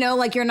 You know,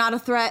 like you're not a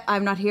threat.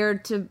 I'm not here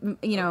to,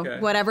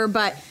 whatever.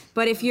 But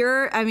if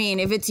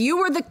if it's you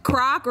or the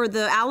croc or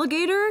the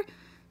alligator,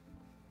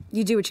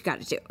 you do what you got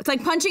to do. It's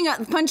like punching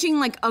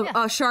like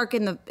a shark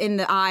in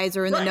the eyes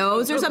or in the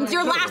nose or something.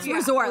 Your last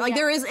resort. Like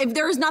if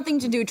there is nothing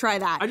to do, try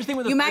that. I just think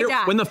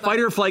when the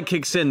fight or flight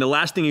kicks in, the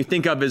last thing you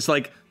think of is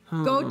like,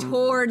 go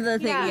toward the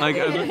thing.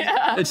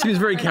 It seems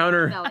very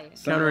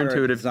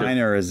counterintuitive.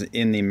 Designer is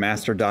in the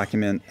master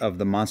document of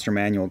the monster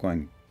manual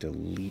going,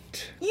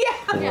 delete. Please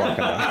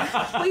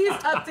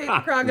update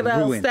the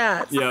crocodile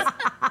stats.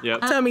 Yeah.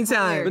 Tummy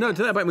time. But no,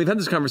 to that point, we've had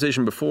this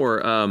conversation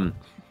before.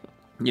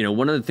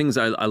 one of the things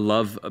I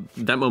love,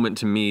 that moment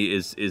to me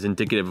is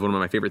indicative of one of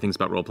my favorite things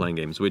about role-playing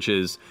games, which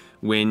is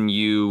when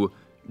you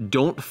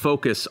don't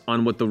focus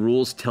on what the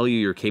rules tell you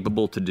you're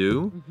capable to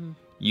do.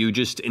 You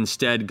just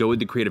instead go with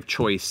the creative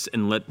choice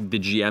and let the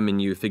GM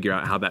and you figure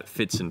out how that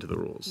fits into the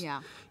rules. Yeah.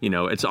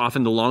 It's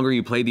often the longer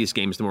you play these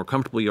games, the more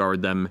comfortable you are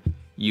with them.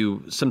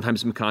 You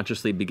sometimes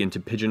unconsciously begin to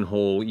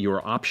pigeonhole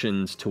your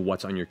options to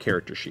what's on your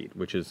character sheet,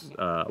 which is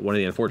one of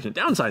the unfortunate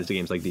downsides to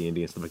games like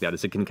D&D and stuff like that,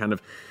 is it can kind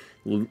of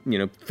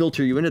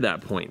filter you into that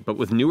point. But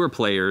with newer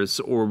players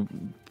or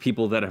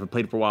people that have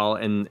played for a while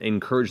and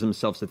encourage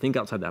themselves to think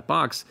outside that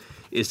box,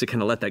 is to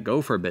kind of let that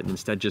go for a bit and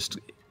instead just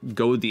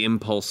go with the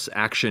impulse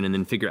action and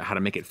then figure out how to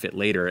make it fit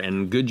later.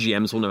 And good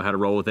GMs will know how to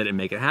roll with it and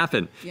make it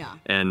happen. Yeah.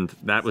 And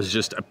that was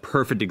just a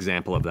perfect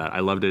example of that. I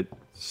loved it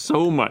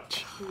so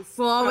much.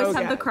 We'll always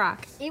have the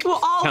croc. We'll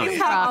always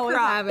have the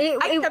croc.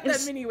 I kept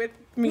that mini with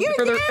me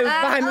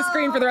behind the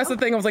screen for the rest of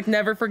the thing. I was like,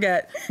 never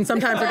forget. And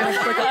sometimes we're going to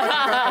flick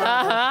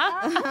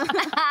up.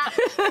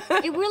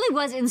 It really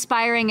was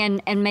inspiring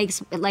and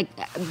makes,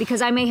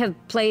 because I may have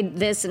played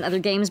this in other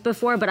games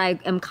before, but I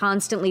am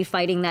constantly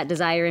fighting that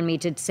desire in me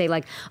to say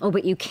oh,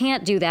 but you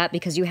can't do that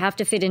because you have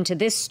to fit into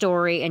this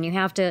story and you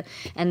have to,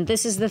 and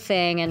this is the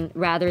thing, and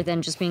rather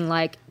than just being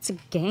it's a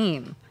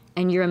game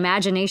and your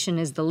imagination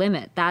is the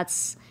limit.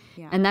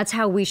 And that's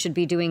how we should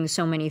be doing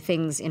so many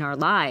things in our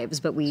lives,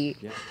 but we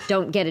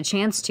don't get a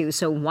chance to,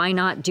 so why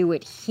not do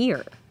it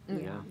here?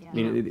 Yeah. I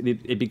mean,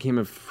 it became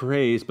a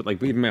phrase, but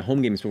even my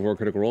home games before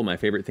Critical Role, my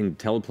favorite thing to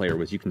tell a player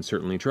was, you can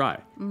certainly try.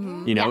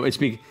 It's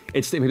can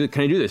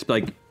I do this?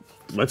 But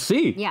let's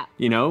see. Yeah.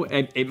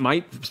 And it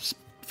might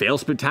fail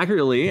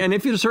spectacularly. And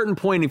if at a certain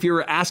point, if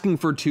you're asking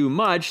for too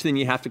much, then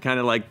you have to kind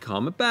of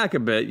calm it back a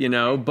bit,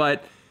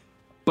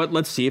 But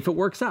let's see if it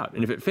works out.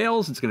 And if it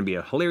fails, it's going to be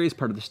a hilarious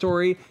part of the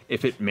story.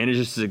 If it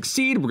manages to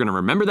succeed, we're going to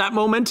remember that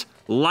moment,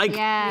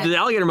 the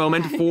alligator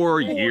moment,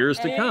 for years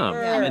to come.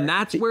 And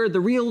that's where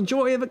the real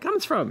joy of it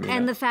comes from.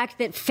 And the fact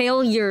that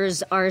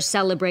failures are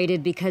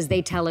celebrated because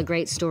they tell a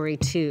great story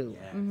too,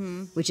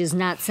 which is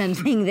not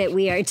something that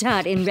we are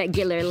taught in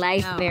regular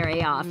life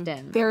very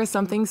often. There is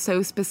something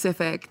so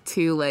specific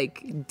to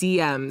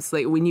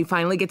DMs, when you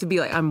finally get to be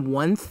I'm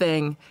one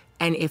thing,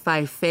 and if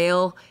I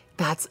fail,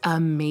 that's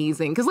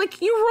amazing. Because,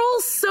 you roll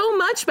so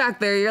much back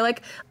there. You're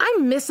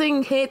I'm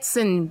missing hits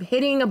and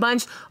hitting a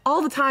bunch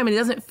all the time, and it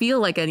doesn't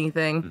feel like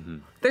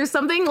anything. There's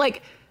something,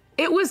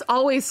 it was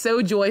always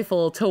so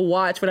joyful to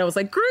watch when I was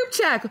group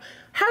check.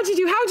 How'd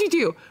you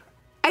do?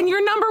 And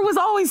your number was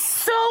always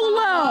so low.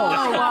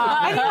 Oh, wow.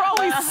 And you were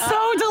always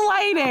so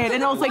delighted.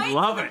 And I was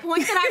love it. The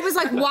point that I was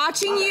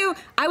watching you,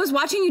 I was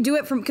watching you do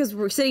it because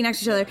we're sitting next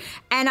to each other.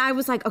 And I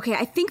was okay,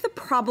 I think the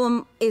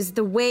problem is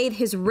the way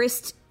his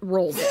wrist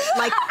rolls it.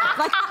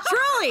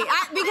 Truly.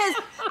 Because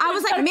I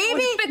was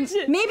maybe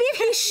if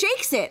he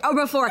shakes it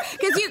before.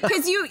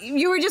 Because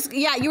you were just,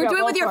 you were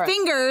doing it with your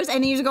fingers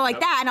and you just go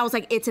that. And I was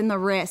it's in the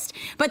wrist.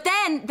 But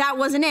then that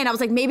wasn't it. I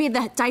was maybe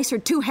the dice are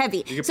too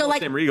heavy. You can pull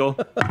Sam Regal.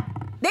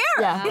 There.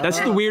 Yeah. That's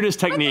the weirdest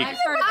technique. I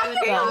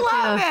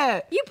love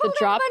it. You pulled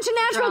out a bunch of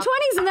natural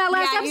 20s in that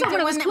last episode when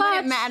it was clutch.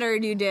 When it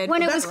mattered, you did.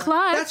 When it was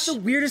clutch. That's the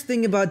weirdest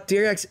thing about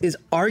Dariax is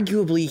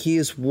arguably he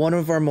is one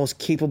of our most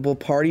capable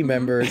party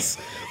members.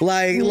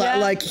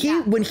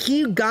 When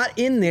he got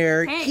in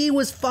there, he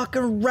was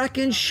fucking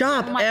wrecking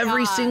shop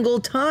every single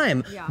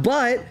time. Yeah.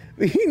 But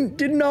he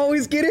didn't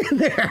always get in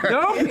there.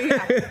 Nope.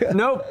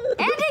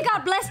 And he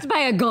got blessed by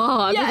a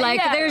god.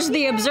 There's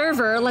the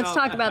observer. Let's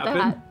talk about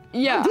that.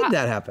 Yeah. How did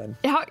that happen?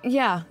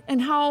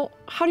 And how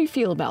do you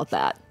feel about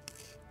that?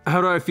 How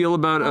do I feel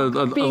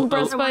about being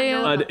blessed by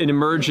an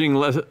emerging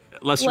lesser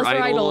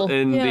idol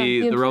in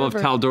the realm of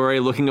Tal'Dorei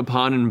looking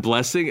upon and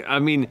blessing? I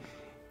mean,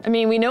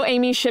 we know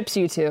Amy ships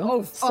you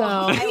two.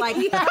 I like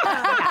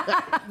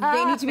that.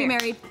 They need to be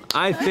married.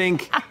 I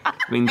think,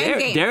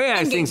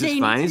 Dariax thinks it's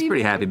fine. He's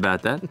pretty happy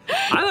about that.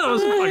 I thought it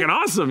was fucking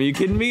awesome. Are you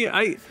kidding me?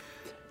 I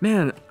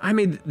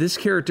made this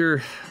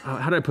character,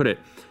 how do I put it?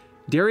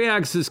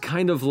 Dariax is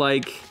kind of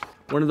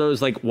one of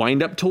those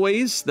wind-up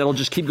toys that'll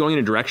just keep going in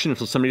a direction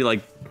until somebody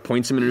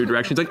points him in a new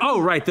direction. It's oh,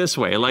 right, this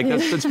way.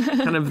 That's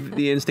kind of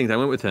the instinct I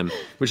went with him,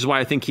 which is why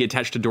I think he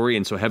attached to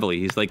Dorian so heavily.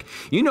 He's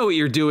you know what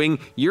you're doing.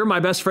 You're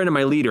my best friend and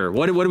my leader.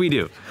 What do we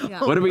do?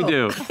 Yeah. What do we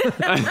do?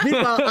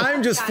 Meanwhile,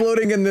 I'm just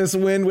floating in this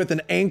wind with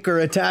an anchor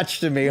attached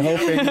to me,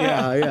 hoping,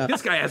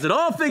 This guy has it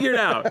all figured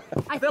out.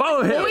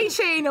 Follow him. Holy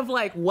chain of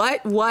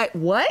what?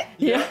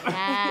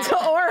 Yeah. So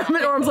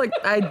Orm's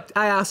I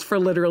asked for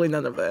literally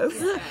none of this.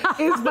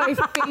 It's my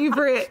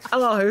favorite.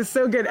 Oh, it was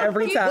so good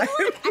every time.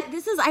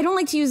 I don't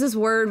like to use this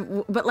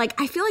word, but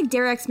I feel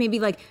Dariax maybe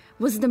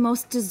was the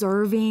most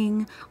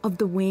deserving of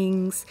the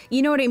wings.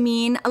 You know what I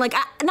mean?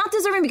 Not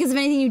deserving because of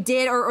anything you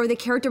did or the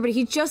character, but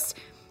you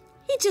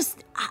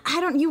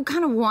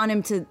kind of want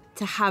him to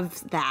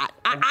have that.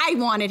 I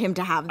wanted him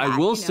to have that. I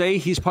will say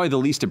he's probably the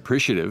least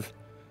appreciative.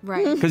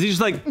 Right. Because he's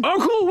just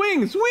oh, cool,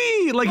 wings,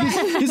 wee!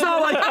 He's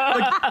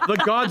not the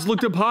gods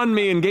looked upon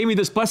me and gave me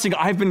this blessing.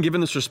 I've been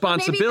given this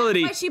responsibility.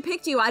 Maybe that's why she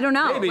picked you. I don't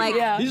know. Maybe.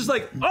 He's just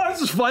oh,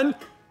 this is fun.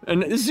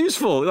 And it's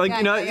useful. Like,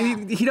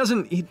 he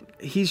doesn't,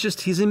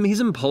 he's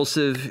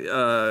impulsive.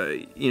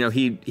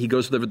 He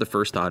goes whatever the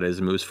first thought is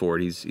and moves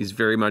forward. He's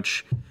very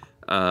much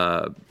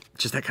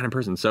just that kind of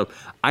person. So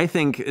I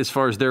think as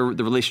far as the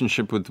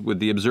relationship with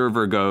the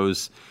observer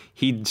goes,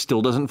 he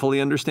still doesn't fully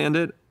understand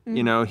it.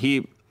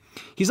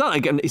 He's not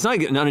like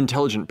an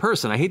unintelligent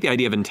person. I hate the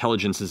idea of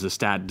intelligence as a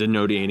stat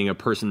denoting a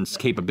person's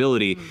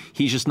capability.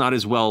 He's just not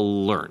as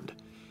well learned.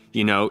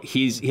 He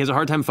has a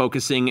hard time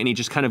focusing, and he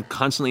just kind of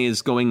constantly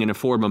is going in a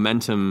forward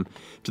momentum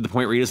to the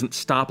point where he doesn't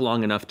stop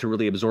long enough to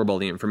really absorb all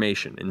the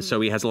information. And so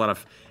he has a lot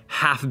of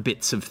half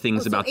bits of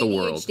things about the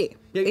world.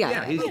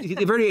 Yeah, he's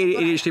a very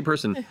ADHD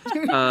person.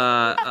 And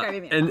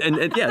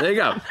yeah, there you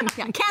go.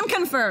 Yeah, can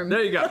confirm.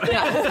 There you go.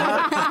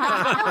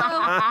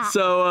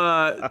 So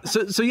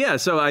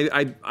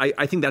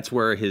I think that's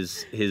where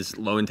his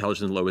low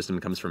intelligence and low wisdom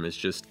comes from, is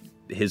just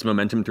his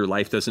momentum through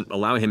life doesn't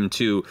allow him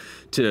to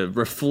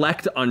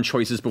reflect on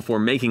choices before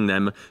making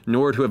them,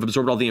 nor to have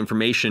absorbed all the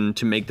information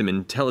to make them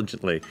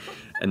intelligently.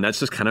 And that's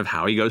just kind of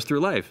how he goes through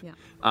life. Yeah.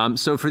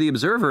 So for the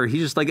observer, he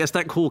just gets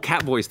that cool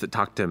cat voice that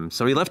talked to him.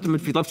 So he left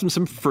him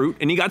some fruit,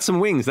 and he got some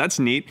wings. That's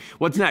neat.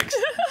 What's next?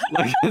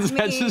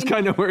 That's just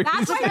kind of where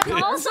he's also so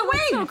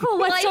cool.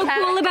 What's so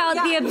cool about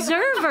the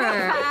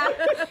observer?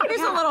 Here's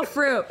a little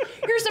fruit.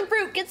 Here's some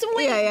fruit. Get some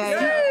wings.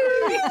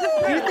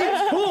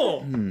 Yeah.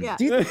 Cool. Yeah.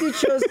 Do you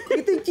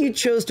think you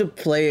chose to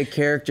play a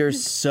character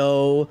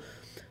so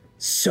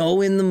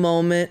in the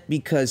moment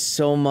because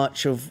so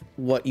much of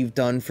what you've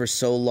done for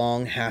so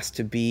long has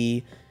to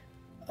be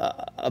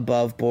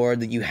above board,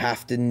 that you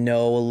have to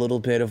know a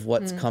little bit of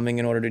what's coming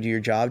in order to do your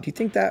job? Do you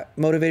think that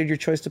motivated your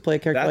choice to play a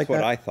character like that?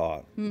 That's what I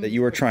thought. That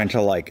you were trying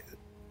to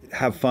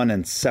have fun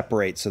and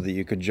separate so that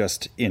you could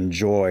just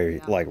enjoy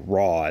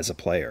raw as a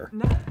player.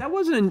 That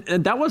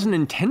wasn't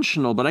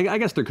intentional, but I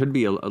guess there could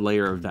be a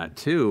layer of that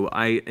too.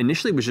 I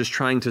initially was just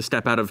trying to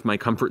step out of my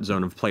comfort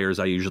zone of players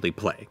I usually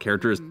play.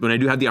 Characters, when I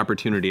do have the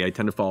opportunity, I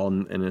tend to fall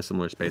in a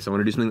similar space. I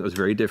want to do something that was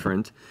very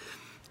different.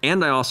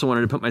 And I also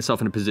wanted to put myself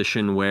in a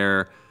position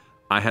where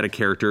I had a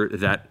character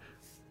that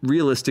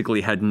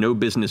realistically had no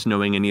business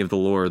knowing any of the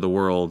lore of the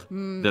world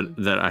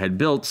that I had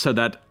built, so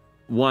that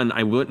one,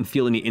 I wouldn't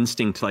feel any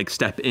instinct to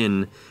step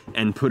in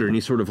and put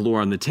any sort of lore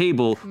on the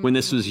table when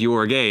this was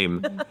your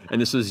game and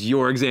this was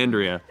your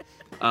Exandria.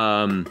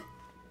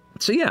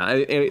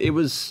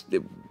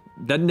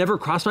 That never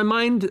crossed my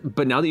mind,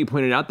 but now that you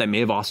pointed out, that may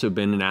have also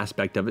been an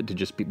aspect of it, to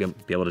just be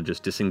able to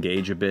just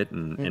disengage a bit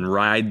and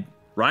ride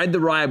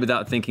the ride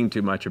without thinking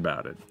too much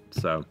about it.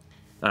 So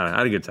I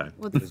had a good time.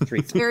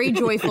 It's very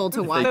joyful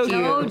to watch you.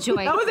 So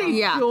joyful. That was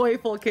a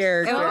joyful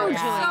character.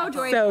 So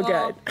joyful. So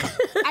good.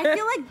 I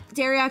feel like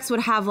Dariax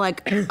would have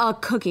a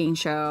cooking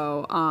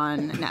show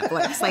on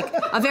Netflix,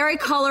 a very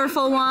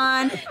colorful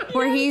one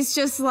where he's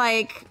just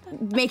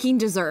making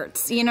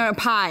desserts,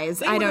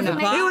 pies. I don't know.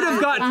 They would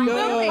have gotten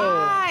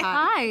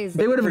Pies.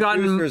 They would have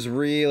gotten. Producers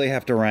really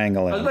have to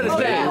wrangle him. I was about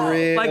to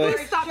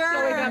say, Stop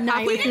showing up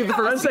halfway through the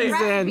first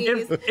season.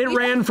 it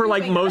ran for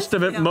most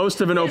of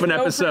an open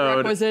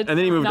episode, and then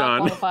he moved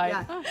on.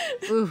 I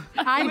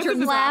was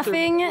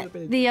laughing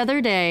the other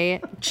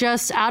day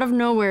just out of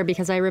nowhere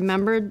because I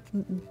remembered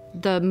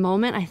the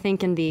moment, I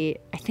think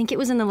it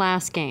was in the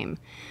last game,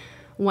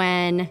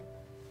 when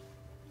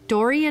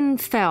Dorian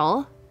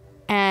fell.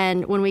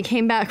 And when we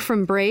came back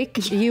from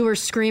break, you were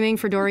screaming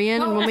for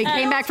Dorian. And when we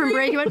came back from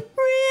break, you went, Brienne!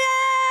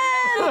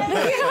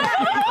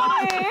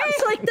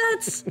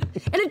 It's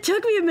and it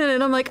took me a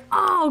minute. I'm like,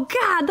 oh,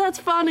 God, that's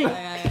funny. And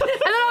then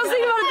I was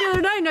thinking about it the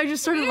other night, and I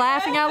just started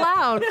laughing out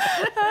loud.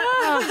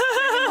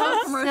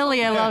 Oh,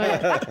 silly. I love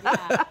it.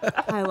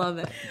 I love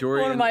it.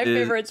 Dorian One of my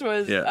favorites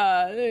was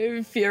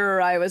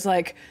Fury was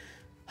like,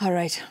 all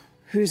right,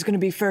 who's going to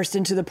be first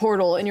into the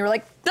portal? And you were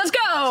like, let's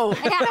go!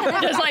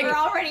 We're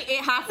already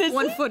half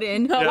 1 foot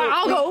in.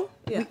 I'll go.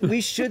 Yeah.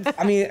 We should,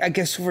 I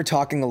guess we're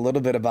talking a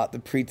little bit about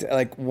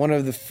the one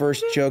of the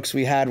first jokes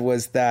we had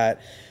was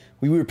that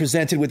we were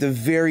presented with a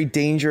very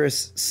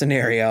dangerous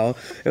scenario.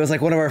 It was I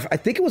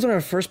think it was one of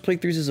our first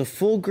playthroughs as a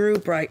full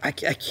group, or I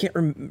can't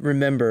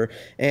remember.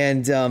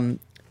 And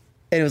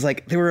it was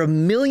there were a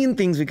million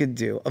things we could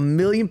do, a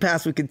million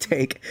paths we could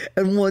take,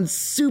 and one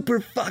super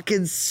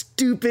fucking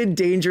stupid,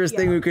 dangerous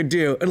thing we could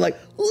do. And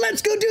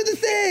let's go do the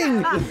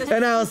thing!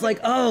 And I was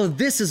oh,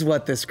 this is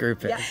what this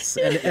group is.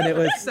 And it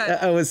was,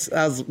 I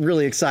was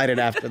really excited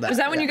after that. Was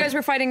that when you guys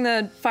were fighting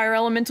the fire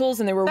elementals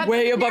and they were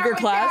way above your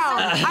class?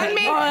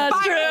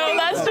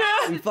 That's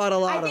true. We fought a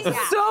lot of them.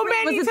 So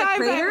many times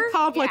I had a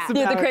complex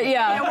about it.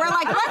 We're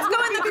let's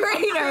go in the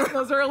crater.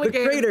 Those early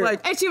games. Crater.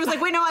 And she was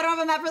wait, no, I don't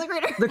have a map for the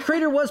crater. The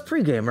crater was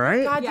pregame,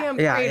 right? Goddamn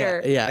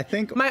crater. Yeah. I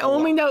think My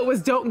only note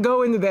was don't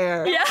go into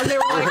there. Yeah. And they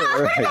were we're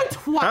going to go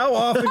twice. How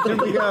often can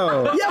we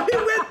go? Yeah, we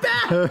went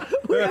back.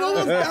 We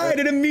almost died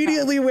and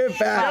immediately went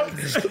back.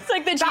 It's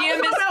like the GM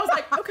is. I was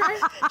like, okay.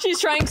 She's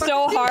trying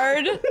so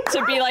hard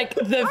to be like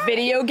the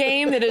video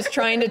game that is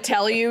trying to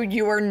tell you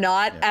you are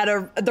not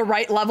at the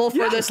right level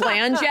for this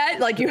land yet.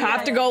 Like you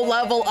have to go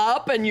level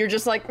up, and you're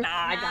just like, nah,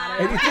 I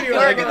got it. You're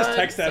like, get this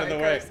text out of the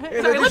way.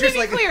 Sorry, let me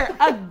be clear.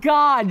 A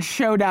god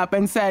showed up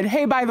and said,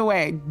 hey, by the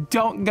way,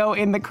 don't go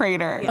in the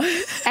crater.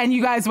 And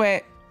you guys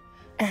went,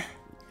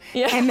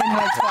 yeah. And then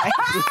went twice.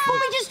 Well,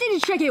 we just need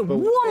to check it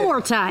one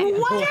more time.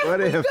 What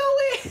if?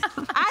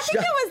 I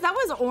think that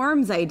was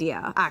Orm's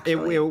idea,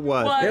 actually. It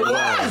was.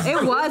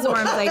 It was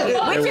Orm's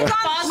idea. Which is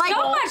on, like,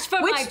 So much for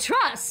my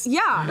trust.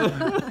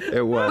 Yeah.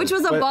 It was. Which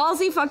was a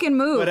ballsy fucking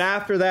move. But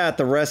after that,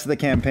 the rest of the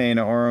campaign,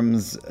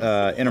 Orm's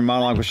inner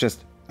monologue was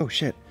just, oh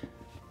shit,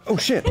 oh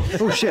shit,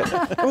 oh shit,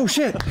 oh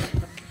shit.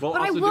 While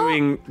also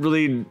doing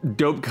really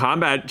dope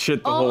combat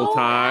shit the whole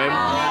time.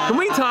 Can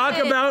we talk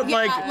about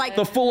like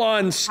the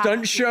full-on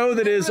stunt show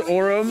that is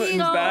Orm in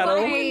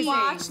battle? We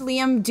watch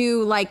Liam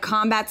do like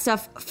combat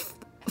stuff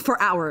for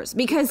hours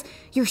because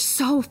you're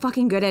so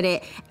fucking good at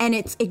it, and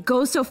it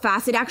goes so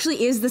fast. It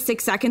actually is the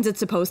 6 seconds it's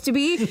supposed to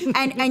be,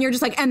 and you're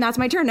just like, and that's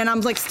my turn, and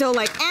I'm like still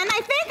like, and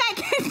I think I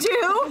can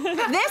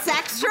do this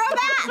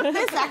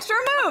extra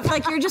move.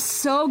 Like you're just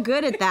so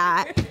good at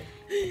that.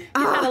 You've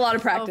had a lot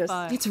of practice.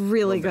 It's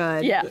really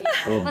good. Yeah.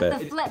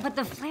 But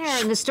the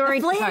flair and the story.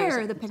 The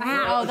flare.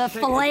 The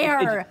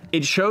flare.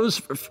 It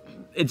shows.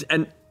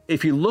 And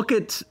if you look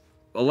at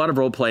a lot of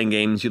role-playing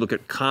games, you look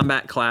at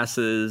combat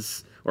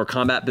classes or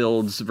combat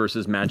builds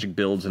versus magic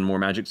builds and more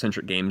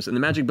magic-centric games, and the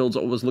magic builds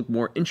always look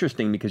more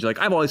interesting because you're like,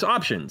 I have all these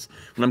options.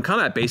 When I'm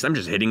combat-based, I'm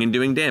just hitting and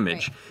doing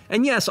damage. Right.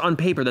 And yes, on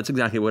paper, that's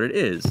exactly what it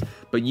is.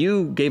 But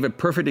you gave a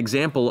perfect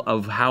example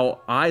of how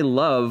I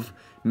love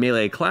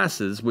melee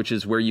classes, which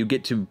is where you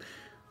get to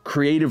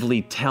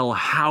creatively tell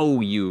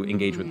how you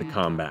engage with the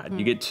combat.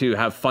 You get to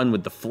have fun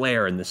with the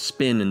flair and the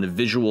spin and the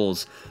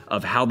visuals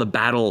of how the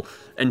battle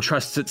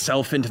entrusts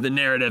itself into the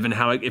narrative and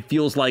how it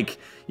feels like,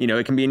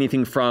 it can be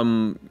anything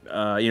from,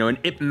 an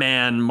Ip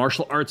Man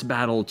martial arts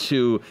battle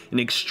to an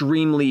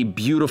extremely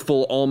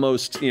beautiful,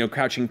 almost,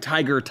 Crouching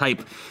Tiger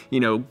type,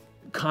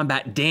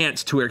 combat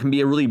dance to where it can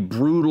be a really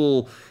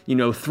brutal,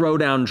 throw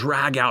down,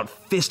 drag out,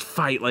 fist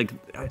fight. Like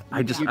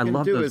I love those. You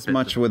can do as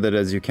much with it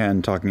as you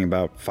can. Talking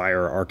about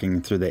fire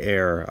arcing through the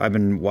air, I've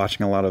been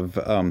watching a lot of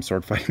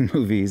sword fighting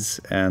movies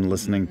and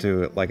listening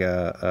to like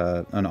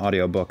an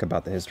audio book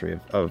about the history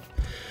of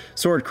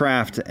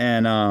swordcraft.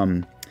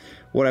 And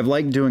what I've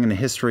liked doing in the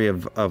history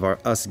of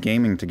us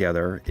gaming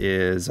together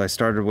is I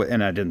started with,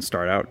 and I didn't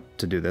start out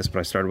to do this, but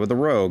I started with a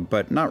rogue,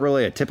 but not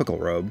really a typical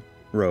rogue.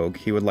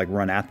 He would like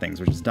run at things,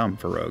 which is dumb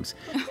for rogues.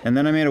 And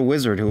then I made a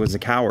wizard who was a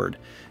coward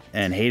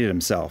and hated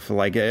himself.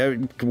 Like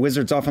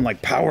wizards often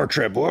like power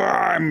trip.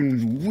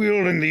 I'm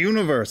wielding the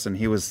universe, and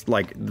he was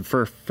like the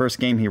first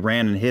game he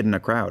ran and hid in a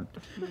crowd.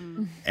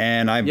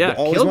 And I've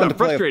always killed wanted that to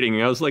play.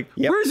 Frustrating. I was like,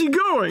 where's he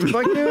going?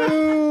 Fuck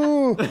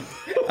you.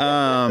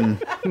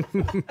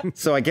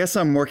 So I guess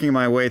I'm working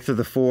my way through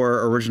the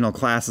 4 original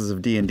classes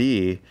of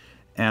D&D.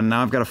 And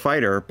now I've got a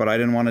fighter, but I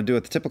didn't want to do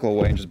it the typical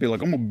way and just be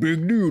like, I'm a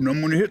big dude and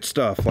I'm going to hit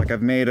stuff. Like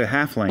I've made a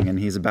halfling and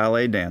he's a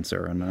ballet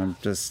dancer, and I'm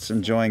just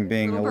enjoying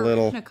being a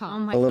little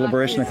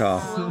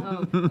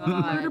Baryshnikov.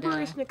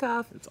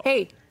 Baryshnikov.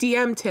 Hey,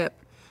 DM tip.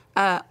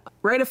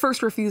 Write a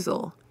first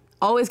refusal.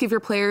 Always give your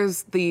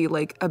players the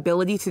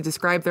ability to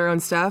describe their own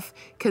stuff,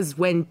 because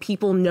when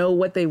people know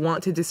what they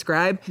want to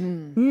describe,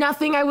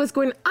 nothing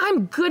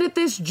I'm good at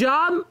this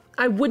job.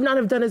 I would not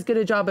have done as good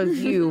a job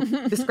as you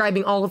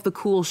describing all of the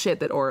cool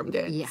shit that Orm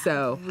did. Yeah,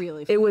 so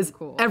really it was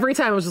cool. Every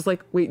time I was just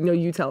like, wait, no,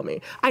 you tell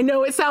me. I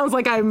know it sounds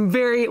like I'm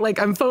very,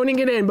 I'm phoning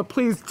it in, but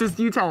please just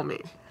you tell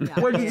me. Yeah.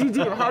 What did you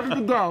do? How did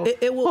it go?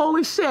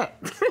 Holy shit.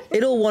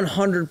 It'll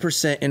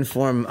 100%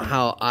 inform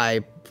how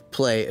I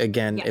play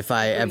again if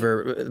I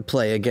ever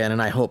play again,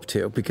 and I hope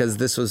to, because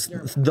this was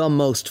the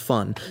most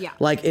fun. Yeah.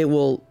 It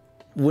will...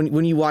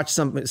 When you watch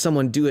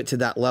someone do it to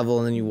that level,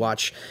 and then you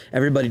watch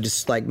everybody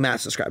just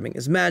Matt's describing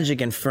his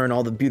magic and Fern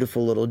all the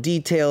beautiful little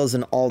details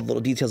and all the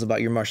little details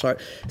about your martial art,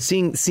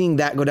 seeing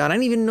that go down. I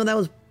didn't even know that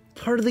was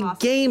part of the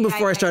game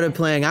before I started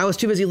playing. I was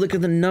too busy looking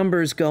at the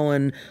numbers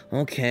going,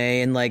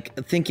 okay, and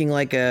thinking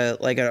like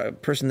a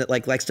person that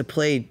likes to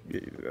play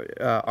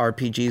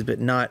RPGs but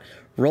not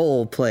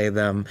role play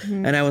them.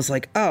 Mm-hmm. And I was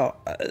like,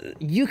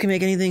 you can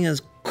make anything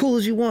as cool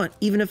as you want,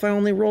 even if I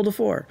only rolled a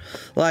 4.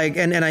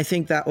 And I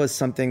think that was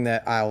something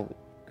that I'll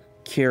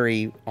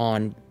carry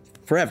on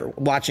forever,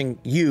 watching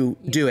you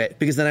do it,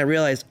 because then I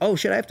realized, oh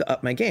shit, I have to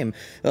up my game.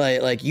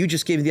 You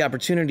just gave me the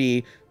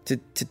opportunity to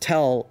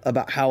tell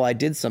about how I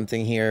did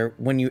something here,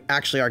 when you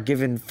actually are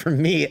given, for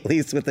me at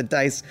least with the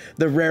dice,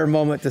 the rare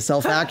moment to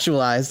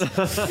self-actualize. So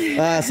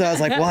I was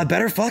like, well, I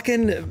better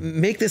fucking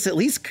make this at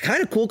least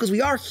kind of cool, because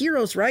we are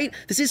heroes, right?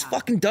 This is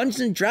fucking Dungeons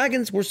and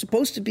Dragons. We're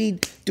supposed to be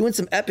doing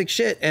some epic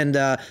shit, and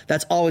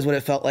that's always what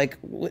it felt like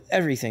with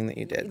everything that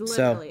you did.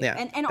 Literally. So yeah,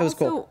 and it was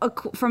also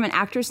cool. From an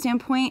actor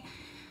standpoint,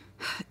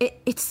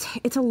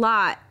 it's a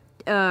lot,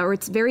 or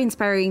it's very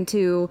inspiring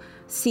to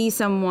see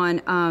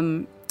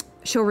someone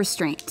show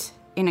restraint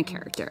in a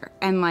character.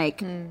 And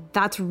like,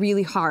 that's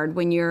really hard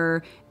when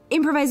you're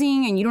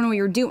improvising and you don't know what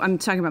you're doing. I'm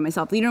talking about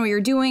myself. You don't know what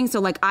you're doing. So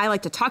like, I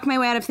like to talk my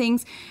way out of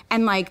things,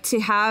 and like to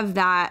have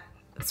that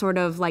sort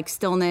of like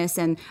stillness,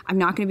 and I'm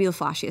not going to be the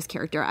flashiest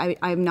character.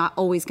 I'm not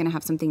always going to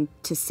have something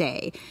to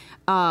say.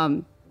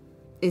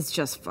 Is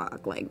just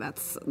fuck. Like,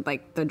 that's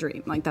like the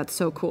dream. Like, that's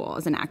so cool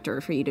as an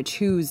actor for you to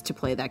choose to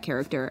play that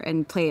character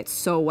and play it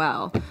so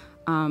well.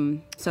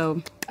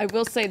 So I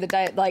will say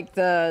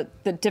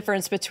the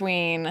difference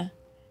between,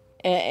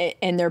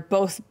 and they're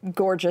both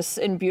gorgeous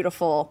and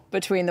beautiful,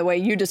 between the way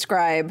you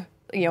describe,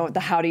 you know, the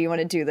how do you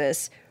want to do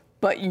this,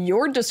 but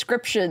your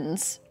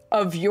descriptions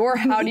of your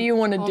how do you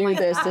want to do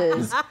this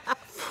is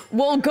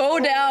will go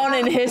down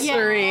in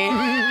history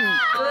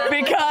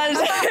because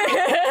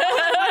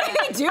what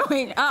are you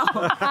doing?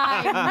 Oh,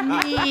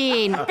 I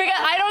mean, because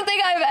I don't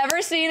think I've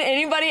ever seen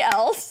anybody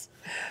else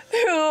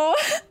who,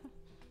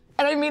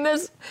 and I mean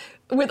this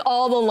with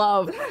all the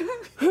love,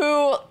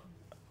 who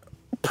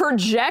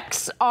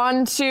projects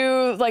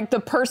onto like the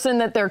person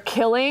that they're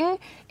killing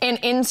and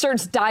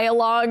inserts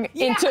dialogue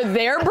into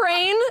their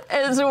brain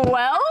as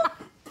well.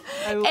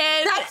 And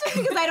that's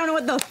because I don't know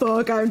what the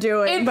fuck I'm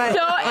doing. But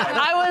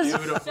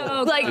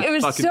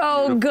It was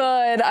so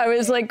good. I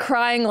was like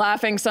crying,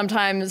 laughing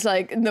sometimes,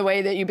 like in the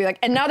way that you'd be like,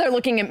 and now they're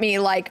looking at me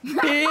like,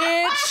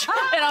 bitch.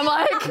 And I'm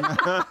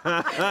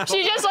like,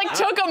 she just like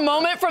took a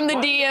moment from the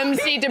DM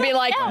seat to be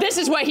like, this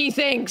is what he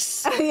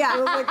thinks. Yeah.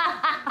 Like,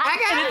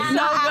 it's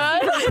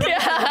so good.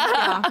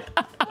 Yeah.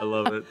 I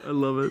love it. I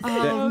love it.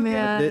 Oh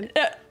man.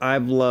 I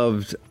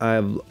love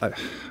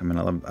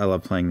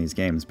playing these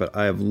games, but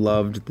I have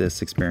loved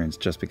this experience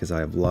just because I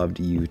have loved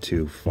you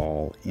to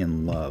fall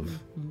in love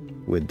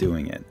with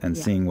doing it and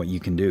seeing what you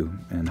can do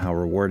and how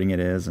rewarding it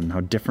is and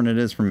how different it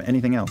is from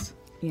anything else.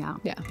 Yeah.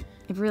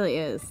 It really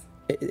is.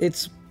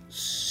 It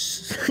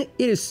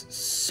is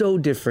so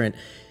different.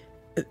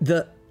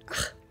 The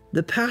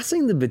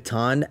passing the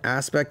baton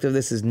aspect of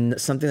this is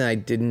something that I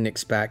didn't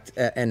expect,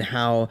 and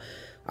how,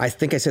 I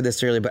think I said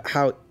this earlier, but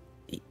how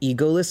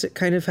egoless it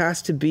kind of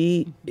has to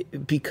be,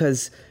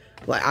 because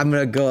like, I'm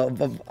gonna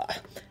go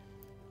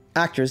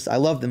actors, I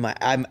love them.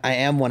 I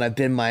am one. I've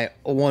been my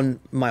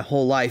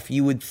whole life.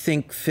 You would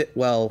think fit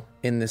well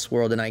in this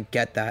world, and I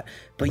get that.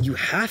 But you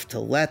have to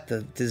let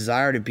the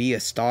desire to be a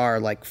star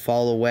like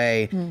fall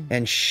away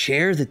and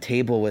share the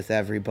table with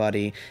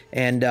everybody.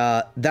 And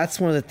that's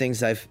one of the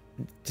things I've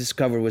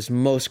discovered was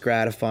most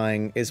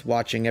gratifying, is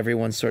watching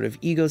everyone's sort of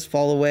egos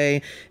fall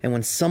away. And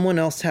when someone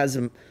else has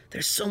them,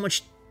 there's so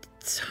much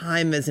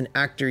time as an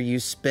actor you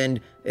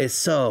spend is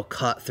so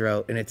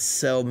cutthroat, and it's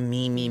so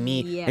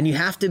me. Yeah. And you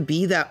have to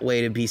be that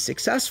way to be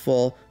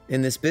successful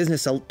in this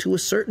business to a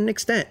certain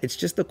extent. It's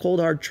just the cold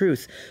hard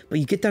truth. But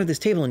you get down at this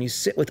table and you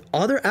sit with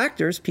other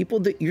actors, people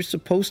that you're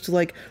supposed to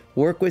like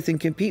work with and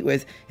compete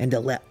with, and to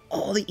let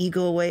all the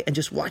ego away and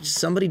just watch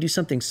somebody do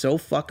something so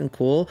fucking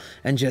cool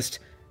and just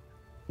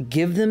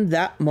give them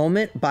that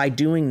moment by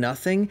doing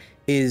nothing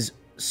is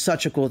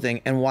such a cool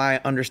thing, and why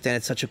I understand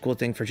it's such a cool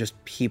thing for just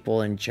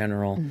people in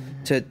general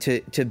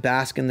to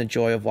bask in the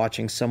joy of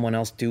watching someone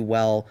else do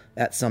well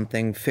at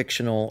something,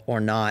 fictional or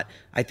not.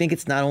 I think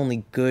it's not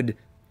only good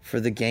for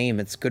the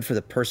game, it's good for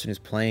the person who's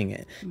playing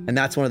it. And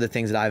that's one of the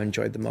things that I've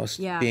enjoyed the most,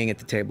 being at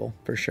the table,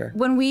 for sure.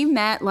 When we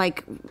met,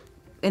 like,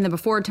 in the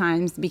before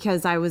times,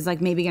 because I was like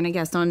maybe gonna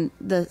guest on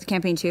the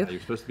campaign 2. You're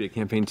supposed to be a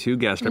campaign 2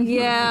 guest.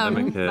 Yeah.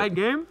 That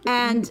game?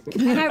 And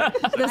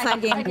the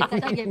side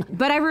game.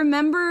 But I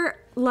remember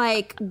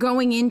like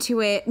going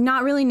into it,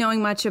 not really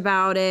knowing much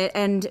about it,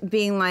 and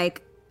being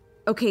like,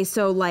 okay,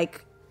 so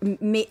like,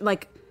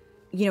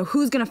 you know,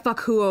 who's gonna fuck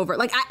who over?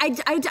 Like,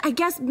 I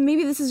guess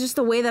maybe this is just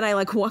the way that I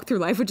like walk through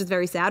life, which is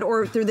very sad,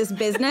 or through this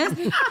business,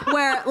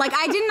 where like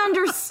I didn't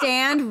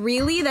understand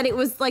really that it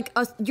was like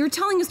you're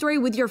telling a story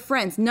with your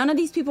friends. None of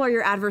these people are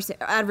your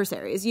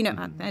adversaries. You know,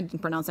 I didn't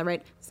pronounce that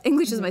right.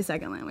 English is my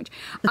second language.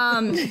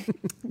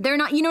 They're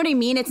not. You know what I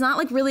mean? It's not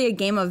like really a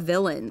game of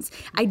villains.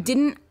 I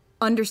didn't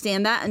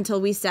understand that until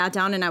we sat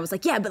down, and I was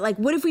like, yeah, but like,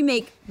 what if we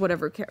make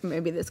whatever,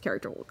 maybe this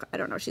character will, I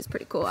don't know, she's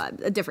pretty cool,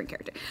 a different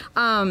character.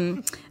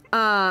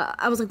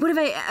 I was like, what if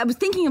I was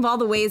thinking of all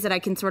the ways that I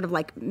can sort of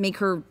like make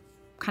her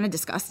kind of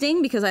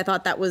disgusting, because I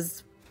thought that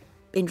was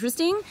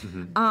interesting.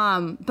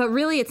 But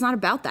really it's not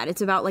about that.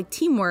 It's about like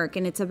teamwork,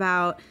 and it's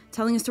about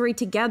telling a story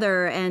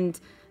together. And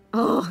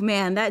oh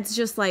man, that's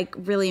just like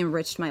really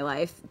enriched my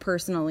life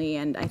personally,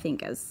 and I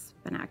think as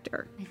an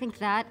actor. I think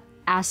that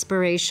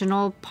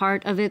aspirational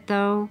part of it,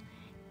 though,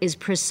 is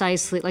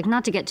precisely, like,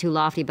 not to get too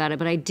lofty about it,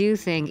 but I do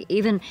think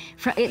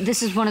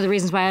this is one of the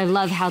reasons why I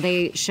love how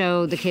they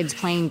show the kids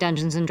playing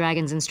Dungeons and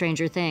Dragons and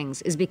Stranger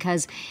Things, is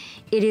because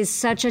it is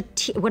such a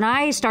when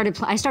I started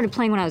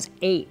playing when I was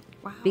 8.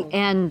 Wow.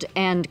 And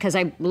because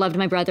I loved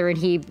my brother, and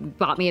he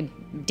bought me a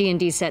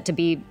D&D set to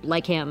be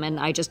like him,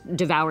 and I just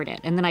devoured it,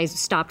 and then I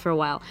stopped for a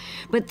while.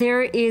 But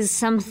there is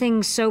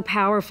something so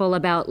powerful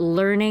about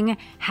learning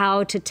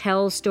how to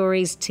tell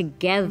stories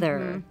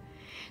together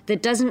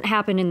that doesn't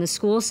happen in the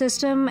school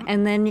system,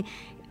 and then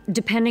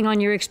depending on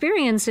your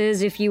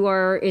experiences, if you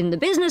are in the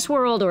business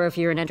world or if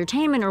you're in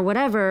entertainment or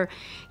whatever,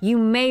 you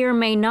may or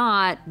may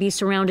not be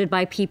surrounded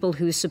by people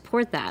who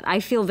support that. I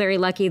feel very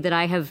lucky that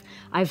I've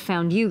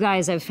found you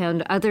guys, I've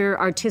found other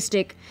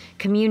artistic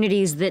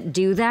communities that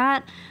do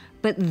that.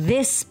 But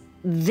this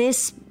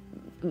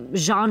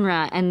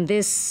genre and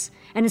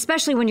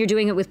especially when you're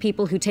doing it with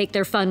people who take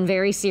their fun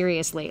very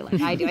seriously, like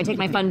I do. I take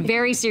my fun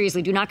very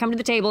seriously. Do not come to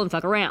the table and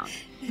fuck around.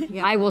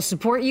 Yeah. I will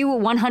support you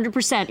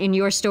 100% in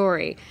your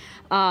story.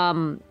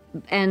 And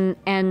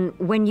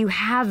when you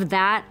have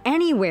that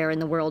anywhere in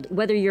the world,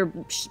 whether you're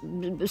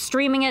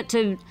streaming it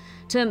to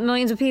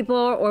millions of people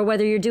or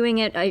whether you're doing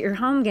it at your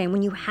home game,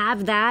 when you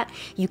have that,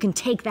 you can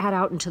take that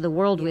out into the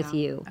world with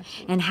you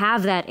and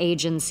have that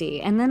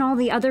agency. And then all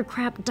the other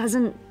crap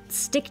doesn't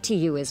stick to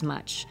you as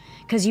much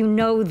because you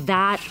know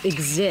that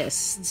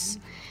exists.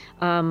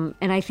 And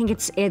I think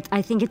it's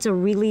a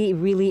really,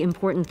 really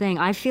important thing.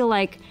 I feel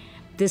like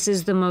this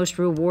is the most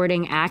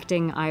rewarding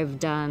acting I've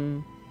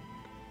done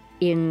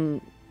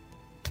in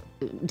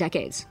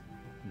decades,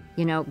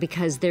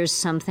 because there's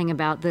something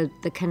about the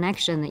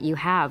connection that you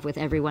have with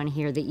everyone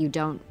here that you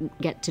don't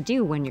get to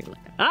do when you're like,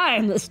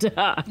 I'm the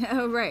star.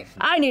 Oh, right.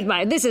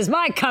 This is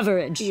my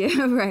coverage.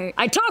 Yeah, right.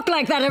 I talk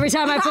like that every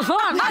time I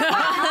perform.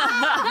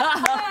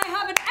 I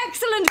have an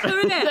excellent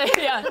career.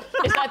 Yeah.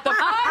 Is that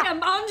I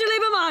am Anjali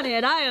Bhamani,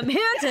 and I am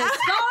here to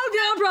solve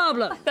your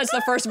problem. That's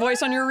the first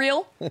voice on your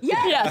reel?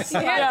 Yes.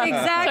 Yeah.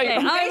 Exactly.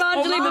 So I'm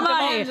Anjali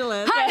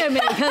Bhamani. Hire me,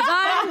 because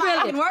I'm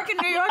brilliant. I can work in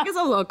New York as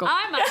a local.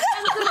 I'm a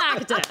handsome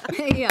actor.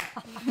 Yeah.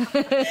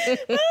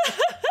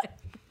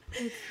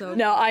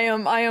 No, I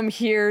am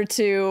here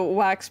to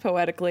wax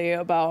poetically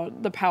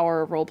about the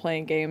power of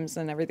role-playing games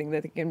and everything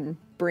that they can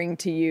bring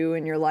to you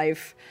in your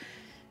life.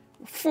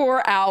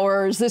 4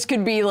 hours. This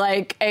could be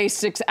like a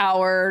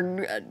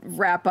 6-hour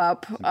wrap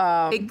up.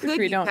 It could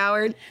be,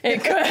 Howard.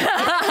 It could.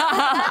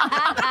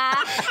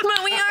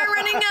 But we are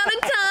running out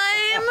of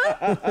time.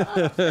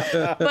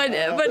 But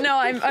no,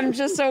 I'm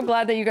just so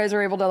glad that you guys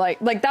are able to like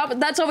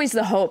that. That's always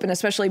the hope, and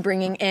especially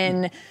bringing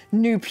in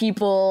new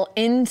people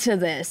into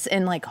this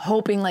and like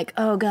hoping like,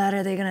 oh God,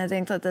 are they gonna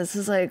think that this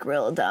is like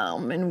real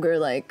dumb? And we're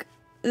like,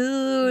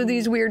 ooh,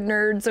 these weird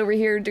nerds over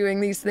here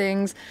doing these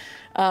things.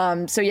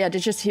 So yeah, to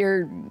just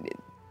hear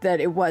that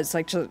it was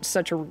like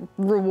such a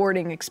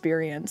rewarding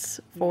experience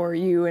for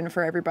you and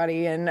for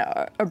everybody, and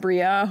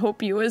Abria, I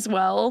hope you as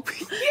well.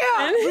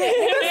 Yeah,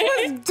 this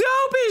was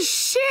dope as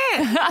shit.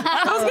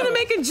 I was gonna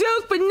make a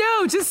joke, but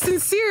no, just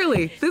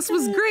sincerely, this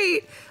was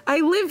great. I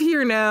live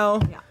here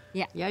now.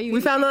 Yeah. We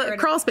found the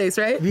crawl space,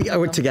 right?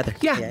 We're together.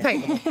 Yeah.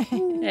 Thanks.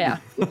 Yeah.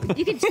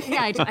 You could.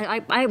 Yeah.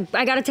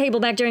 I got a table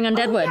back during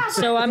Undeadwood,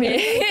 so I'm here.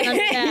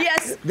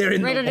 Yes. They're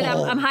in Right under that.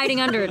 I'm hiding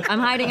under it. They're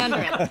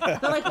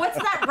like, what's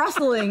that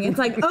rustling? It's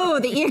like, oh,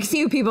 the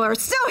EXU people are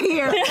still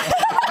here.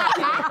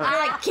 We're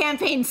like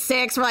campaign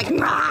 6. We're like,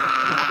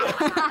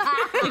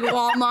 like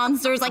wall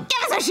monsters. Like,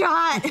 give us a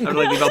shot. I'm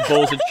like, leave out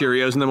bowls of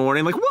Cheerios in the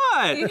morning. Like,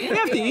 what? We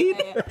have to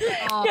eat.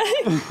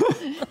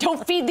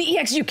 Don't feed the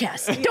EXU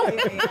cast. Don't.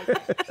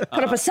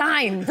 Put up a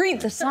sign.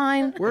 Read the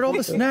sign. Where'd all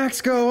the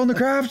snacks go on the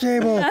craft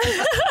table?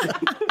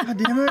 God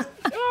damn it.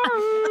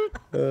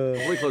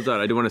 Before we close out,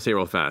 I do want to say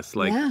real fast,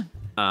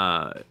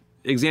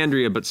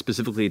 Exandria, but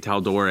specifically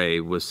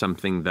Taldore, was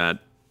something that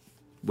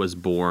was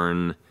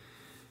born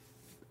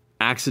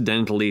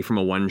accidentally from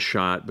a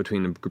one-shot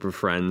between a group of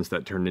friends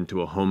that turned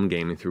into a home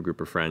game through a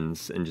group of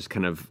friends and just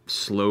kind of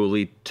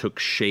slowly took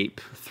shape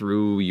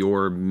through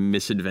your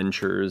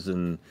misadventures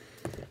and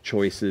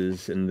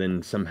choices, and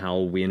then somehow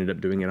we ended up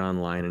doing it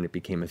online and it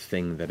became a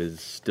thing that is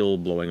still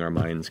blowing our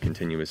minds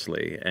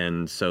continuously.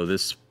 And so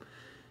this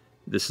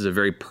is a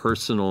very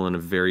personal and a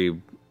very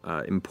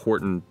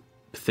important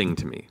thing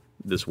to me,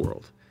 this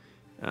world.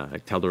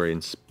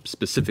 Taldorian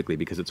specifically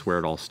because it's where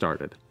it all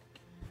started.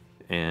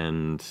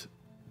 And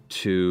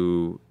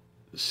to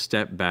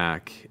step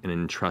back and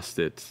entrust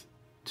it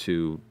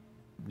to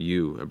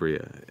you,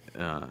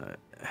 Abria,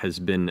 has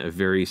been a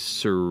very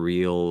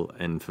surreal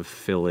and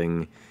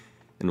fulfilling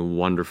and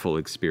wonderful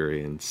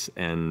experience.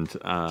 And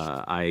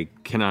I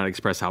cannot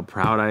express how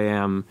proud I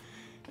am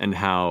and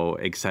how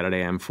excited I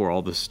am for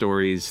all the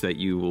stories that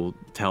you will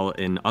tell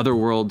in other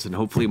worlds and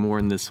hopefully more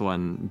in this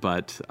one.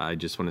 But I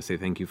just want to say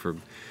thank you for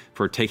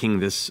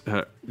taking this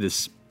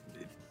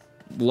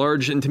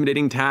large,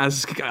 intimidating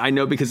task. I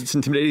know because it's an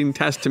intimidating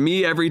task to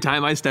me every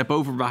time I step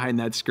over behind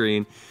that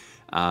screen,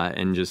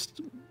 and just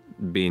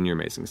being your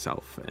amazing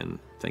self. And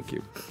thank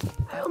you.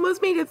 I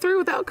almost made it through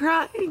without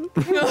crying.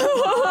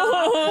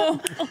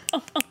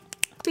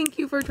 Thank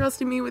you for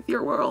trusting me with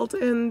your world,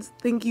 and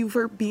thank you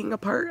for being a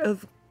part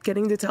of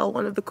getting to tell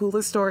one of the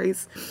coolest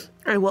stories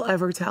I will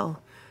ever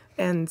tell.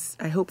 And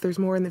I hope there's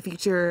more in the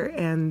future,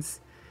 and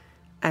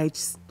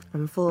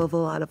I'm full of a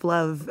lot of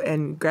love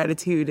and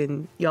gratitude,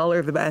 and y'all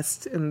are the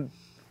best, and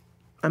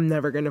I'm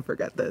never going to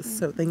forget this,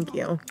 so thank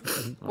you.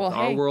 Well,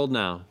 our world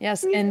now.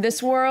 Yes, and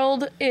this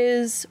world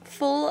is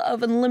full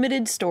of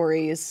unlimited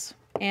stories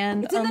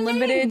and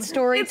unlimited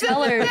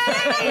storytellers.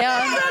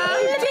 Yeah.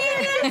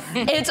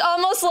 It's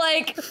almost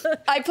like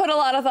I put a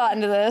lot of thought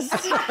into this.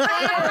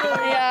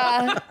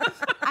 Yeah.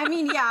 I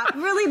mean, yeah,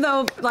 really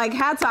though, like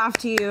hats off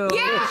to you.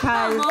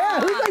 Yeah,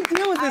 who's like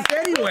deal with this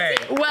anyway?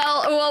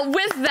 Well,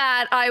 with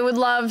that, I would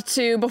love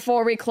to,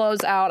 before we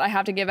close out, I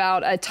have to give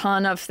out a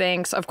ton of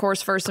thanks, of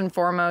course, first and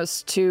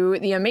foremost, to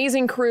the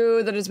amazing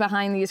crew that is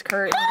behind these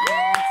curtains.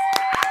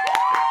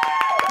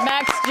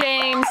 Max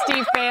James,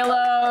 Steve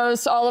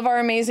Phalos, all of our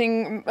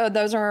amazing,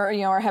 those are,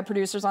 our head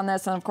producers on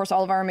this, and of course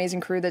all of our amazing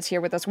crew that's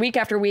here with us week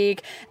after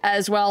week,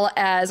 as well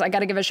as I got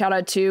to give a shout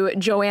out to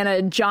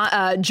Joanna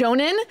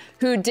Jonan,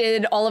 who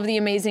did all of the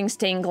amazing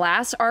stained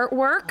glass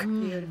artwork.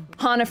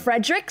 Hannah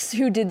Fredericks,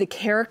 who did the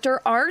character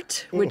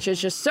art, which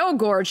is just so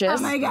gorgeous.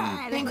 Oh my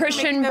God.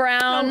 Christian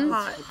Brown,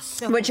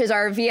 which is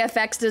our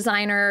VFX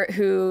designer,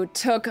 who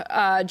took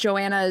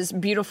Joanna's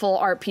beautiful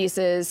art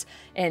pieces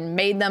and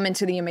made them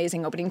into the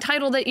amazing opening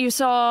title that you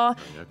saw,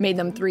 made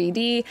them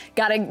 3D.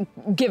 Gotta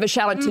give a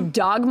shout out to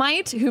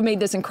Dogmite, who made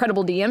this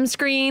incredible DM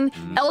screen.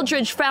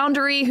 Eldridge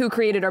Foundry, who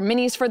created our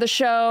minis for the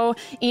show.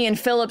 Ian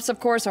Phillips, of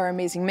course, our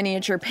amazing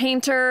miniature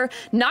painter.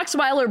 Knox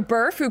Weiler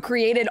Burf, who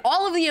created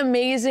all of the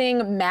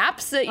amazing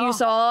maps that you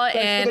saw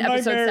in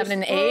episodes 7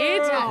 and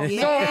 8.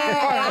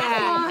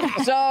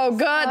 So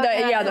good.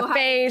 The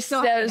face.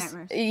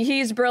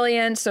 He's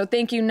brilliant. So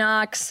thank you,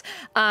 Knox.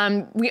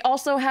 We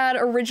also had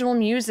original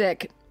music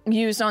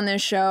used on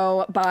this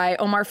show by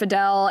Omar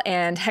Fidel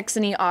and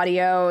Hexany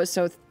Audio.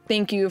 So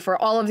thank you for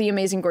all of the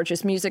amazing,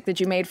 gorgeous music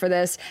that you made for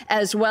this,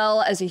 as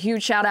well as a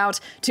huge shout out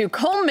to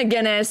Colm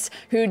McGinnis,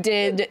 who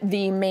did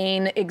the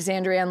main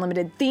Exandria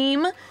Unlimited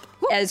theme,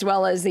 as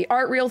well as the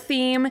art reel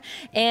theme,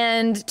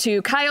 and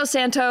to Caio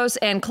Santos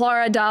and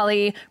Clara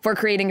Dali for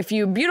creating a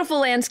few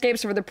beautiful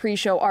landscapes for the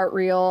pre-show art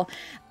reel.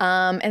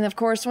 And of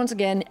course, once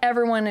again,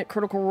 everyone at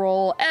Critical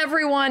Role,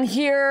 everyone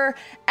here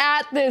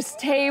at this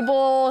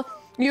table,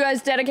 you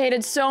guys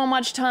dedicated so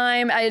much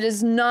time. It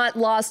is not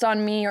lost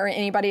on me or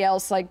anybody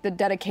else, like the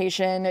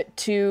dedication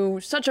to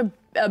such a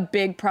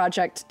big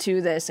project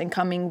to this and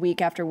coming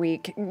week after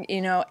week,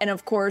 and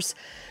of course,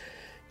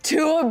 to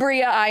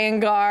Abria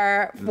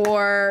Iyengar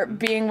for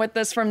being with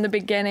us from the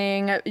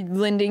beginning,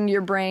 lending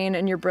your brain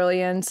and your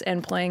brilliance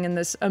and playing in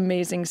this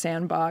amazing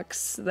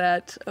sandbox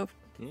that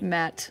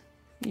Matt,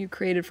 you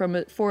created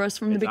for us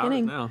from the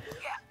beginning. Now.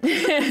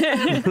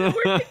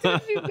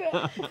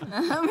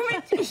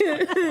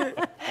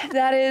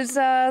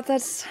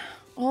 That's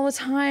all the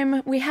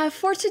time we have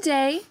for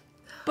today,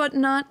 but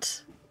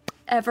not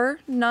ever,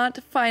 not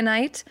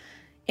finite.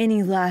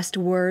 Any last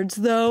words,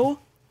 though?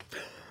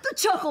 The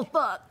Chuckle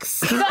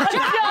Fucks. The Chuckle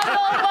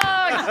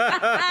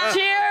Fucks!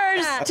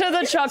 Cheers to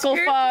the Chuckle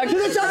Fucks. To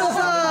the Chuckle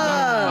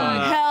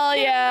Fucks! Hell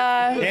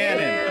yeah.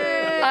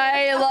 Cannon.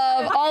 I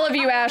love all of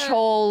you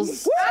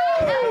ashholes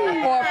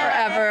for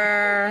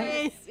forever.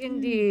 Yes,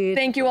 indeed.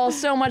 Thank you all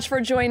so much for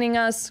joining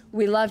us.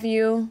 We love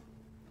you.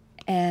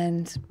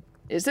 And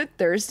is it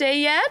Thursday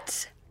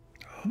yet?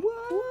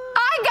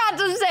 I got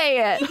to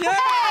say it.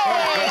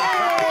 Hey!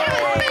 It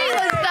was me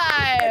this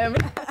time.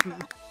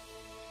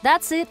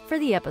 That's it for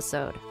the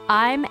episode.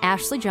 I'm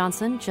Ashley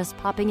Johnson, just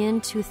popping in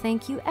to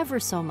thank you ever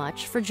so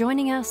much for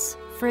joining us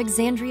for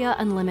Exandria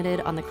Unlimited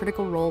on the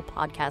Critical Role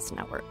Podcast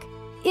Network.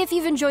 If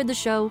you've enjoyed the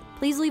show,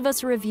 please leave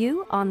us a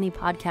review on the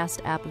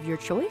podcast app of your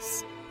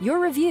choice. Your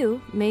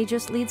review may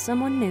just lead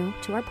someone new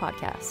to our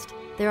podcast.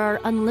 There are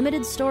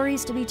unlimited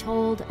stories to be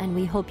told, and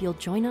we hope you'll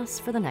join us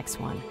for the next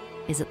one.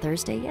 Is it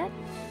Thursday yet?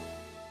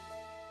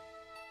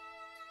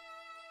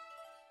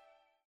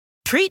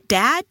 Treat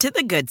Dad to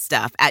the good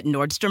stuff at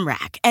Nordstrom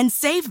Rack and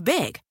save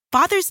big.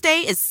 Father's Day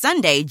is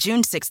Sunday,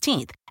 June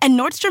 16th, and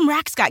Nordstrom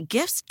Rack's got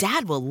gifts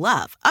Dad will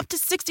love, up to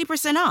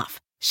 60%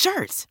 off.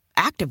 Shirts,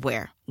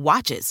 activewear,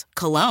 watches,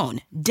 cologne,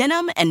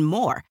 denim, and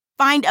more.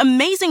 Find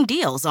amazing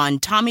deals on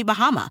Tommy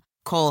Bahama,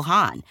 Cole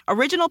Haan,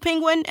 Original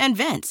Penguin, and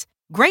Vince.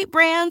 Great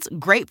brands,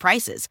 great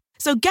prices.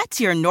 So get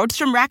to your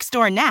Nordstrom Rack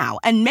store now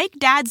and make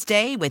Dad's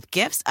Day with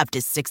gifts up to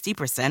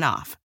 60%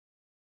 off.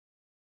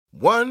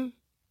 1,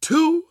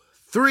 2,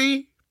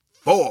 3,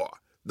 4.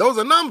 Those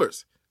are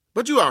numbers,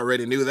 but you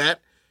already knew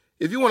that.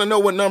 If you want to know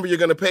what number you're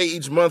going to pay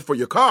each month for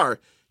your car,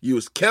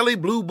 use Kelley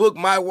Blue Book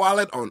My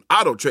Wallet on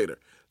Auto Trader.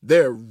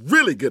 They're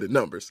really good at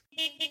numbers.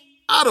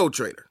 Auto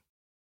Trader.